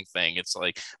nothing thing. It's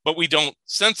like, but we don't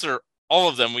censor all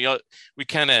of them. We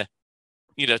kind of,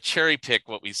 cherry pick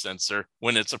what we censor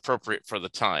when it's appropriate for the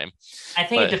time. I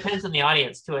think it depends on the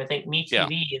audience too. I think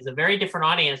MeTV is a very different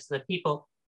audience than people.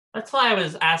 That's why I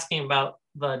was asking about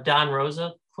the Don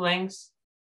Rosa things.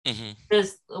 Mm-hmm.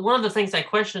 Because one of the things I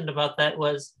questioned about that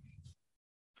was,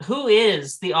 who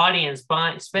is the audience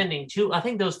spending I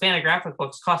think those Fantagraphic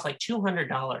books cost like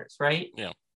 $200, right?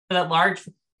 Yeah. For that large.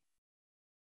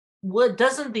 What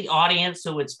doesn't the audience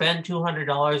who would spend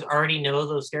 $200 already know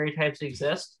those stereotypes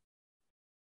exist?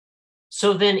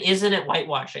 So then, isn't it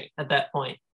whitewashing at that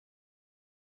point?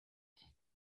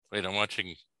 Wait, I'm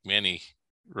watching Manny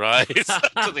rise up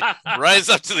to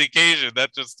the occasion.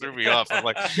 That just threw me off. I'm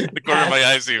like, the corner of my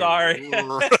eyes. Sorry.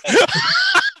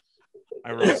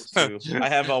 I rose too. I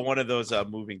have one of those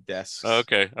moving desks.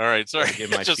 Okay, all right. Sorry, give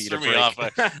my just feet threw a me break.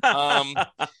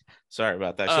 off. Sorry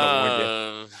about that. Should have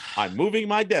warned you. I'm moving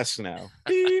my desk now.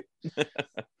 Beep.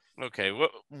 Okay,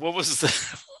 what was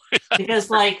the? Because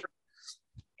like,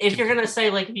 if you're gonna say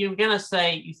let's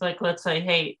say,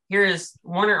 hey, here is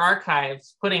Warner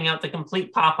Archives putting out the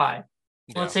complete Popeye.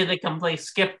 Yeah. Let's say they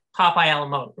skip Popeye a la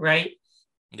mode, right?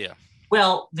 Yeah.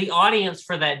 Well, the audience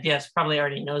for that disc probably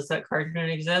already knows that cartoon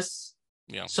exists.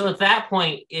 Yeah. So at that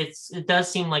point, it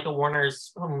does seem like a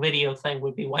Warner's home video thing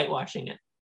would be whitewashing it.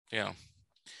 Yeah.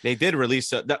 They did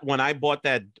release that when I bought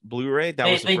that Blu-ray. That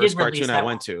was the first cartoon I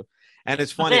went to, and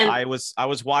it's funny. I was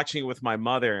watching it with my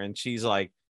mother, and she's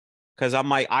like, because I'm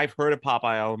like, I've heard of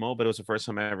Popeye Alamo, but it was the first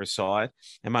time I ever saw it,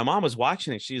 and my mom was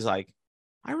watching it. She's like,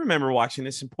 I remember watching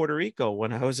this in Puerto Rico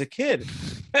when I was a kid.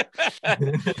 So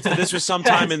this was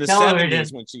sometime in the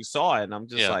 70s when she saw it, and I'm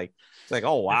just like, it's like,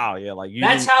 oh wow, yeah, like you.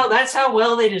 That's how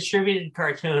well they distributed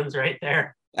cartoons right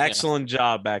there. Excellent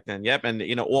job back then. Yep,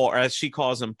 and or as she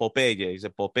calls them, Popeye. Is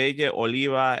it Popeye,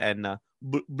 Oliva, and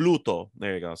Bluto?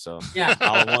 There you go. So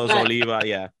Alamos,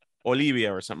 Oliva,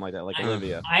 Olivia or something like that, like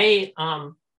Olivia. I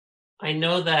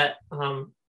know that,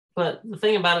 but the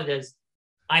thing about it is,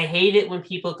 I hate it when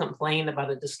people complain about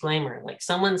a disclaimer. Like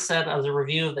someone said as a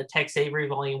review of the Tex Avery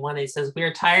Volume 1, it says, we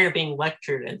are tired of being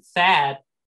lectured. And Thad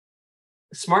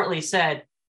smartly said,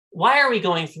 why are we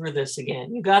going through this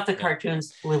again? You got the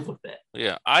cartoons, live with it.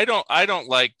 Yeah, I don't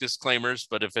like disclaimers,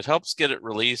 but if it helps get it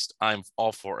released, I'm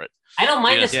all for it. I don't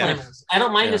mind disclaimers. I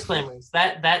don't mind disclaimers.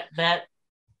 That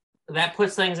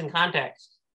puts things in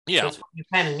context. Yeah, that's what you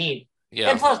kind of need. Yeah.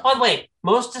 And plus, by the way,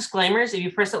 most disclaimers, if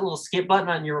you press that little skip button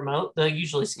on your remote, they'll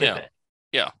usually skip it.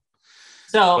 Yeah.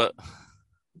 So,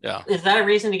 yeah, is that a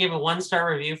reason to give a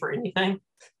 1-star review for anything?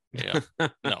 Yeah.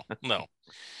 No.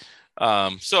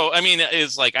 So I mean,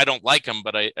 it's like I don't like them,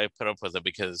 but I put up with it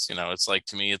because it's like,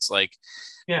 to me, it's like,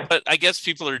 But I guess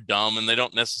people are dumb and they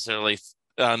don't necessarily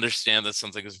understand that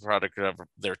something is a product of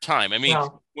their time. I mean,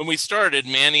 when we started,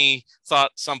 Manny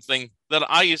thought something that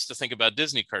I used to think about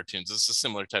Disney cartoons. It's a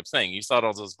similar type thing. You thought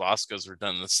all those Boscos were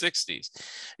done in the 60s.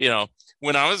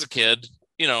 When I was a kid,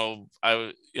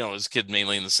 I was a kid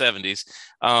mainly in the 70s.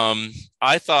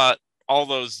 I thought all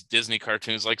those Disney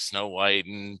cartoons like Snow White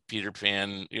and Peter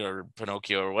Pan, or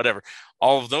Pinocchio or whatever,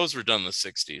 all of those were done in the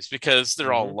 60s because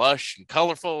they're all lush and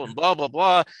colorful and blah, blah,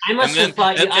 blah. I must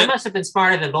have been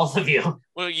smarter than both of you.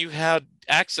 Well, you had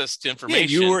access to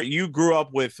information. You grew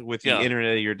up with the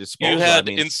internet at your disposal. You had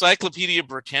Encyclopedia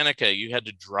Britannica. You had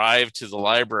to drive to the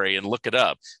library and look it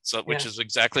up. Which is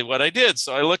exactly what I did.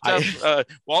 So I looked up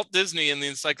Walt Disney in the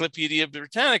Encyclopedia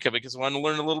Britannica because I wanted to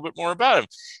learn a little bit more about him.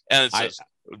 And it says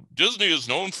Disney is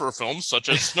known for films such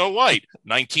as Snow White,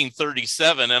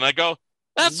 1937, and I go,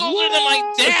 that's older than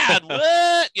my dad.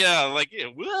 What?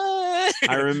 What?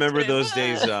 I remember those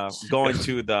days going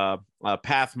to the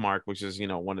Pathmark, which is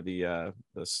one of the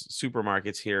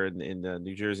supermarkets here in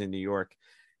New Jersey and New York.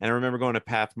 And I remember going to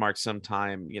Pathmark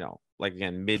sometime, like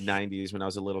again mid-90s when I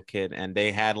was a little kid, and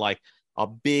they had like a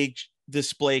big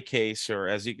display case, or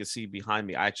as you can see behind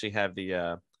me, I actually have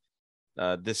the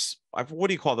what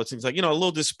do you call those things, like a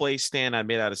little display stand I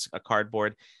made out of a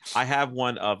cardboard. I have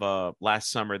one of last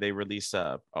summer they released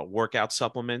a workout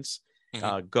supplements,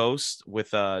 Ghost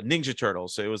with Ninja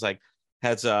Turtles. So it was like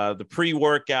has the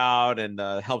pre-workout and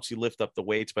helps you lift up the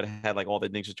weights, but it had like all the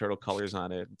Ninja Turtle colors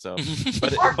on it. So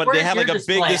but they had like a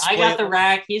big display. I got the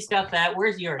rack, he's got that.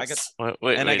 Where's yours?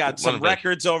 I got some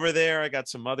records over there, I got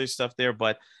some other stuff there.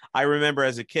 But I remember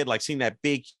as a kid like seeing that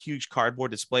big huge cardboard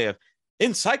display of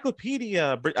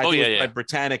Encyclopedia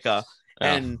Britannica,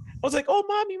 and I was like, oh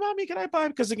mommy, can I buy?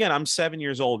 Because again, I'm 7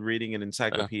 years old reading an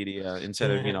encyclopedia instead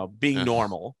of being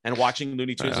normal and watching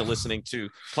Looney Tunes and listening to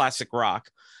classic rock.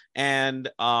 And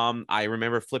I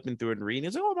remember flipping through it and reading.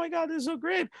 It's like, oh my god, this is so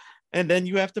great. And then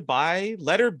you have to buy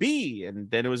letter B,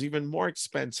 and then it was even more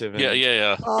expensive.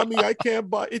 And, Mommy, I can't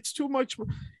buy. It's too much.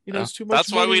 It's too much.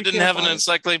 That's why we didn't have an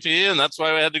encyclopedia, and that's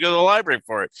why we had to go to the library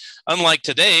for it. Unlike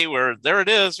today, where there it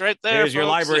is, right there. There's your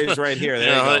library is right here. There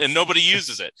you go. And nobody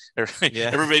uses it.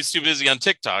 Everybody's too busy on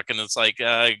TikTok, and it's like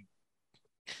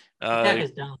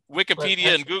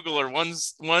Wikipedia and Google are one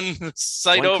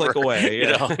site over. Click away.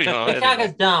 TikTok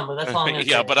is dumb, but that's all I'm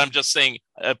say. But I'm just saying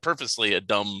purposely a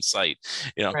dumb site.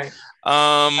 Right.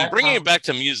 Bringing it back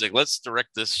to music, let's direct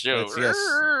this show.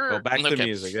 Go back to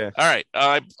music. Yeah. All right.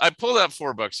 I pulled out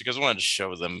 4 books because I wanted to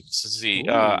show them to see.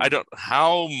 I don't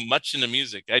how much into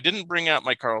music. I didn't bring out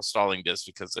my Carl Stalling disc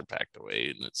because they're packed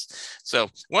away, and so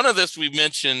one of this we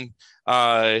mentioned.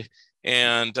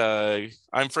 And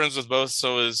I'm friends with both,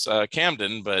 so is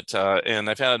Kamden, but and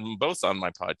I've had them both on my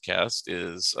podcast,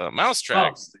 is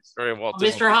Mousetracks, the story of Walt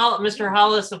Disney. Mr.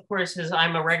 Hollis, of course,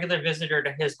 I'm a regular visitor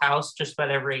to his house just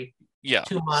about every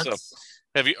 2 months.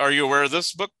 So, are you aware of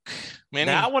this book,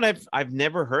 Manny? That one I've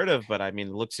never heard of, but I mean,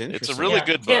 it looks interesting. It's a really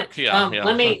good book.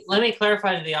 Let me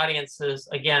clarify to the audiences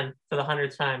again for the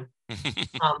 100th time.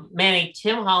 Manny,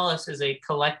 Tim Hollis is a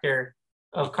collector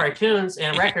of cartoons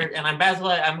and record, and I'm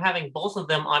having both of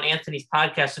them on Anthony's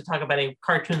podcast to talk about a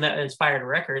cartoon that inspired a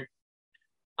record,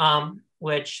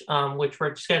 which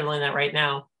we're scheduling that right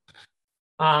now.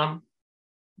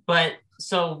 But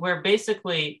so we're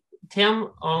basically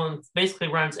Tim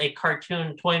runs a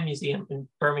cartoon toy museum in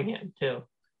Birmingham too.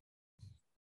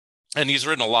 And he's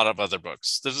written a lot of other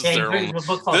books. This is their own. This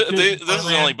is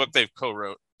the only book they've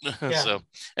co-wrote. So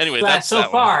anyway, that's so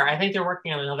far. I think they're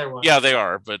working on another one. Yeah, they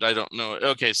are, but I don't know.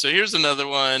 Okay, so here's another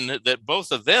one that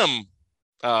both of them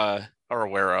are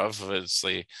aware of. It's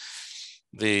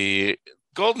the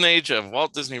Golden Age of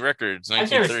Walt Disney Records. I've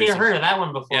never heard of that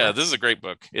one before. Yeah, this is a great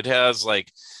book. It has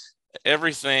like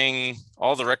everything,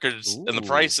 all the records, and the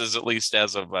prices, at least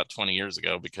as of about 20 years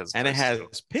ago, because it has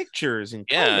pictures in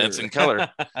color. Yeah, it's in color.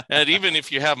 And even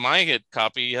if you have my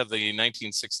copy, you have the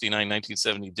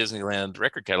 1969-1970 Disneyland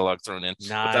record catalog thrown in.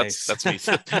 Nice. That's me.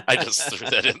 I just threw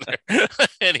that in there.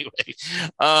 Anyway,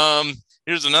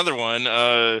 here's another one.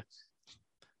 I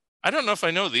don't know if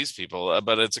I know these people,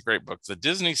 but it's a great book, the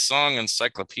Disney Song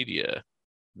Encyclopedia.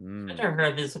 I've never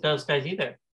heard of those guys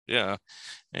either. Yeah,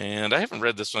 and I haven't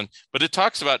read this one, but it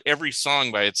talks about every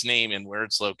song by its name and where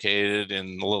it's located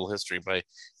and a little history by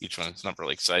each one. It's not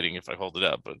really exciting if I hold it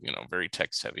up, but very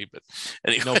text heavy. But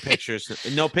anyway, no pictures,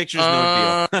 no deal.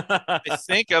 I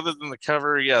think other than the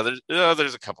cover, yeah,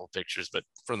 there's a couple of pictures, but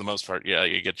for the most part, yeah,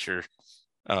 you get your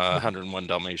 101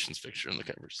 Dalmatians picture in the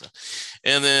cover. So,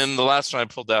 and then the last one I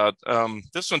pulled out,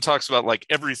 this one talks about like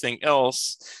everything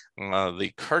else,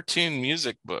 the cartoon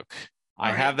music book.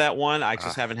 I have that one. I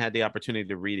just haven't had the opportunity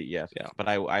to read it yet. Yeah, but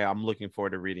I'm looking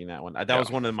forward to reading that one. That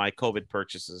was one of my COVID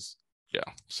purchases. Yeah,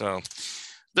 so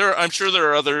I'm sure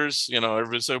there are others.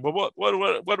 Everybody say, well,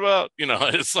 what about?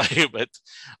 It's like, but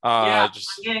I'm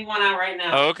getting one out right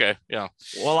now. Oh, okay, yeah.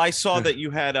 Well, I saw that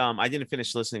you had. I didn't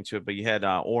finish listening to it, but you had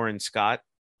Orrin Scott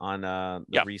on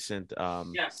the recent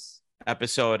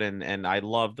episode, and I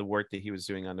love the work that he was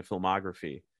doing on the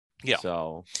filmography. Yeah.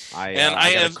 So I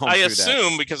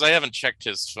assume because I haven't checked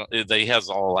he has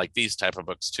all like these type of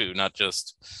books too, not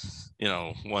just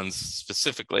ones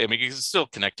specifically. I mean, he's still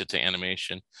connected to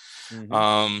animation.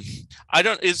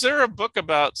 Mm-hmm. Is there a book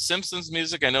about Simpsons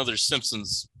music? I know there's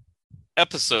Simpsons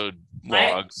episode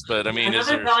logs, but I mean,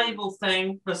 another valuable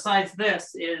thing besides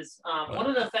this is one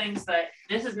of the things that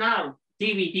this is not a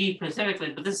DVD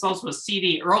specifically, but this is also a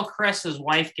CD. Earl Kress's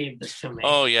wife gave this to me.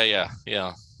 Oh yeah.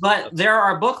 But there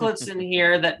are booklets in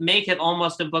here that make it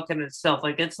almost a book in itself.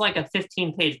 Like it's like a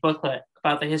 15-page booklet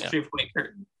about the history of White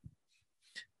Curtain.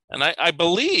 And I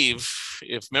believe,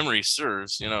 if memory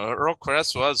serves, Earl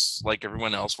Kress was, like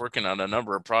everyone else, working on a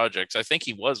number of projects. I think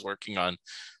he was working on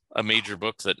a major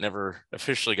book that never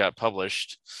officially got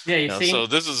published. Yeah, you see? So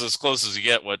this is as close as you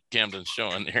get what Kamden's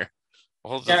showing here.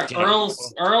 Yeah,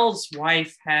 Earl's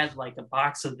wife had like a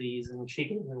box of these, and she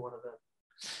gave me one of them.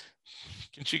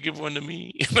 Can she give one to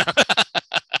me?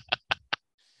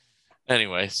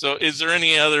 Anyway, so is there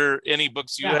any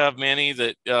books you have, Manny,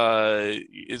 that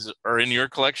are in your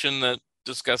collection that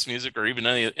discuss music, or even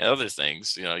any other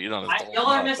things? You don't have to. Y'all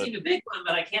are missing a big one,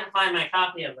 but I can't find my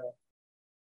copy of it,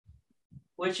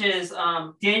 which is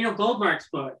Daniel Goldmark's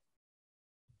book,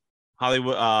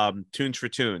 Hollywood Tunes for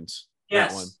Tunes.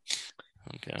 Yes. That one.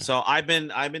 Okay. So I'm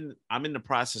in the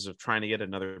process of trying to get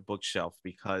another bookshelf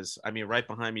because I mean right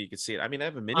behind me you can see it. I mean I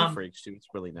have a mini fridge too. It's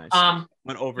really nice.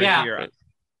 Went over here.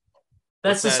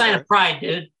 That's the sign of pride,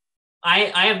 dude.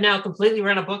 I have now completely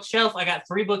run a bookshelf. I got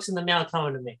 3 books in the mail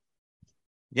coming to me.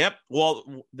 Yep.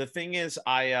 Well, the thing is,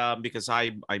 because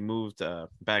I moved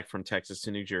back from Texas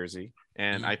to New Jersey,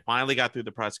 and I finally got through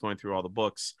the process going through all the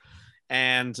books,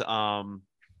 and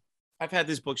I've had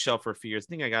this bookshelf for a few years. I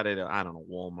think I got it at, I don't know,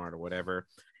 Walmart or whatever.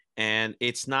 And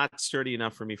it's not sturdy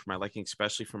enough for me for my liking,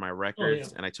 especially for my records.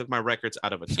 Oh, yeah. And I took my records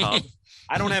out of a tub.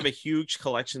 I don't have a huge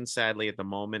collection, sadly, at the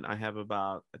moment. I have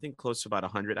close to about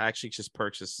 100. I actually just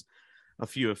purchased a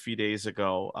few days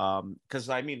ago. Because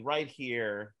I mean, right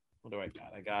here, what do I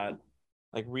got? I got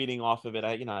like reading off of it.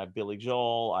 I have Billy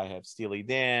Joel, I have Steely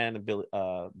Dan,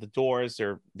 the Doors,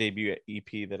 their debut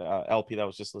EP LP that I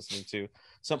was just listening to.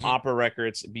 Some opera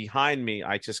records behind me.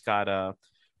 I just got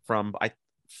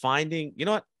finding. You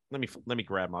know what? Let me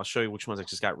grab them. I'll show you which ones I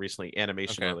just got recently,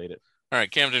 animation related. All right,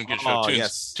 Kamden can show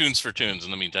tunes for tunes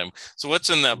in the meantime. So what's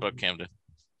in that book, Kamden?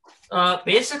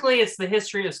 Basically, it's the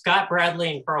history of Scott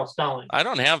Bradley and Carl Stalling. I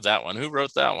don't have that one. Who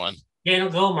wrote that one? Daniel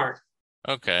Goldmark.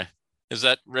 Okay. Is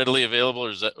that readily available, or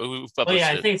is that who published it?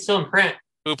 I think it's still in print.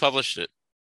 Who published it?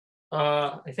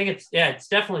 I think it's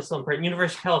definitely still in print.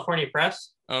 University of California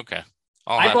Press. Okay.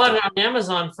 I bought it on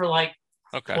Amazon for like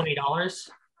 $20.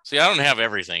 See, I don't have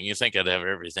everything. You think I'd have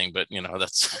everything, but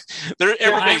that's there.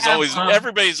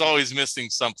 Everybody's always missing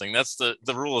something. That's the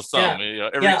rule of thumb.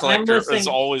 Every collector is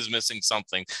always missing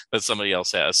something that somebody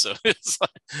else has. So it's like,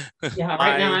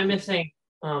 right now I'm missing.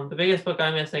 The biggest book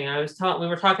I'm missing. We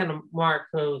were talking to Mark,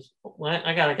 who's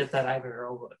I gotta get that Ivan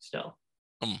Earl book still.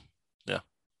 Yeah.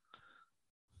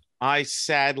 I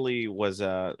sadly was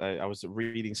I was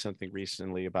reading something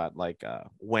recently about like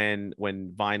when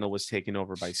vinyl was taken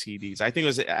over by CDs. I think it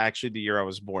was actually the year I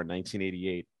was born,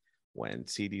 1988, when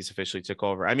CDs officially took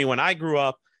over. I mean, when I grew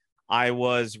up, I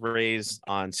was raised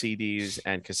on CDs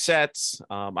and cassettes.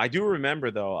 I do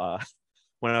remember though,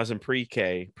 when I was in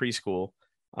preschool,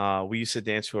 we used to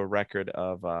dance to a record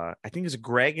of I think it was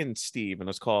Greg and Steve, and it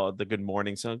was called the Good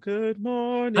Morning song. Good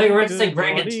morning. Oh, you were to say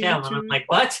Greg and Tim. I'm like,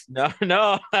 what?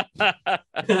 No.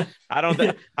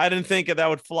 I didn't think that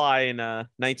would fly in a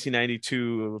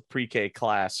 1992 pre-K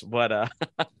class, but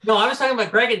no, I was talking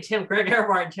about Greg and Tim, Greg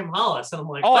Ehrbar and Tim Hollis, and I'm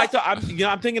like, what? I'm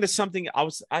thinking of something.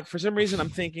 For some reason I'm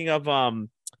thinking of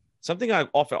something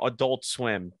off of Adult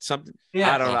Swim. Something.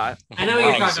 Yeah. I don't know. I know what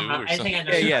you're Wow. talking Zoo about. or I think I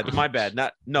know. Yeah, my bad.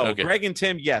 No, Okay. Greg and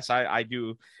Tim, yes, I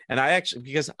do. And I actually,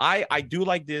 because I do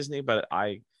like Disney, but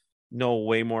I know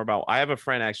way more about. I have a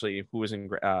friend actually who was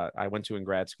I went to in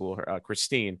grad school,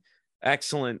 Christine,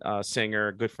 excellent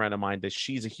singer, good friend of mine. That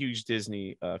she's a huge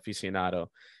Disney aficionado,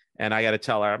 and I got to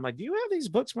tell her, I'm like, do you have these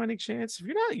books by any chance? If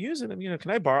you're not using them,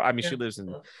 can I borrow? I mean, she lives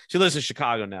in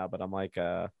Chicago now, but I'm like,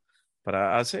 but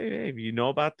I'll say, hey, you know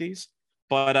about these?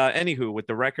 But anywho, with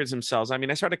the records themselves, I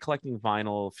mean, I started collecting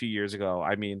vinyl a few years ago.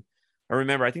 I mean, I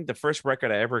remember, I think the first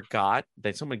record I ever got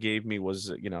that someone gave me was,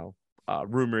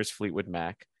 Rumors, Fleetwood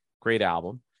Mac. Great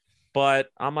album. But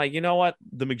I'm like, you know what?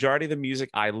 The majority of the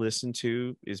music I listen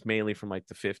to is mainly from like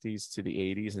the 50s to the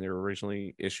 80s, and they were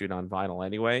originally issued on vinyl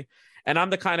anyway. And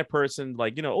I'm the kind of person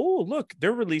like, oh, look,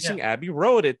 they're releasing Abbey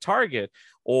Road at Target,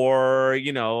 or,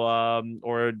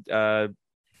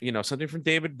 something from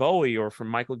David Bowie or from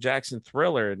Michael Jackson,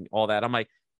 Thriller, and all that. I'm like,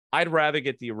 I'd rather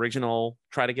get the original,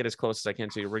 try to get as close as I can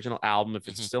to the original album if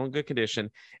it's still in good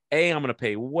condition. A, I'm going to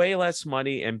pay way less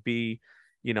money, and B,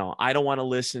 I don't want to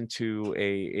listen to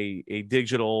a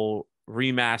digital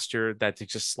remaster that they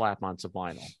just slap onto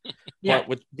vinyl. But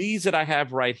with these that I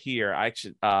have right here, I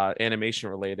actually animation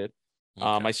related.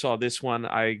 Okay. I saw this one.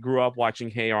 I grew up watching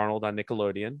Hey Arnold on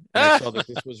Nickelodeon, and I saw that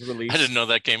this was released. I didn't know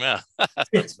that came out.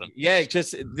 Yeah,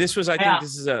 this was. I think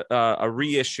this is a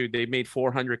reissue. They made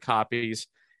 400 copies,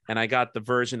 and I got the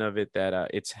version of it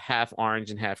that it's half orange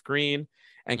and half green.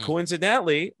 And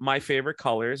coincidentally, my favorite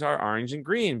colors are orange and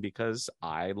green because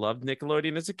I loved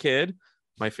Nickelodeon as a kid.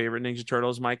 My favorite Ninja Turtle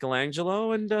is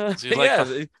Michelangelo, and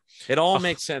it all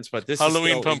makes sense. But this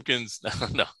Halloween is pumpkins,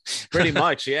 no, pretty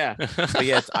much, yeah. But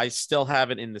yet I still have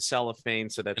it in the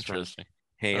cellophane, so that's from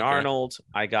Hey Arnold.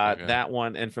 I got that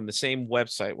one, and from the same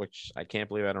website, which I can't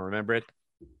believe I don't remember it.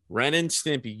 Ren and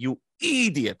Stimpy, you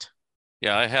idiot.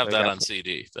 Yeah, I have that on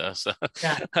CD. So.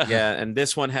 Yeah, and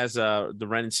this one has the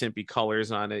Ren and Stimpy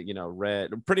colors on it.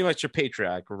 Red, pretty much your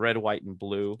patriarch, red, white, and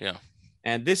blue. Yeah.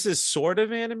 And this is sort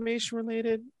of animation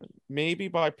related, maybe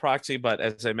by proxy, but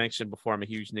as I mentioned before, I'm a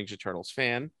huge Ninja Turtles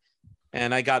fan.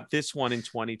 And I got this one in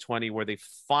 2020 where they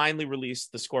finally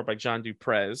released the score by John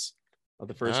Duprez of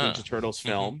the first Ninja Turtles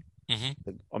film.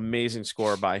 The amazing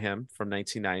score by him from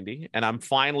 1990. And I'm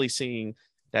finally seeing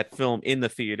that film in the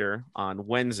theater on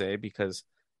Wednesday because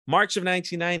March of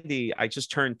 1990, I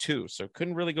just turned 2, so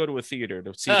couldn't really go to a theater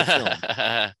to see the film.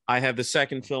 I have the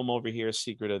second film over here,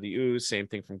 Secret of the Ooze, same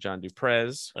thing from John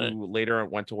Duprez, who later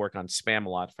went to work on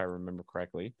Spam-A-Lot, if I remember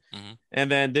correctly. And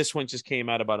then this one just came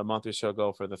out about a month or so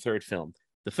ago for the third film.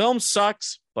 The film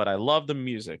sucks, but I love the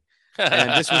music.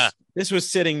 And this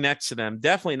was sitting next to them.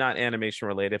 Definitely not animation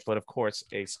related, but of course,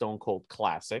 a Stone Cold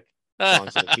classic.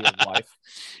 Songs of the Key of Life.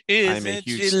 Isn't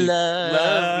it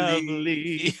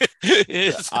lovely?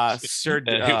 I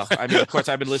mean, of course,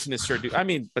 I've been listening to Sir Duke. I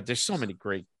mean, but there's so many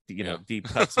great, deep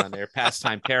cuts on there.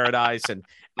 Pastime Paradise and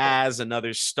As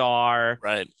Another Star.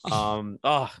 Right. Now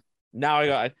I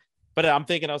got. But I'm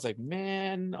thinking, I was like,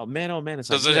 man. It's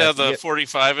does it have the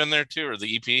 45 in there too, or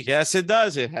the EP? Yes, it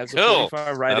does. It has the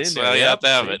 45 right in there. Well, you have to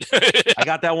have it. I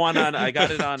got that one on. I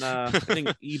got it on. I think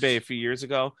eBay a few years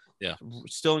ago. Yeah,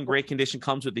 still in great condition.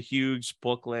 Comes with the huge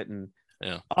booklet and.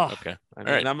 Yeah. Okay. I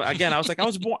mean, all right. I was like, I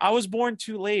was born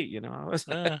too late.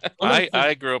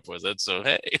 I grew up with it, so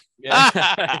hey.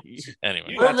 Yeah.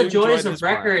 Anyway, one of the joys of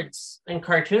records and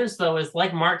cartoons, though, is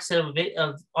like Mark said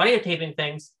of audio taping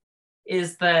things,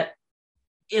 is that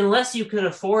unless you could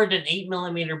afford an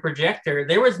 8mm projector,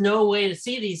 there was no way to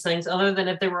see these things other than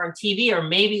if they were on TV, or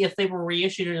maybe if they were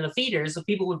reissued in the theaters, so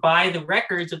people would buy the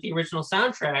records of the original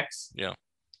soundtracks. Yeah.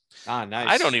 Ah, nice.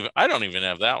 I don't even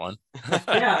have that one.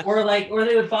 Yeah, or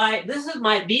they would buy this and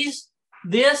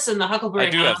the Huckleberry. I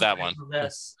do have that one.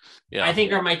 This, yeah, I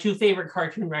think are my two favorite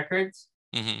cartoon records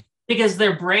because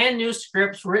they're brand new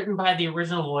scripts written by the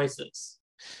original voices.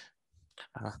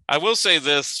 I will say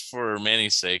this for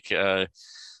Manny's sake. The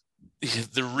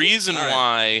reason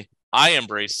why I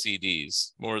embrace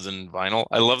CDs more than vinyl,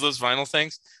 I love those vinyl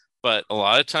things, but a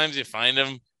lot of times you find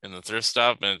them in the thrift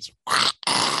shop and it's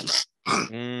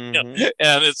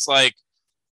and it's like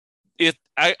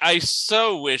I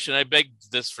so wish, and I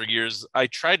begged this for years. I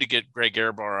tried to get Greg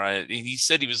Ehrbar on it. He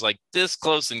said he was like this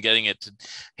close in getting it to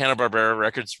Hanna-Barbera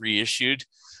Records reissued.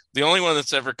 The only one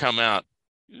that's ever come out.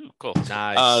 Ooh, cool.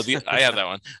 Nice. I have that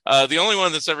one. The only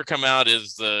one that's ever come out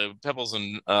is the Pebbles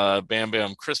and Bam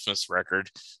Bam Christmas record,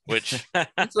 which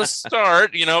it's a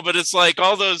start, but it's like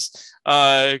all those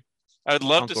I'd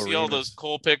love to Uncle see all Remus. those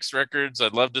Colpix records.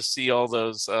 I'd love to see all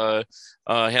those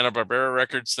Hanna-Barbera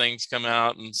records things come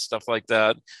out and stuff like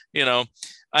that. You know,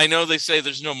 I know they say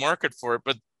there's no market for it,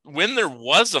 but when there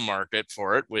was a market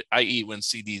for it, i.e. when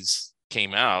CDs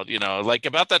came out, you know, like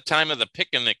about that time of the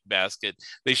picnic basket,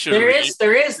 they should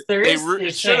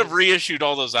They should have reissued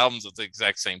all those albums at the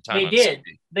exact same time.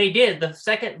 They did. The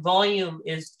second volume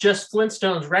is just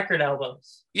Flintstones record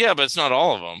albums. Yeah, but it's not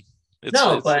all of them.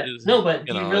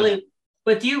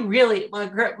 Do you really,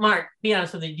 Mark, be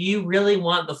honest with me, do you really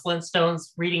want the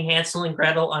Flintstones reading Hansel and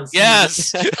Gretel on CD?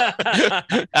 Yes.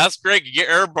 Ask Greg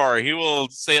Airbar. He will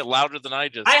say it louder than I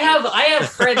just I have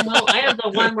Fred Will. I have the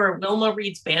one where Wilma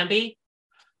reads Bambi.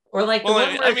 Or like the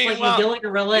one where it's like Gilly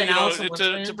Gorilla and Alice in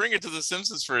Wonderland. To bring it to The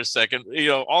Simpsons for a second, you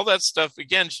know, all that stuff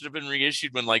again should have been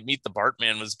reissued when like Meet the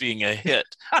Bartman was being a hit.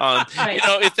 Right. You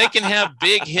know, if they can have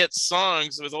big hit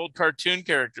songs with old cartoon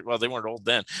characters, well, they weren't old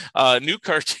then. New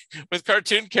cartoon with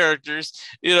cartoon characters,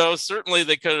 you know, certainly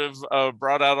they could have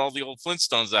brought out all the old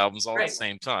Flintstones albums all at the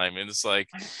same time. And it's like,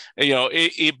 you know,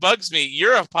 it bugs me.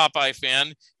 You're a Popeye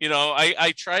fan, you know.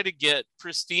 I try to get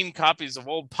pristine copies of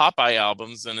old Popeye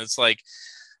albums, and it's like,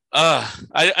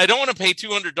 I don't want to pay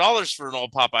 $200 for an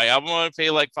old Popeye album. I want to pay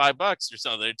like $5 or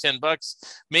something, or $10,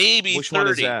 maybe Which 30. one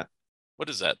is that? What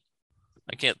is that?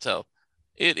 I can't tell.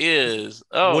 It is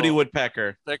Woody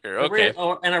Woodpecker. Okay,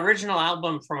 an original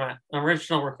album from it, an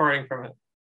original recording from it.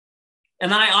 And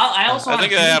then I also have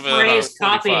June Foray's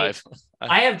copy.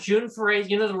 I have June Foray's,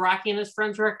 you know, the Rocky and His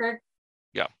Friends record.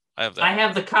 Yeah, I have that. I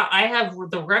have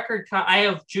the record. I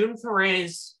have June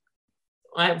Foray's.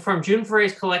 From June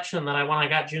Foray's collection that I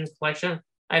got June's collection.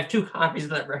 I have 2 copies of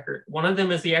that record. One of them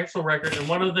is the actual record, and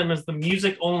one of them is the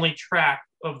music only track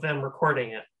of them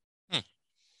recording it. I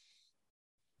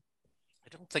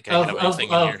don't think I have anything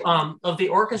in here. Of the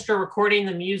orchestra recording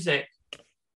the music,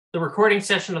 the recording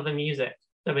session of the music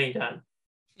that they done.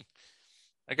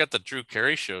 I got the Drew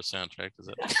Carey Show soundtrack. Is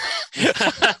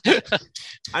it?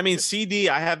 I mean, CD.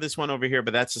 I have this one over here,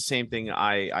 but that's the same thing.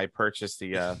 I purchased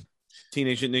the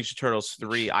Teenage Mutant Ninja Turtles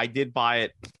 3. I did buy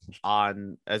it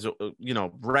on as a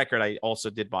record. I also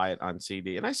did buy it on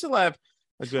CD, and I still have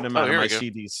a good amount of my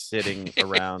CDs sitting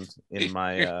around in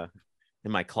my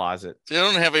closet. I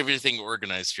don't have everything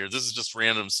organized here. This is just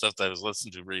random stuff that I was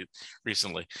listening to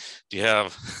recently. Do you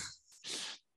have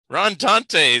Ron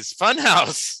Dante's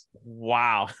Funhouse?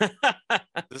 Wow.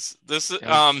 this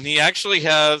he actually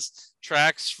has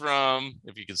tracks from,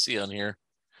 if you can see on here.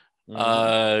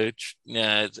 It's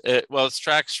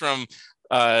tracks from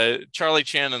Charlie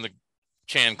Chan and the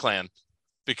Chan Clan,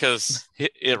 because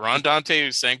Ron Dante,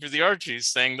 who sang for the Archies,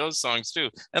 sang those songs too,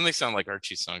 and they sound like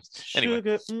Archie songs anyway.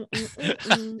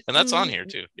 And that's on here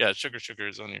too. Yeah, Sugar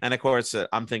is on here. And of course,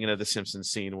 I'm thinking of the Simpsons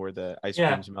scene where the ice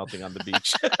cream's melting on the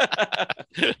beach.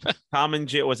 Tom and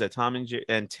Jerry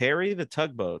and Terry the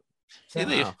Tugboat. See,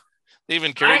 they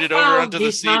even carried it over onto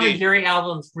the CD. Tom and Jerry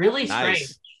albums really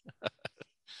strange.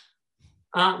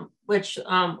 I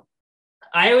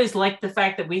always like the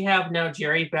fact that we have now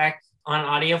Jerry back on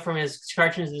audio from his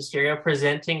cartoons in stereo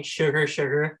presenting Sugar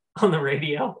on the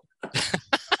radio.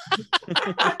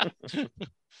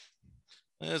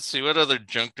 Let's see, what other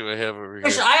junk do I have over here?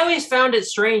 Which I always found it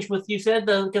strange with you said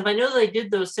though, because I know they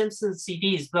did those Simpsons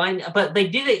CDs, but they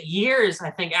did it years,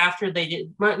 I think, after they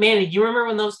did. Man, do you remember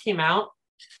when those came out?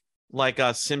 Like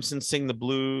Simpsons Sing the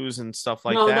Blues and stuff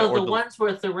like that? No, the ones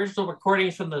with the original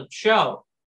recordings from the show.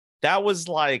 That was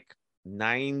like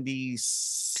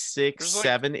 96,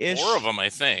 7-ish. 4 of them, I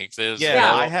think. There's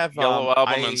I have Yellow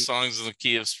Album and Songs in the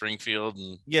Key of Springfield.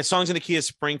 Songs in the Key of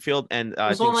Springfield, and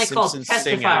I think Simpsons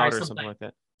Sing Out or something like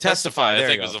that. Testify, I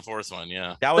think was the 4th one,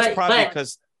 yeah. That was probably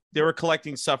because they were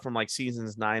collecting stuff from like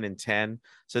seasons 9 and 10.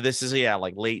 So this is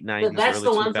like late 90s. But that's early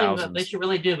the one 2000s. thing that they should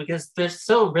really do, because there's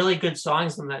still really good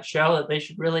songs in that show that they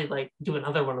should really like do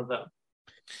another one of them.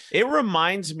 It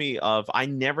reminds me of, I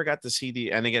never got the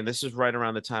CD, and again, this is right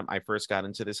around the time I first got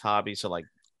into this hobby, so like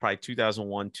probably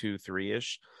 2001, 2,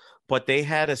 3-ish. But they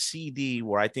had a CD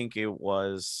where I think it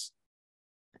was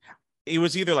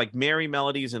either like Merry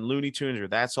Melodies and Looney Tunes, or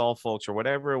That's All Folks, or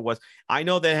whatever it was. I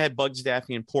know they had Bugs,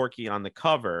 Daffy, and Porky on the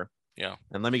cover. Yeah.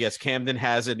 And let me guess, Kamden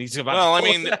has it. He's about well, I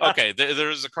mean, okay,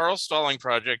 there's a Carl Stalling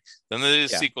project. Then they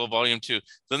did a sequel, Volume 2.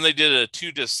 Then they did a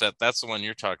 2-disc set. That's the one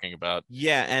you're talking about.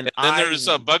 Yeah, and then there's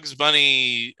a Bugs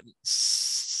Bunny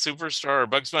Superstar, or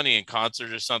Bugs Bunny in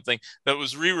Concert or something that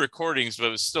was re-recordings, but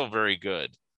it was still very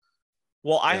good.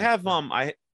 Well, I have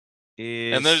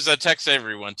and there's a Tex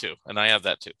Avery one too, and I have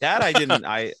that too. That I didn't.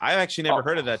 I actually never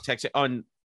heard of that Tex on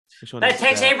Which one That is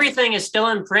Tex Avery thing is still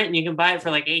in print, and you can buy it for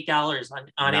like $8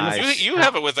 on Nice. Amazon. You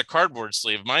have it with a cardboard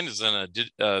sleeve. Mine is in a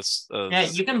Yeah,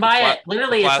 you can buy it.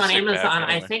 Literally, it's on plastic Amazon. pack,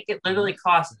 anyway. I think it literally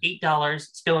costs $8,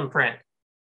 still in print.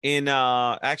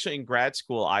 Actually in grad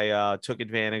school, I took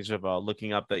advantage of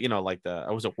looking up the, like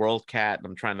I was a World Cat, and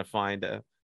I'm trying to find a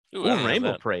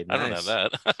Rainbow Parade. I don't Nice.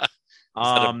 have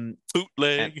that.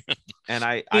 Bootleg. And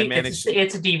I managed.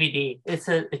 It's a DVD. It's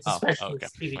a special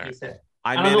DVD right. set.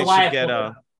 I don't know managed why to get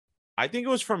I think it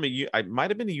was from I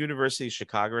might have been the University of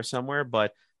Chicago or somewhere,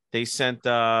 but they sent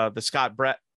the Scott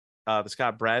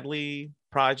Bradley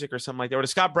project or something like that, or the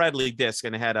Scott Bradley disc,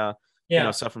 and it had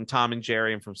stuff from Tom and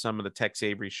Jerry and from some of the Tex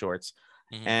Avery shorts.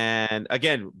 Mm-hmm. And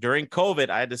again, during COVID,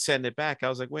 I had to send it back. I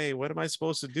was like, wait, what am I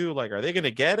supposed to do? Like, are they going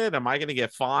to get it? Am I going to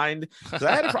get fined?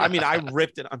 I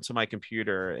ripped it onto my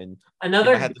computer. And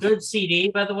another good CD,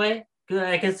 by the way. Good,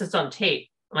 I guess it's on tape,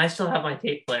 and I still have my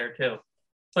tape player too.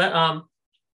 But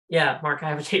yeah, Mark, I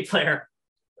have a tape player.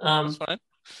 That's fine.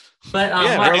 But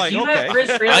yeah, Mark, we're like,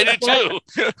 okay. I do too.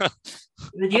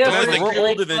 Did you have Chris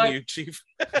older than book? you, Chief.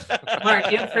 Mark,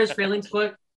 do you have Chris Freeling's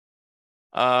book?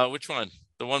 Which one?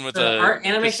 The one with the art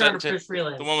animation cassette of Chris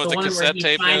Freeling. The one with the cassette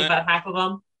tape in it. About half of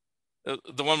them.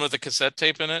 The one with the cassette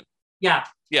tape in it. Yeah.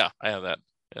 Yeah, I have that.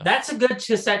 Yeah. That's a good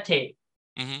cassette tape.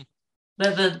 Mm-hmm.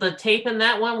 The tape in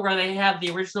that one where they have the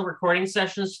original recording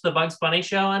sessions to the Bugs Bunny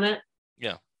show in it.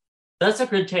 Yeah. That's a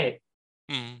good tape.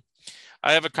 Mm-hmm.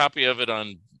 I have a copy of it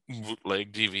on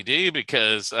bootleg DVD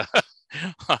because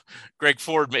Greg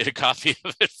Ford made a copy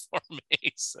of it for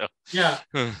me. So yeah,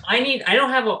 I don't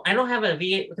have a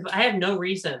VHS because I have no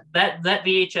reason that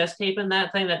VHS tape in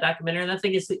that documentary, that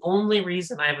thing is the only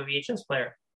reason I have a VHS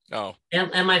player. Oh,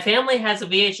 and my family has a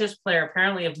VHS player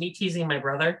apparently of me teasing my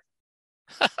brother.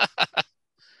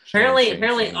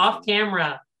 apparently off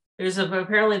camera.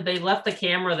 Apparently they left the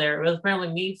camera there. It was apparently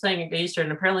me saying at Easter,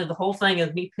 and apparently the whole thing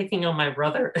is me picking on my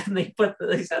brother. And they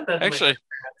said that. Actually,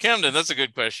 Kamden, that's a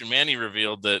good question. Manny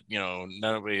revealed that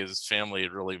nobody in his family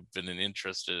had really been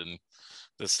interested in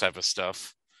this type of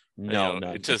stuff. No.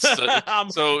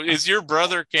 So is your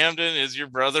brother Kamden? Is your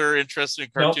brother interested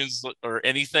in cartoons or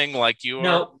anything like you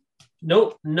are?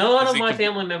 Nope. None of my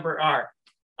family member are.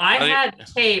 I had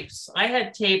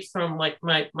tapes from like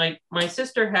my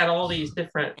sister had all these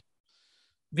different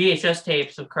VHS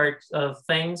tapes of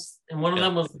things, and one of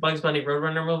them was the Bugs Bunny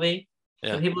Roadrunner movie.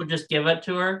 Yeah. So people would just give it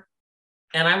to her,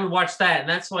 and I would watch that, and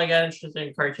that's why I got interested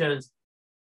in cartoons.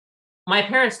 My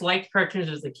parents liked cartoons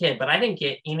as a kid, but I didn't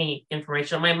get any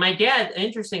information. My dad,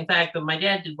 interesting fact that my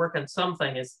dad did work on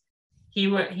something is he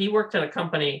worked at a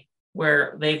company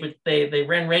where they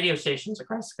ran radio stations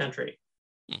across the country.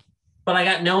 But I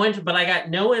got no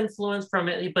influence from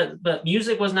it. But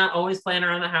music was not always playing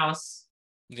around the house.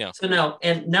 Yeah. So no,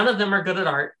 and none of them are good at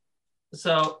art.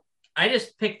 So I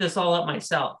just picked this all up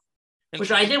myself. Which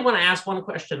I did want to ask one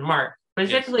question, Mark,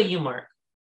 particularly you, Mark.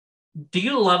 Do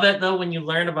you love it though when you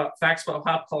learn about facts about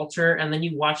pop culture and then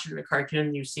you watch it in a cartoon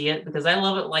and you see it? Because I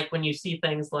love it like when you see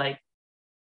things like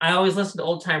I always listen to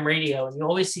old time radio and you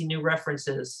always see new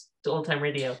references to old time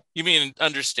radio. You mean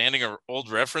understanding an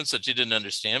old reference that you didn't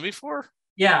understand before?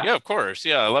 Yeah. Yeah, of course.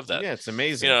 Yeah, I love that. Yeah, it's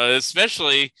amazing.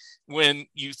 Especially when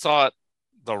you thought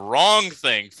the wrong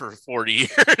thing for 40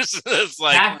 years. It's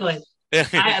like exactly.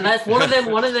 That's one of them.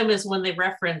 One of them is when they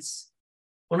reference.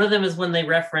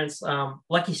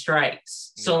 Lucky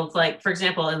Strikes. So it's like, for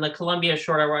example, in the Columbia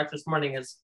short I watched this morning,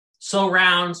 is so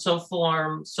round, so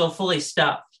form, so fully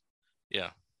stuffed. Yeah.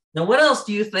 Now, what else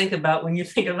do you think about when you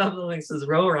think about something that says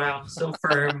row round, so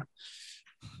firm?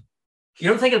 You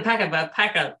don't think of a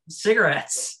pack of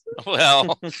cigarettes.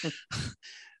 Well,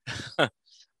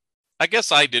 I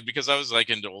guess I did because I was like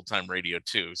into old time radio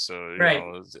too. So, right.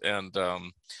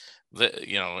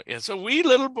 It's a wee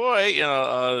little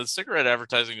boy. Cigarette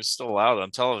advertising was still allowed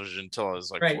on television until I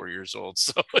was like 4 years old.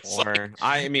 So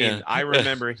I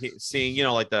remember seeing,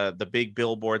 like the big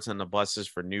billboards on the buses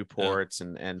for Newports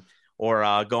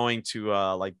or going to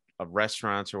like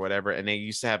restaurants or whatever, and they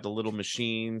used to have the little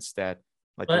machines that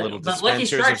the little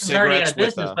dispensers of cigarettes. Was already out of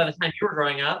business by the time you were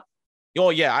growing up. Oh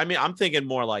yeah, I'm thinking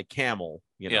more like Camel.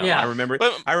 Yeah.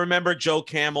 I remember Joe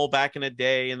Camel back in the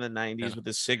day in the 90s with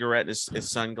his cigarette and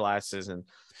his sunglasses, and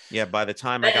by the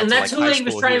time I got and that's who he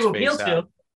was trying to appeal to.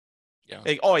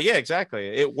 Yeah. Oh yeah, exactly.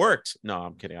 It worked. No,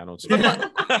 I'm kidding. I don't.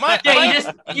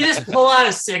 You just pull out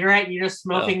a cigarette, and you're just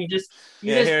smoking.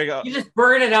 Here you go. You just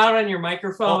burn it out on your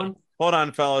microphone. Hold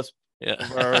on, fellas.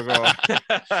 Yeah.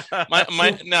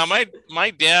 My my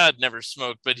dad never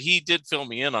smoked, but he did fill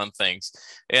me in on things,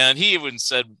 and he even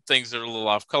said things that are a little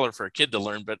off color for a kid to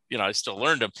learn. But I still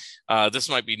learned them. This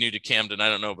might be new to Kamden. I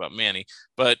don't know about Manny,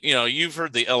 but you've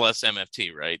heard the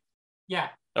LSMFT, right? Yeah.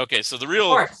 Okay, so the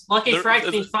real, of course, Lucky Strike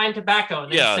means fine tobacco.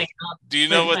 And yeah. Do you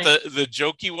know what the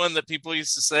jokey one that people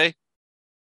used to say?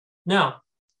 No.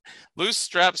 Loose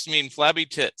straps mean flabby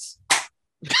tits.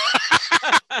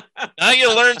 Now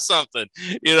you learn something,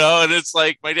 and it's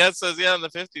like my dad says, yeah, in the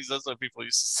 50s, that's what people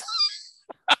used to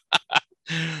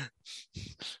say.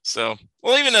 So,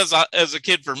 well, even as a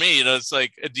kid for me, it's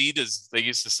like Adidas, they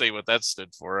used to say what that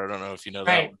stood for. I don't know if you know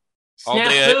that one. All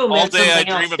day I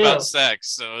dream about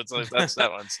sex. So it's like that's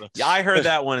that one. So yeah, I heard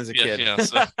that one as a kid. Yeah,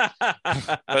 so,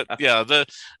 but yeah, the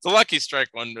Lucky Strike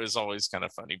one is always kind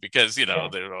of funny because they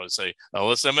would always say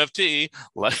LSMFT,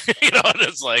 and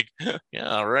it's like,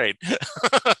 yeah, all right.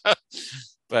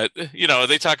 But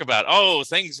they talk about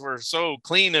things were so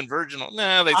clean and virginal.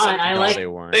 Nah, they said they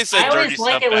weren't. They said dirty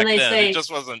stuff when back they then. say, it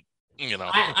just wasn't.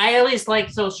 I always like,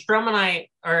 so Strum and I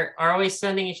are always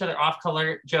sending each other off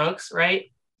color jokes,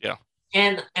 right? Yeah.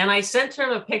 And I sent him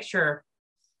a picture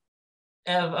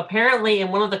of, apparently in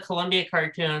one of the Columbia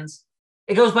cartoons,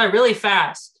 it goes by really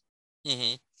fast,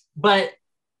 but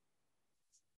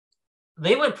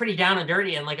they went pretty down and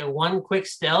dirty in like a one quick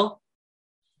still.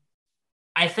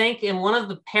 I think in one of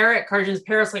the parrot cartoons,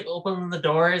 parrots like open the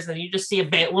doors and you just see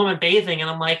a woman bathing, and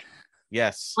I'm like,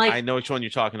 yes, I know which one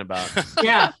you're talking about.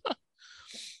 Yeah.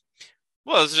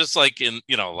 Well, it's just like in,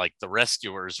 like the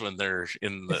rescuers when they're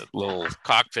in the little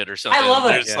cockpit or something. I love it.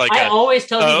 There's like I always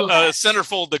tell people a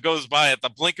centerfold that goes by at the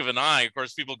blink of an eye. Of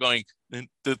course, people going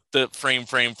the frame.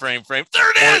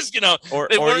 There it is.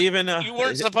 Or even you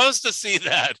weren't supposed to see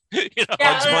that.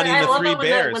 Bugs Bunny and the Three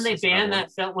Bears. When they banned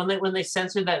that film, when they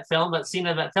censored that film, that scene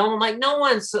of that film, I'm like, no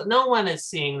one is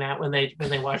seeing that when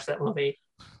they watch that movie.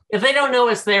 If they don't know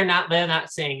it's there, they're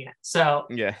not seeing it. So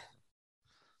yeah.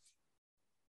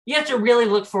 You have to really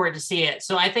look forward to see it.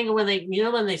 So I think when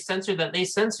they censored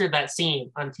that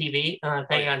scene on TV, on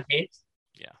tape.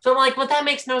 Yeah. So I'm like, well, that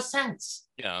makes no sense.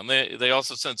 Yeah, and they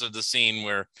also censored the scene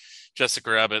where Jessica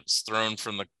Rabbit's thrown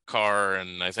from the car,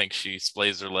 and I think she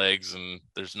splays her legs, and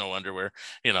there's no underwear.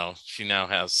 She now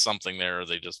has something there, or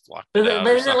they just blocked it out.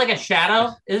 But isn't it like a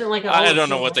shadow? Isn't it like I don't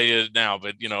know what they did now,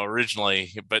 but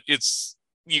originally, but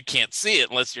you can't see it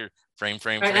unless you're frame.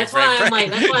 That's why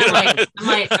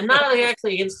I'm not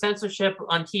actually against censorship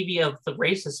on TV of the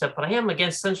racist stuff, but I am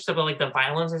against censorship of like the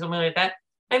violence or something like that.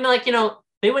 I'm like,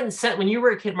 they wouldn't when you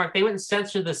were a kid, Mark, they wouldn't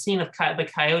censor the scene of the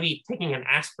coyote taking an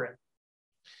aspirin.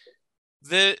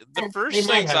 The first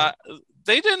things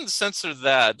they didn't censor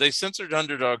that. They censored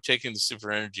Underdog taking the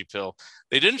super energy pill.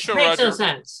 They didn't show Roger. No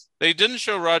sense. They didn't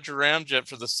show Roger Ramjet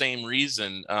for the same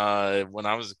reason when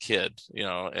I was a kid,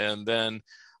 and then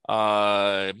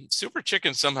Super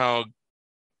Chicken somehow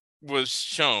was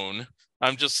shown.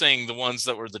 I'm just saying the ones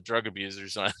that were the drug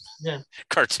abusers on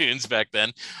cartoons back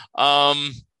then.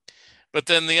 But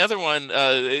then the other one,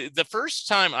 the first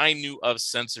time I knew of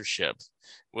censorship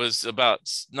was about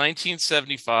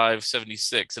 1975,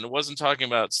 76. And it wasn't talking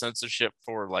about censorship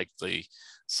for like the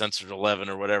censored 11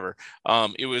 or whatever.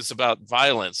 It was about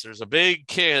violence. There's a big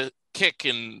kick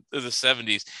in the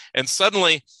 70s. And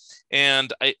suddenly,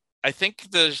 and I think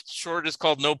the short is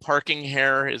called No Parking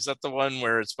Hair. Is that the one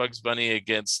where it's Bugs Bunny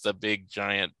against the big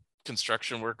giant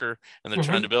construction worker and they're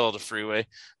trying to build a freeway?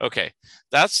 Okay.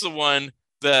 That's the one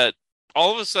that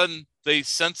all of a sudden they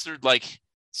censored like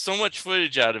so much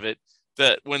footage out of it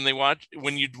that when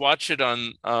you'd watch it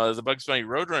on the Bugs Bunny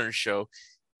Roadrunner show,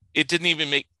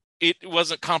 it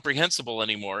wasn't comprehensible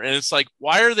anymore. And it's like,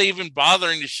 why are they even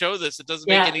bothering to show this? It doesn't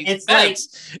make any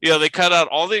sense. They cut out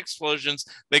all the explosions.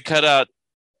 They cut out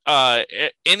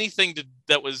anything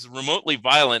that was remotely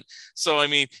violent. So I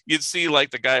mean, you'd see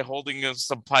like the guy holding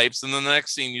some pipes, and then the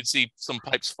next scene you'd see some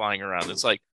pipes flying around. It's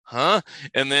like, huh?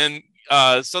 And then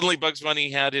suddenly Bugs Bunny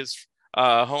had his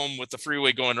home with the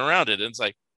freeway going around it, and it's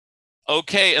like,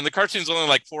 okay. And the cartoon's only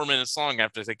like 4 minutes long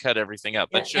after they cut everything out.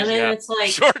 That shows and then you how it's like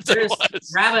short there's that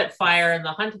was. Rabbit Fire in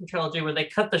the Hunting trilogy where they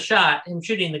cut the shot, him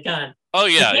shooting the gun. Oh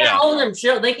yeah,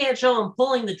 They can't show him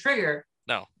pulling the trigger.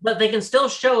 No. But they can still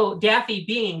show Daffy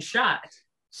being shot.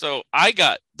 So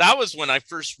that was when I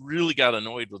first really got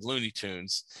annoyed with Looney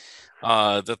Tunes,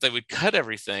 that they would cut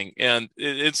everything. And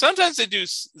sometimes they do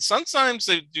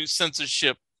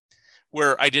censorship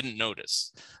where I didn't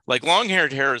notice. Like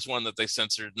Long-Haired Hair is one that they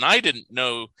censored, and I didn't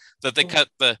know that they cut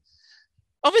the,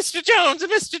 Mr.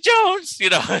 Jones,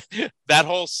 that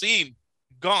whole scene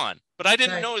gone. But I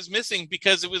didn't know it was missing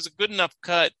because it was a good enough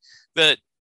cut that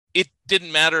it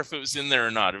didn't matter if it was in there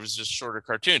or not. It was just shorter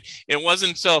cartoon. It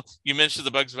wasn't until you mentioned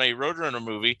the Bugs Bunny Roadrunner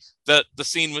movie that the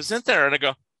scene was in there, and I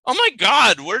go, "Oh my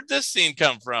God, where'd this scene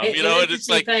come from?" It- you know, it and is it's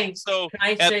the like, thing. so Can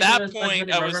I at say that this Bugs point,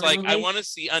 Bunny I was Roadrunner like, I movie? want to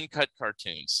see uncut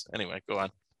cartoons. Anyway, go on.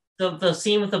 The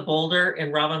scene with the boulder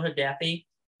in Robin Hood Daffy.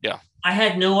 Yeah. I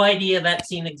had no idea that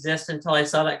scene exists until I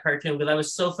saw that cartoon, because I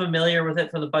was so familiar with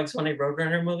it from the Bugs Bunny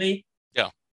Roadrunner movie. Yeah.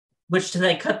 Which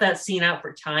they cut that scene out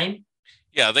for time.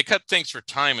 Yeah, they cut things for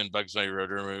time in Bugs Bunny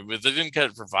Roadrunner, but they didn't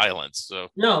cut it for violence. So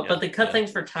No, yeah, but they cut yeah.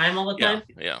 things for time all the time.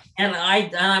 Yeah. And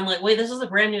I'm like, wait, this is a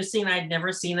brand new scene. I'd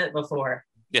never seen it before.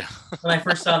 Yeah. When I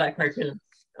first saw that cartoon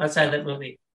outside that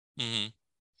movie. Mm-hmm.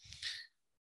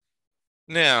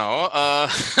 Now, I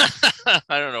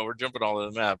don't know. We're jumping all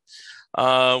over the map.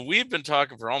 We've been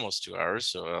talking for almost 2 hours,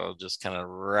 so I'll just kind of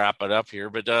wrap it up here.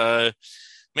 But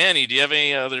Manny, do you have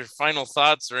any other final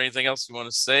thoughts or anything else you want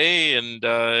to say? And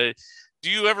do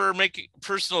you ever make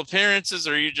personal appearances,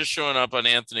 or are you just showing up on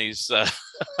Anthony's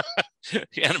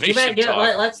animation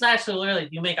talk? Let's actually literally,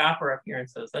 you make opera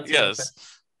appearances. That's yes.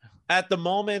 At the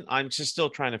moment, I'm just still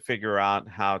trying to figure out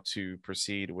how to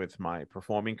proceed with my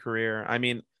performing career. I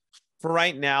mean, for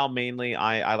right now, mainly,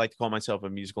 I like to call myself a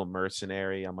musical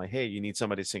mercenary. I'm like, hey, you need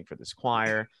somebody to sing for this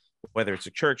choir, whether it's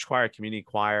a church choir, community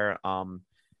choir.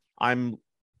 I'm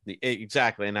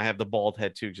exactly, and I have the bald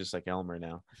head too, just like Elmer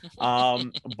now.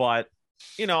 But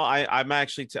you know, I'm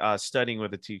actually studying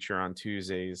with a teacher on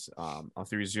Tuesdays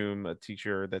through Zoom, a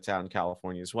teacher that's out in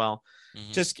California as well.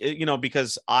 Mm-hmm. Just, you know,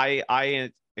 because I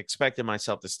expected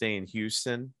myself to stay in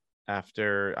Houston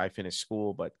after I finished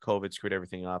school, but COVID screwed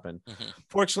everything up. And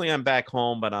fortunately, I'm back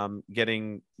home, but I'm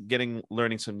learning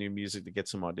some new music to get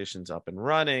some auditions up and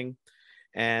running.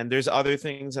 And there's other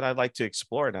things that I'd like to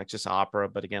explore, not just opera,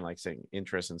 but again, like saying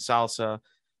interest in salsa,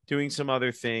 doing some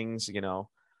other things. You know,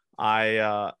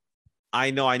 I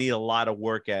know I need a lot of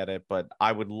work at it, but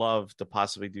I would love to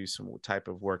possibly do some type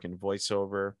of work in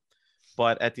voiceover.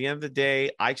 But at the end of the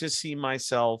day, I just see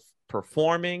myself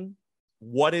performing.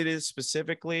 What it is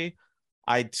specifically,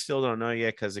 I still don't know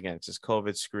yet, because again, it's just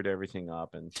COVID screwed everything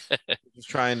up, and just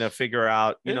trying to figure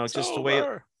out, you know, just the way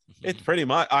it's pretty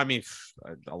much. I mean,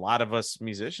 a lot of us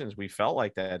musicians, we felt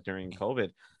like that during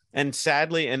COVID, and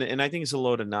sadly, and I think it's a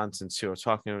load of nonsense too. I was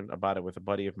talking about it with a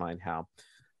buddy of mine, how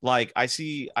like I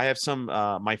have some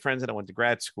my friends that I went to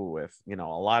grad school with, you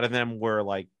know, a lot of them were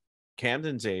like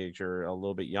Kamden's age or a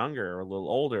little bit younger or a little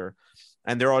older,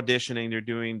 and they're auditioning, they're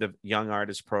doing the young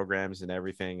artist programs and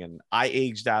everything. And I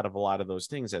aged out of a lot of those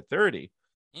things at 30.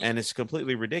 And it's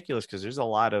completely ridiculous, because there's a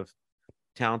lot of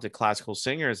talented classical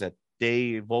singers that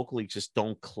they vocally just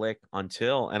don't click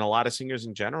until, and a lot of singers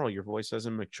in general, your voice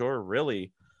doesn't mature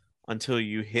really until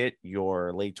you hit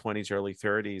your late 20s, early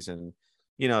 30s. And,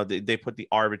 you know, they put the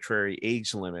arbitrary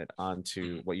age limit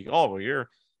onto what you're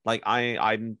like,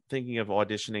 I'm thinking of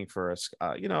auditioning for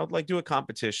you know, like do a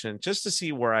competition just to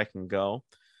see where I can go.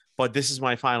 But this is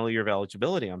my final year of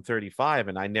eligibility. I'm 35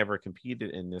 and I never competed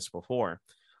in this before.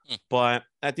 But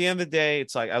at the end of the day,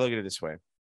 it's like, I look at it this way.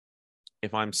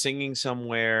 If I'm singing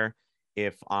somewhere,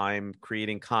 if I'm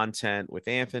creating content with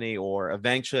Anthony, or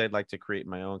eventually I'd like to create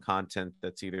my own content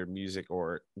that's either music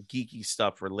or geeky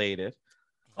stuff related.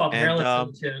 Hairless and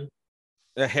in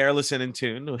tune. Hairless and in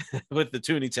tune with the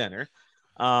Tooney Tenor.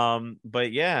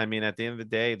 But yeah, I mean, at the end of the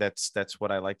day, that's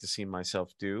what I like to see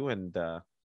myself do. And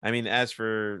I mean, as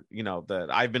for, you know,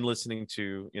 I've been listening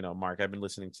to, you know, Mark, I've been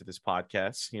listening to this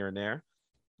podcast here and there,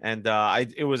 and I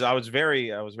was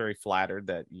very flattered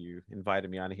that you invited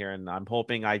me on here, and I'm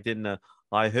hoping I didn't.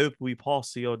 I hope we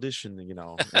pass the audition, you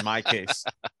know, in my case.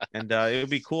 And it would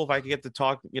be cool if I could get to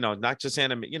talk, you know, not just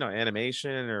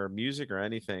animation or music or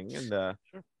anything. And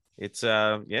Sure. It's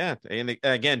yeah, and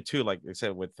again too, like I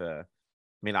said, with I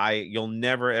mean, you'll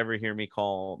never ever hear me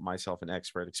call myself an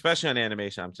expert, especially on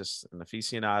animation. I'm just an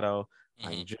aficionado.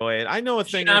 I enjoy it. I know a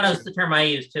thing. Aficionado's the term I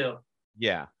use too.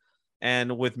 Yeah.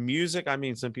 And with music, I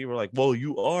mean, some people are like, well,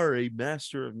 you are a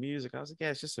master of music. I was like,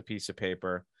 yeah, it's just a piece of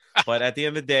paper. But at the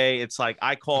end of the day, it's like,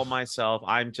 I call myself,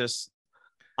 I'm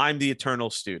the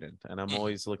eternal student, and I'm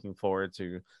always looking forward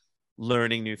to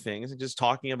learning new things and just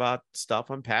talking about stuff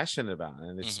I'm passionate about.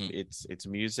 And it's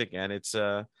music, and it's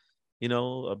you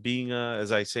know, being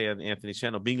as I say on Anthony's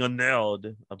channel, being a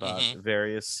nerd about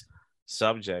various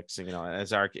subjects. You know,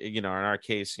 as in our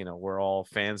case, you know, we're all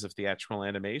fans of theatrical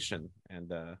animation,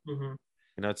 and you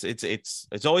know,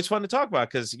 it's always fun to talk about,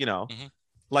 because, you know,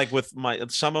 like with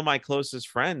some of my closest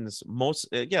friends,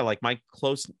 like my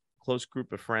close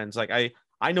group of friends, like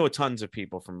I know tons of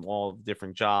people from all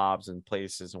different jobs and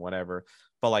places and whatever,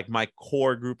 but like my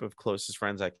core group of closest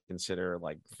friends I consider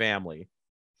like family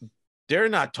they're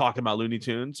not talking about Looney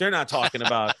Tunes. They're not talking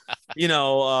about,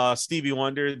 Stevie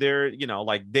Wonder. They're,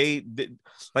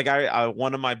 like I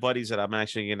one of my buddies that I'm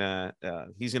actually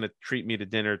he's gonna treat me to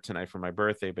dinner tonight for my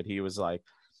birthday. But he was like,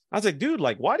 I was like, dude,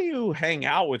 like, why do you hang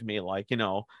out with me? Like,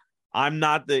 I'm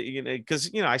not because,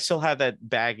 I still have that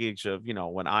baggage of,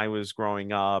 when I was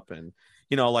growing up and,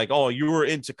 like, oh, you were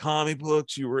into comic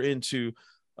books, you were into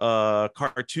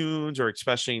cartoons, or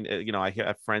especially I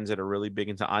have friends that are really big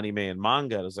into anime and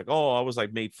manga. It was like, oh, I was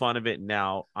like made fun of it, and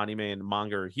now anime and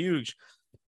manga are huge.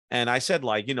 And I said,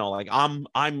 like, like I'm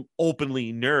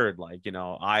openly nerd, like,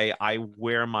 I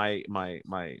wear my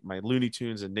Looney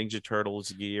Tunes and Ninja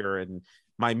Turtles gear and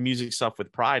my music stuff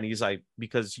with pride. And he's like,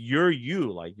 because you're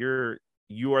you, like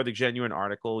you are the genuine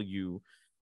article. You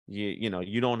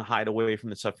don't hide away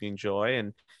from the stuff you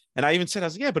enjoy. And I even said, I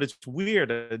was like, yeah, but it's weird.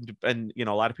 And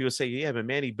a lot of people say, yeah, but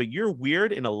Manny, but you're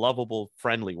weird in a lovable,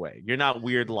 friendly way. You're not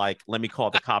weird like, let me call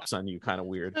the cops on you kind of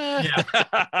weird.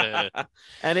 Yeah.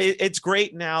 And it's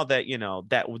great now that,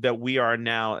 that we are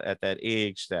now at that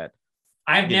age that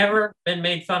I've never been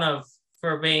made fun of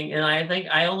for being, and I think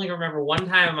I only remember one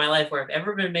time in my life where I've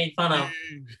ever been made fun of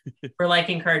for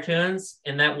liking cartoons,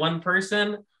 and that one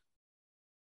person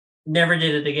never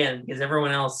did it again because everyone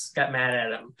else got mad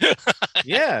at him.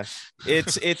 Yeah,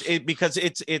 it's because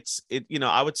it's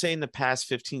I would say in the past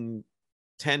 15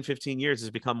 years has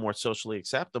become more socially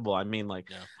acceptable. I mean, like,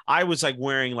 I was like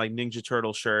wearing like Ninja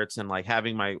Turtle shirts and like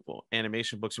having my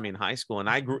animation books with me in high school. And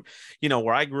I grew,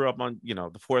 where I grew up on,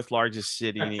 the fourth largest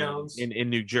city in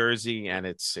New Jersey, and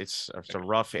it's a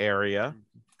rough area.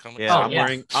 Yeah,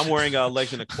 I'm wearing a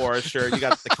Legend of Korra shirt. You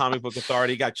got the Comic Book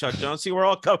Authority. You got Chuck Jones. See, we're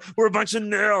a bunch of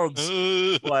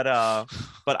nerds. But I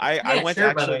went to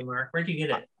actually. Mark, where'd you get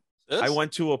it? I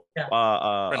went to a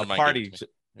party.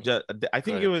 I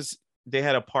think it was. They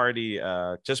had a party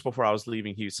just before I was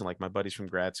leaving Houston, like my buddies from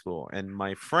grad school, and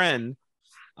my friend,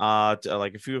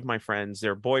 like a few of my friends,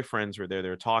 their boyfriends were there. They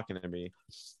were talking to me,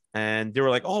 and they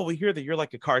were like, "Oh, we hear that you're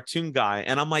like a cartoon guy,"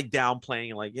 and I'm like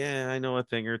downplaying, like, "Yeah, I know a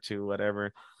thing or two,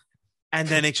 whatever." And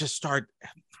then it just started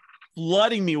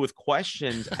flooding me with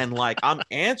questions, and like I'm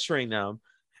answering them,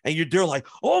 and they're like,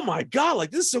 "Oh my god, like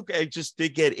this is okay." Just to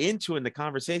get into in the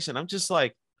conversation, I'm just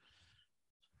like,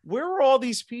 where were all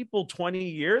these people 20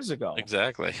 years ago?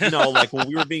 Exactly. Like when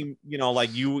we were being,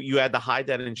 like you had to hide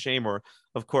that in shame, or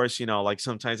of course, like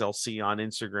sometimes I'll see on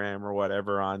Instagram or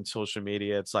whatever on social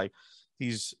media, it's like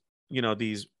these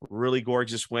really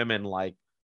gorgeous women like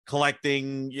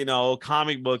collecting,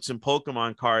 comic books and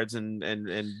Pokemon cards and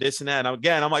this and that. And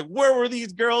again, I'm like, where were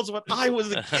these girls when I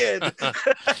was a kid?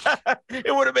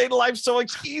 It would have made life so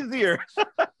much easier.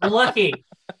 Lucky.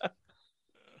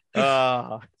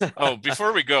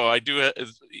 Before we go, I do.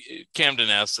 Kamden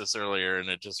asked this earlier, and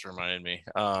it just reminded me.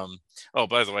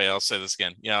 By the way, I'll say this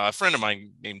again. Yeah, a friend of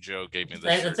mine named Joe gave me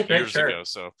this years ago.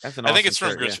 So I think it's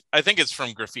from I think it's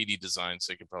from Graffiti Design,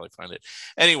 so you can probably find it.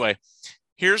 Anyway,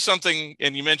 here's something,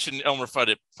 and you mentioned Elmer Fudd.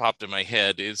 It popped in my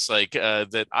head. It's like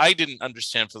that I didn't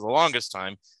understand for the longest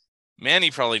time. Manny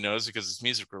probably knows because it's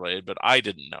music related, but I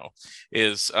didn't know.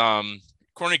 Is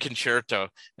Corny Concerto,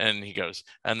 and he goes,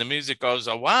 and the music goes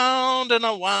around and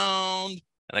around,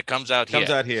 and it comes out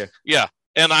here. Yeah,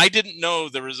 and I didn't know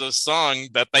there was a song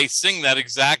that they sing that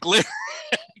exact lyric,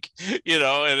 and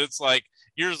it's like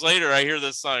years later I hear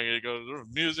this song, and it goes, the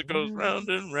music goes round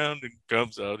and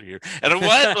comes out here, and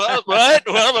what, and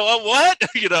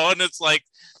it's like,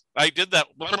 I did that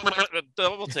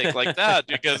double take like that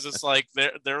because it's like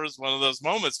there was one of those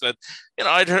moments that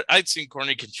I'd seen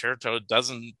Corny Concerto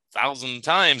 1,000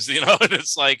 times, and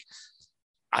it's like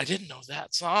I didn't know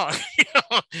that song.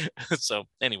 So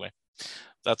anyway,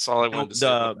 that's all I wanted to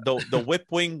say. The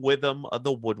whip-wing rhythm of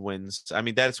the woodwinds. I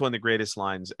mean, that's one of the greatest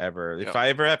lines ever. If I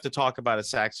ever have to talk about a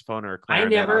saxophone or a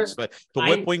clarinet, but the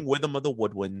whip-wing rhythm of the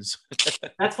woodwinds.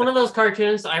 That's one of those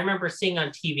cartoons I remember seeing on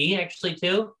TV actually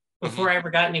too. Before I ever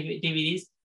got any DVDs,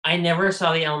 I never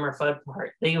saw the Elmer Fudd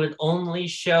part. They would only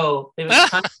show either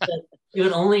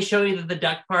the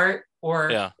duck part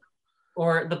or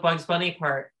the Bugs Bunny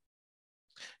part.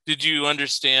 Did you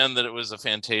understand that it was a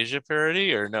Fantasia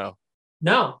parody or no?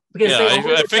 No, because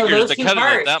I figured they cut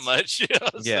it that much.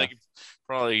 Like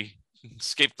probably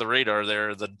escaped the radar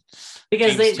there.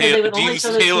 Because they would only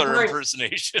show Taylor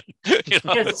impersonation.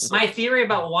 Because my theory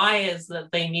about why is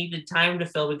that they needed time to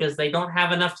fill because they don't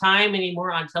have enough time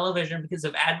anymore on television because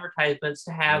of advertisements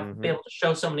to be able to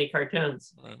show so many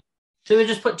cartoons. Right. So they would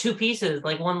just put two pieces,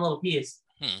 like one little piece.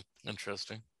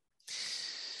 Interesting.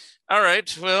 All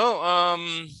right. Well,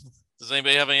 Does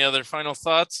anybody have any other final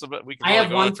thoughts? We can I have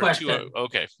go one on for question.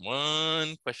 Okay,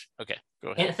 one question. Okay, go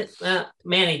ahead.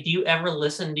 Manny, do you ever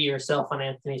listen to yourself on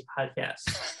Anthony's podcast?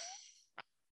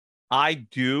 I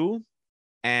do,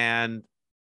 and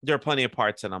there are plenty of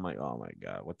parts that I'm like, oh my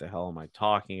god, what the hell am I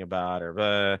talking about?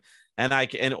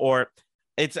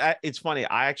 It's funny.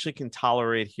 I actually can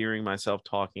tolerate hearing myself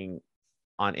talking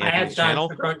on Anthony's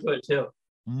channel. I have to it too.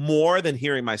 More than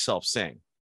hearing myself sing.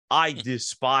 I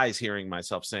despise hearing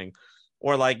myself sing.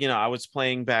 Or like, I was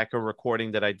playing back a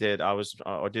recording that I did. I was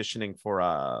auditioning for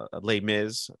Les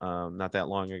Mis not that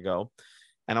long ago.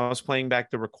 And I was playing back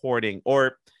the recording.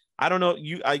 Or I don't know,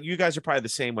 you guys are probably the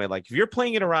same way. Like if you're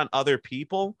playing it around other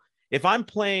people, if I'm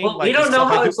playing we don't know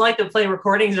how it's like to play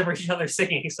recordings of each other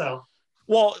singing, so.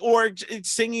 Well, or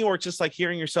singing, or just like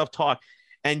hearing yourself talk,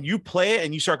 and you play it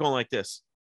and you start going like this.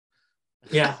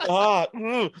 Yeah.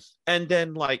 And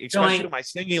then like, especially my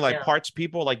singing, like parts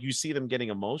people, like you see them getting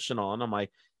emotional, and I'm like,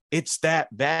 it's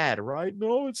that bad, right?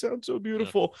 No, it sounds so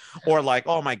beautiful. Yeah. Or like,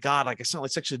 oh my god, like I sound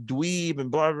like such a dweeb and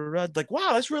blah blah blah. Like,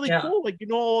 wow, that's really cool. Like,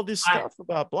 all this stuff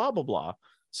about blah blah blah.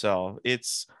 So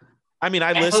it's, I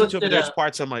listen to it, but there's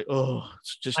parts I'm like, oh,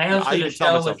 it's just. I hosted a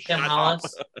show with Tim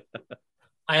Hollis.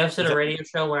 I hosted a radio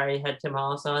show where I had Tim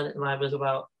Hollis on, and I was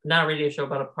about, not a radio show,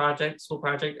 about a school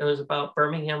project. It was about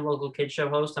Birmingham local kids show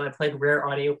host, and I played rare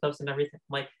audio clips and everything.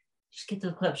 I'm like, just get to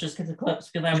the clips, because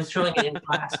I was showing it in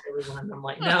class to everyone. I'm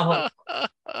like, no.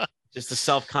 Just the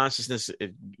self-consciousness,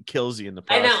 it kills you in the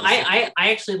process. I know,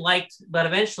 I actually liked, but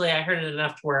eventually I heard it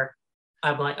enough to where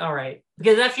I'm like, all right.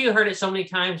 Because after you heard it so many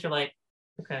times, you're like,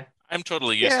 okay. I'm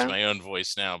totally used to my own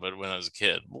voice now, but when I was a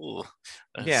kid, and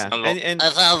I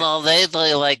sound all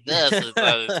vaguely like this.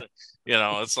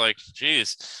 It's like,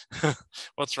 geez,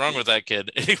 what's wrong with that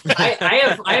kid?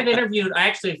 I have interviewed. I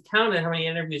actually counted how many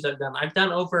interviews I've done. I've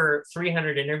done over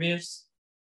 300 interviews.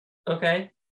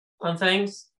 Okay, on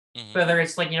things, whether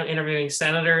it's like interviewing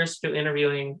senators to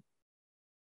interviewing.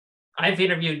 I've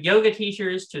interviewed yoga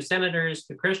teachers to senators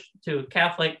to Christian to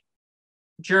Catholic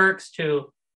jerks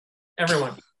to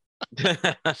everyone.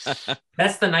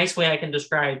 That's the nice way I can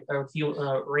describe a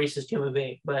racist human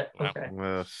being, but okay.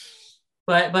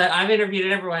 But I've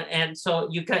interviewed everyone, and so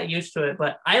you got used to it.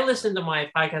 But I listen to my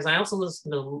podcast. I also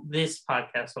listen to this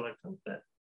podcast when it comes to it.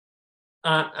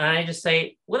 And I just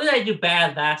say, what did I do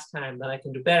bad last time that I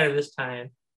can do better this time?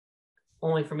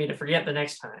 Only for me to forget the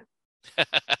next time.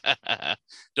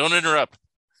 Don't interrupt.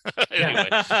 Anyway,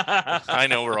 I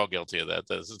know we're all guilty of that.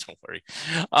 Don't worry.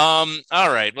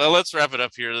 All right. Well, let's wrap it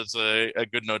up here. That's a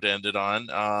good note to end it on.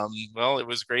 Well, it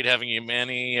was great having you,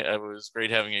 Manny. It was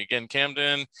great having you again,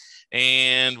 Kamden.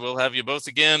 And we'll have you both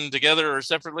again together or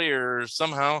separately or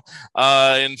somehow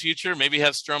in future. Maybe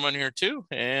have Strom on here too.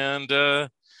 And that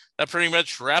pretty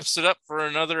much wraps it up for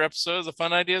another episode of the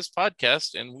Fun Ideas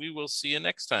Podcast. And we will see you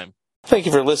next time. Thank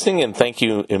you for listening, and thank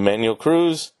you, Emmanuel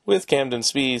Cruz with Kamden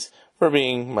Spies, for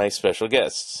being my special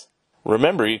guests.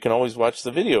 Remember, you can always watch the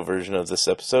video version of this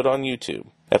episode on YouTube.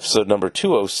 Episode number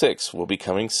 206 will be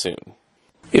coming soon.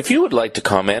 If you would like to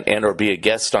comment and or be a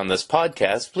guest on this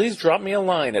podcast, please drop me a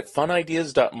line at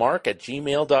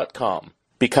funideas.mark@gmail.com.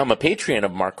 Become a Patreon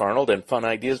of Mark Arnold and Fun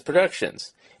Ideas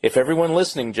Productions. If everyone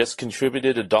listening just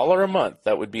contributed $1 a month,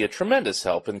 that would be a tremendous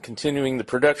help in continuing the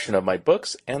production of my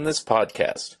books and this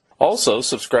podcast. Also,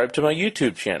 subscribe to my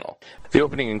YouTube channel. The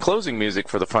opening and closing music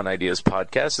for the Fun Ideas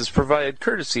Podcast is provided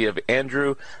courtesy of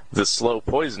Andrew the Slow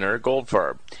Poisoner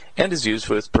Goldfarb and is used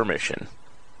with permission.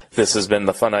 This has been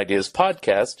the Fun Ideas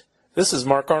Podcast. This is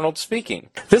Mark Arnold speaking.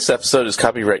 This episode is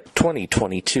copyright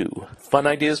 2022. Fun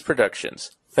Ideas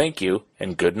Productions. Thank you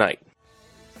and good night.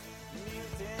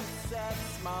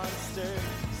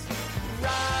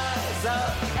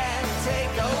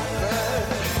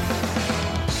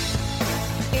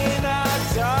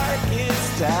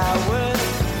 Darkest hour.